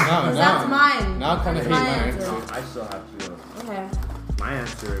that. Because that's mine. Now I kind of hate That's my mine. answer. I still have to go. Okay. My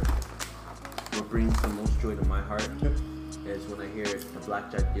answer, what brings the most joy to my heart, is when I hear the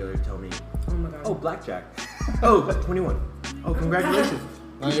blackjack dealer tell me, Oh my god. "Oh, blackjack. Oh, 21. Oh, congratulations."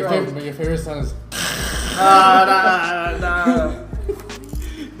 Now your favorite sound is.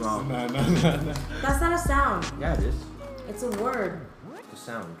 Wrong. Nah. That's not a sound. Yeah, it is. It's a word. It's a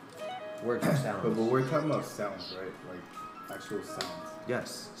sound. Words are sounds. But we're talking about sounds, right? Like actual sounds.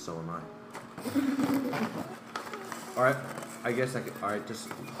 Yes, so am I. Alright, I guess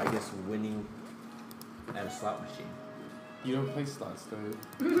winning at a slot machine. You don't play slots, though.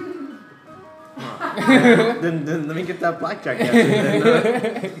 then let me get that blackjack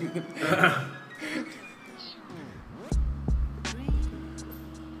answer.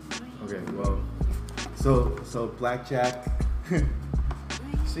 Okay, well, so blackjack.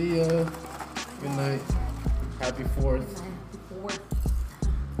 See ya. Good night. Happy 4th.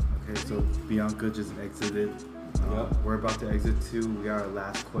 Okay, so Bianca just exited. We're about to exit too. We got our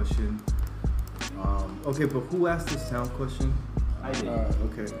last question. Okay, but who asked the sound question? I did.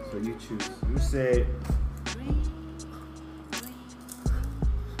 Okay, so you choose. You say.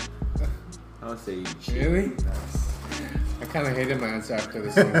 I would say you cheat. Really? I kind of hated my answer after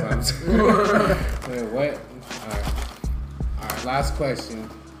this sometimes. Wait, what? Alright, last question.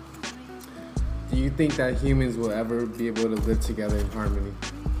 Do you think that humans will ever be able to live together in harmony?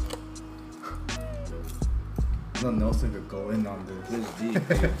 I know Nelson could go in on this. This is deep,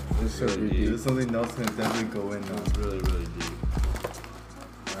 dude. This is really deep. This is something Nelson could definitely go in on. It's really, really deep.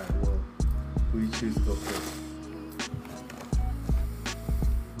 Alright, well, who you choose to go first?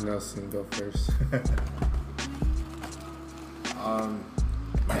 Nelson, go first.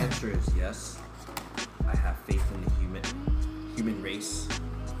 My answer is yes. I have faith in the human race,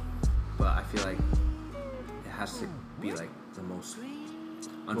 but I feel like it has to be like the most.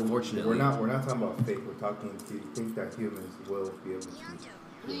 Unfortunately, we're not talking about fate. We're talking. Do you think that humans will be able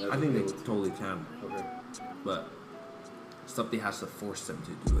to? I think they totally can, Okay. but something has to force them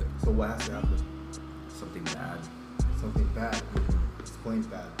to do it. So what has to happen? Something bad. Something bad. Explain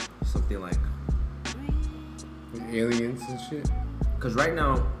bad. Something like, With aliens and shit? because right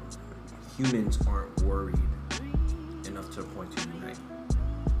now humans aren't worried enough to a point to unite.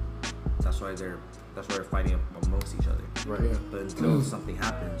 That's why they're fighting amongst each other. Right. Yeah. But until something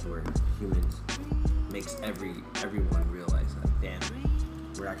happens where humans makes everyone realize that, damn,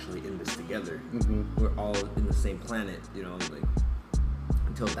 we're actually in this together. Mm-hmm. We're all in the same planet, you know, like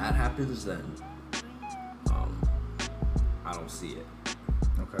until that happens, then I don't see it.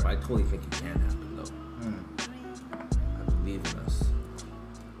 Okay. But I totally think it can happen though. I believe in us.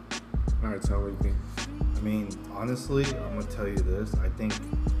 Alright, Tom, what do you think? I mean, honestly, I'm gonna tell you this. I think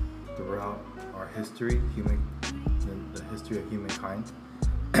throughout our history, the history of humankind,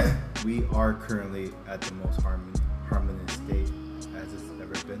 we are currently at the most harmonious state as it's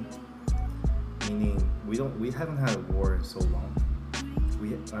ever been. Meaning, we haven't had a war in so long.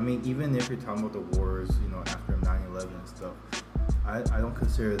 I mean, even if you're talking about the wars, you know, after 9/11 and stuff, I don't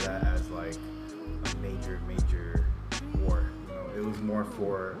consider that as like a major war. You know, it was more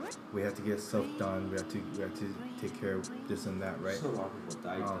for we have to get stuff done. We have to take care of this and that, right? So a lot of people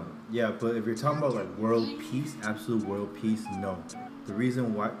died though. Yeah, but if you're talking about like world peace, absolute world peace, no. The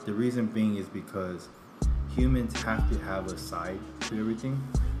reason being is because humans have to have a side to everything.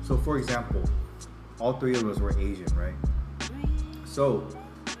 So, for example, all three of us were Asian, right? So,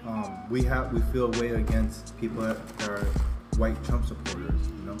 we feel a way against people that are white Trump supporters,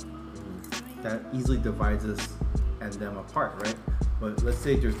 you know? That easily divides us and them apart, right? But let's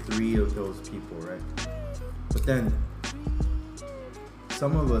say there's three of those people, right? But then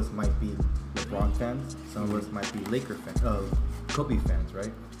some of us might be LeBron fans, some of us might be Laker fans, Kobe fans,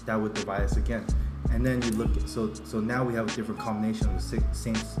 right? That would divide us again. And then you look at, so now we have a different combination of the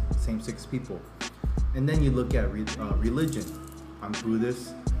same six people. And then you look at religion. I'm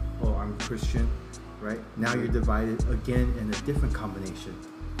Buddhist, or I'm Christian, right? Now you're divided again in a different combination.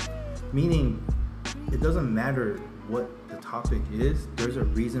 Meaning, it doesn't matter what the topic is, there's a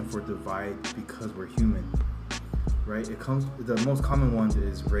reason for divide because we're human, right? The most common ones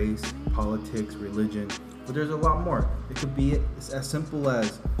is race, politics, religion, but there's a lot more. It could be as simple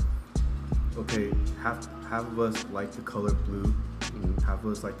as, okay, half of us like the color blue, half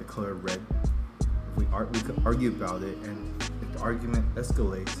of us like the color red. We could argue about it, and if the argument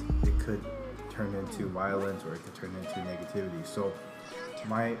escalates, it could turn into violence or it could turn into negativity. So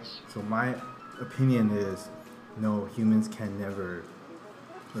my opinion is, no, humans can never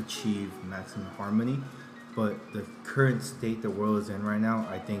achieve maximum harmony, but the current state the world is in right now,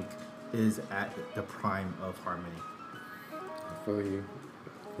 I think, is at the prime of harmony. I feel you.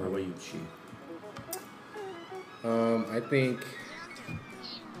 How about you, Chi?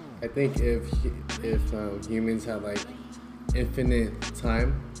 I think if humans had like infinite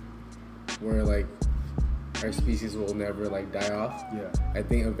time, where like our species will never like die off, Yeah. I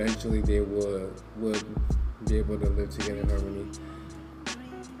think eventually they would be able to live together in harmony.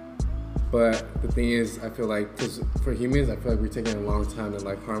 But the thing is, I feel like, because for humans, I feel like we're taking a long time to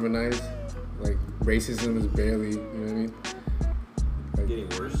like harmonize. Like racism is barely, you know what I mean? Like, Getting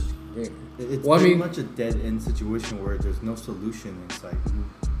worse. yeah. It's Well, I pretty mean- much a dead end situation where there's no solution in sight.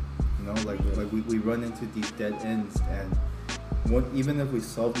 You know, like we run into these dead ends, and even if we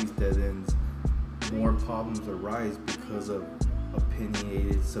solve these dead ends, more problems arise because of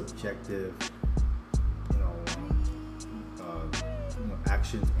opinionated, subjective,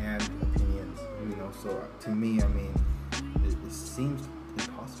 actions and opinions. So to me, I mean, it seems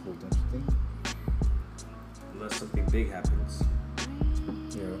impossible, don't you think? Unless something big happens.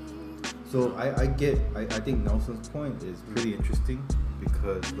 Yeah. So I think Nelson's point is pretty interesting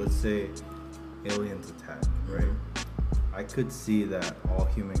because let's say aliens attack, right? I could see that all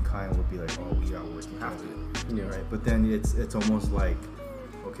humankind would be like, oh, we are working together, Yeah. right? But then it's almost like,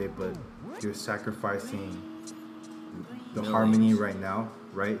 okay, but you're sacrificing the harmony right now,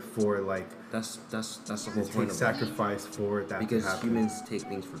 right? For like That's the whole this point big of sacrifice for that because to happen. humans take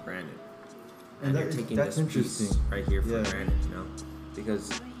things for granted, And you're taking that's this piece interesting. right here for Yeah. granted, because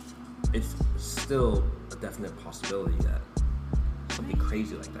it's still a definite possibility that something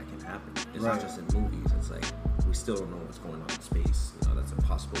crazy like that can happen. It's Right. not just in movies. It's like we still don't know what's going on in space. That's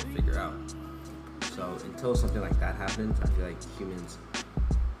impossible to figure out. So until something like that happens, I feel like humans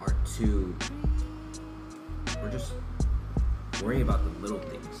are too. We're just worrying about the little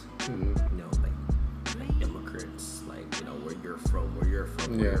things. Like immigrants, like where you're from, where you're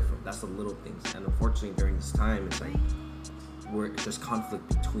from. That's the little things. And unfortunately, during this time, it's like there's conflict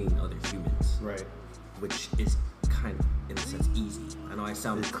between other humans, Right. which is kind of, in a sense, easy. I know I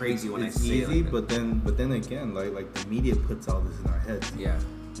sound crazy when I it's say easy, it like that. but then again, like the media puts all this in our heads. Yeah.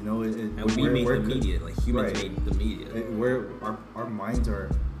 And we made the media, like humans right. made the media. Where our minds are,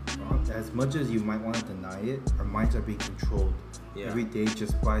 as much as you might want to deny it, our minds are being controlled every day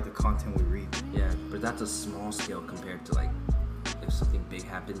just by the content we read. Yeah, but that's a small scale compared to like if something big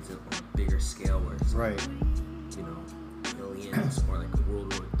happens on a bigger scale where it's Right. aliens or like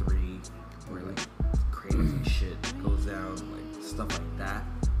World War III where like crazy shit goes down, like stuff like that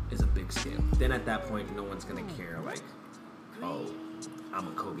is a big scale. Then at that point, no one's gonna care like, oh, I'm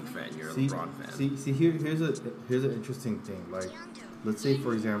a Kobe fan, you're a LeBron fan. See, here's an interesting thing. Like, let's say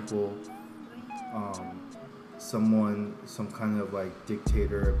for example, some kind of like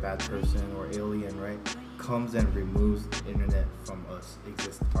dictator, a bad person, or alien, right, comes and removes the internet from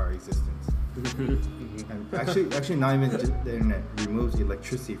our existence. And actually, not even just the internet, removes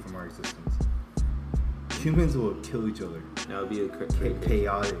electricity from our existence. Humans will kill each other. That would be a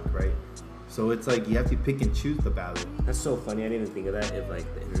chaotic, right? So it's like you have to pick and choose the battle. That's so funny. I didn't even think of that. If like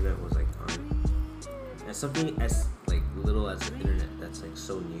the internet was like on, and something as like little as the internet that's like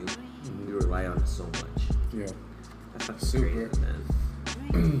so new, we rely on it so much. Yeah. That's fucking Super. crazy,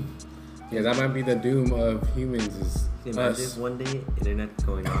 man. Yeah, that might be the doom of humans is Can you imagine us. one day internet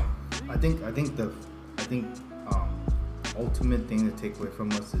going off? I think ultimate thing to take away from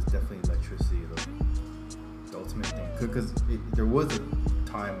us is definitely electricity, though. The ultimate thing, because there was a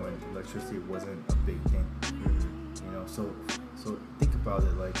time when electricity wasn't a big thing. So think about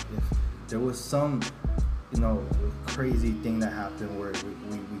it. Like if there was some crazy thing that happened where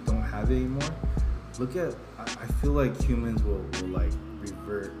we don't have it anymore. Look at, I feel like humans will like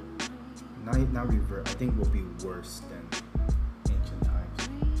revert. Not revert. I think we'll be worse than ancient times.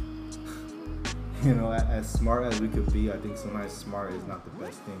 As smart as we could be, I think sometimes smart is not the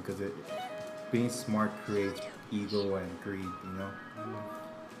best thing because being smart creates ego and greed.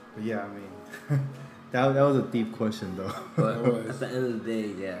 But yeah, I mean, that was a deep question though. But at the end of the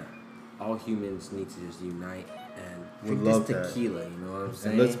day, yeah, all humans need to just unite and Would drink love this that. tequila. You know what I'm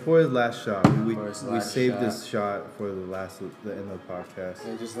saying? And let's pour his last shot. We Pour his we last saved shot. this shot for the end of the podcast.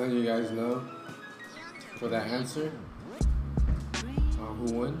 And just letting you guys know for that answer,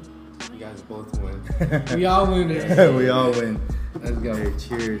 who won? You guys both win. We all win. We all win. Let's go. Hey,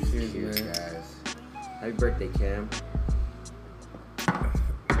 cheers. Cheers, man. guys. Happy birthday, Cam.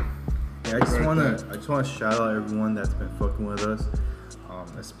 Yeah, I just wanna shout out everyone that's been fucking with us,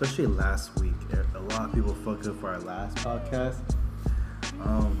 especially last week. A lot of people fucked up for our last podcast.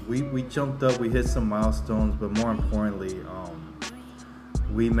 We jumped up, we hit some milestones, but more importantly,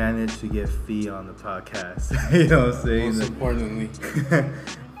 we managed to get Fee on the podcast. You know what I'm saying? Most importantly.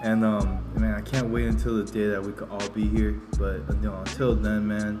 And man, I can't wait until the day that we could all be here. But until then,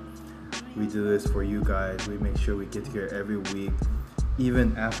 man, we do this for you guys. We make sure we get together every week.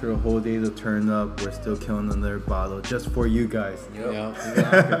 Even after a whole day to turn up, we're still killing another bottle just for you guys. Yeah.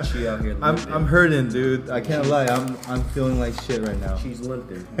 She out here I'm limping. hurting, dude. I can't lie. I'm feeling like shit right now. She's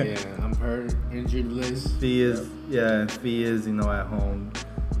limping. Yeah, I'm hurt, injured list. Fee is at home,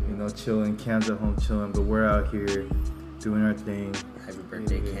 chilling. Cam's at home chilling, but we're out here doing our thing. Happy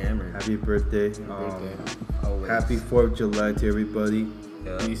birthday, Cameron. Happy birthday. Birthday. Always. Happy 4th of July to everybody.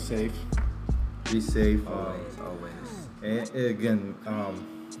 Yeah. Be safe. Be safe. Always. And again,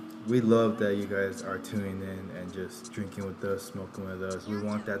 we love that you guys are tuning in and just drinking with us, smoking with us. We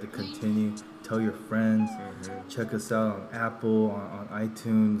want that to continue. tell your friends. Check us out on Apple, on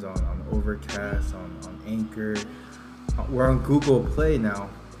iTunes, on Overcast, on Anchor. We're on Google Play now.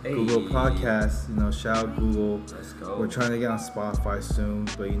 Hey. Google Podcasts, you know, shout out Google. Let's go. We're trying to get on Spotify soon,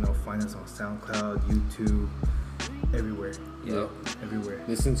 but you know, find us on SoundCloud, YouTube, everywhere. Yeah. Everywhere.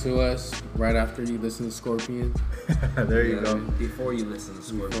 Listen to us right after you listen to Scorpion. There you go. Before you listen to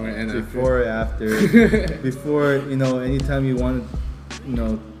Scorpion. Before, after, before, you know, anytime you want to, you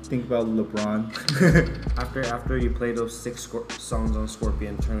know, think about LeBron. After you play those 6 songs on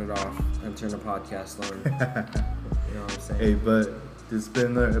Scorpion, turn it off and turn the podcast on. You know what I'm saying? Hey, but this has been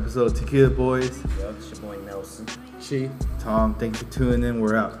another episode of Tequila Boys. Yeah, it's your boy Nelson. She. Tom, thanks for tuning in.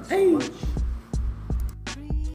 We're out. Hey. So much.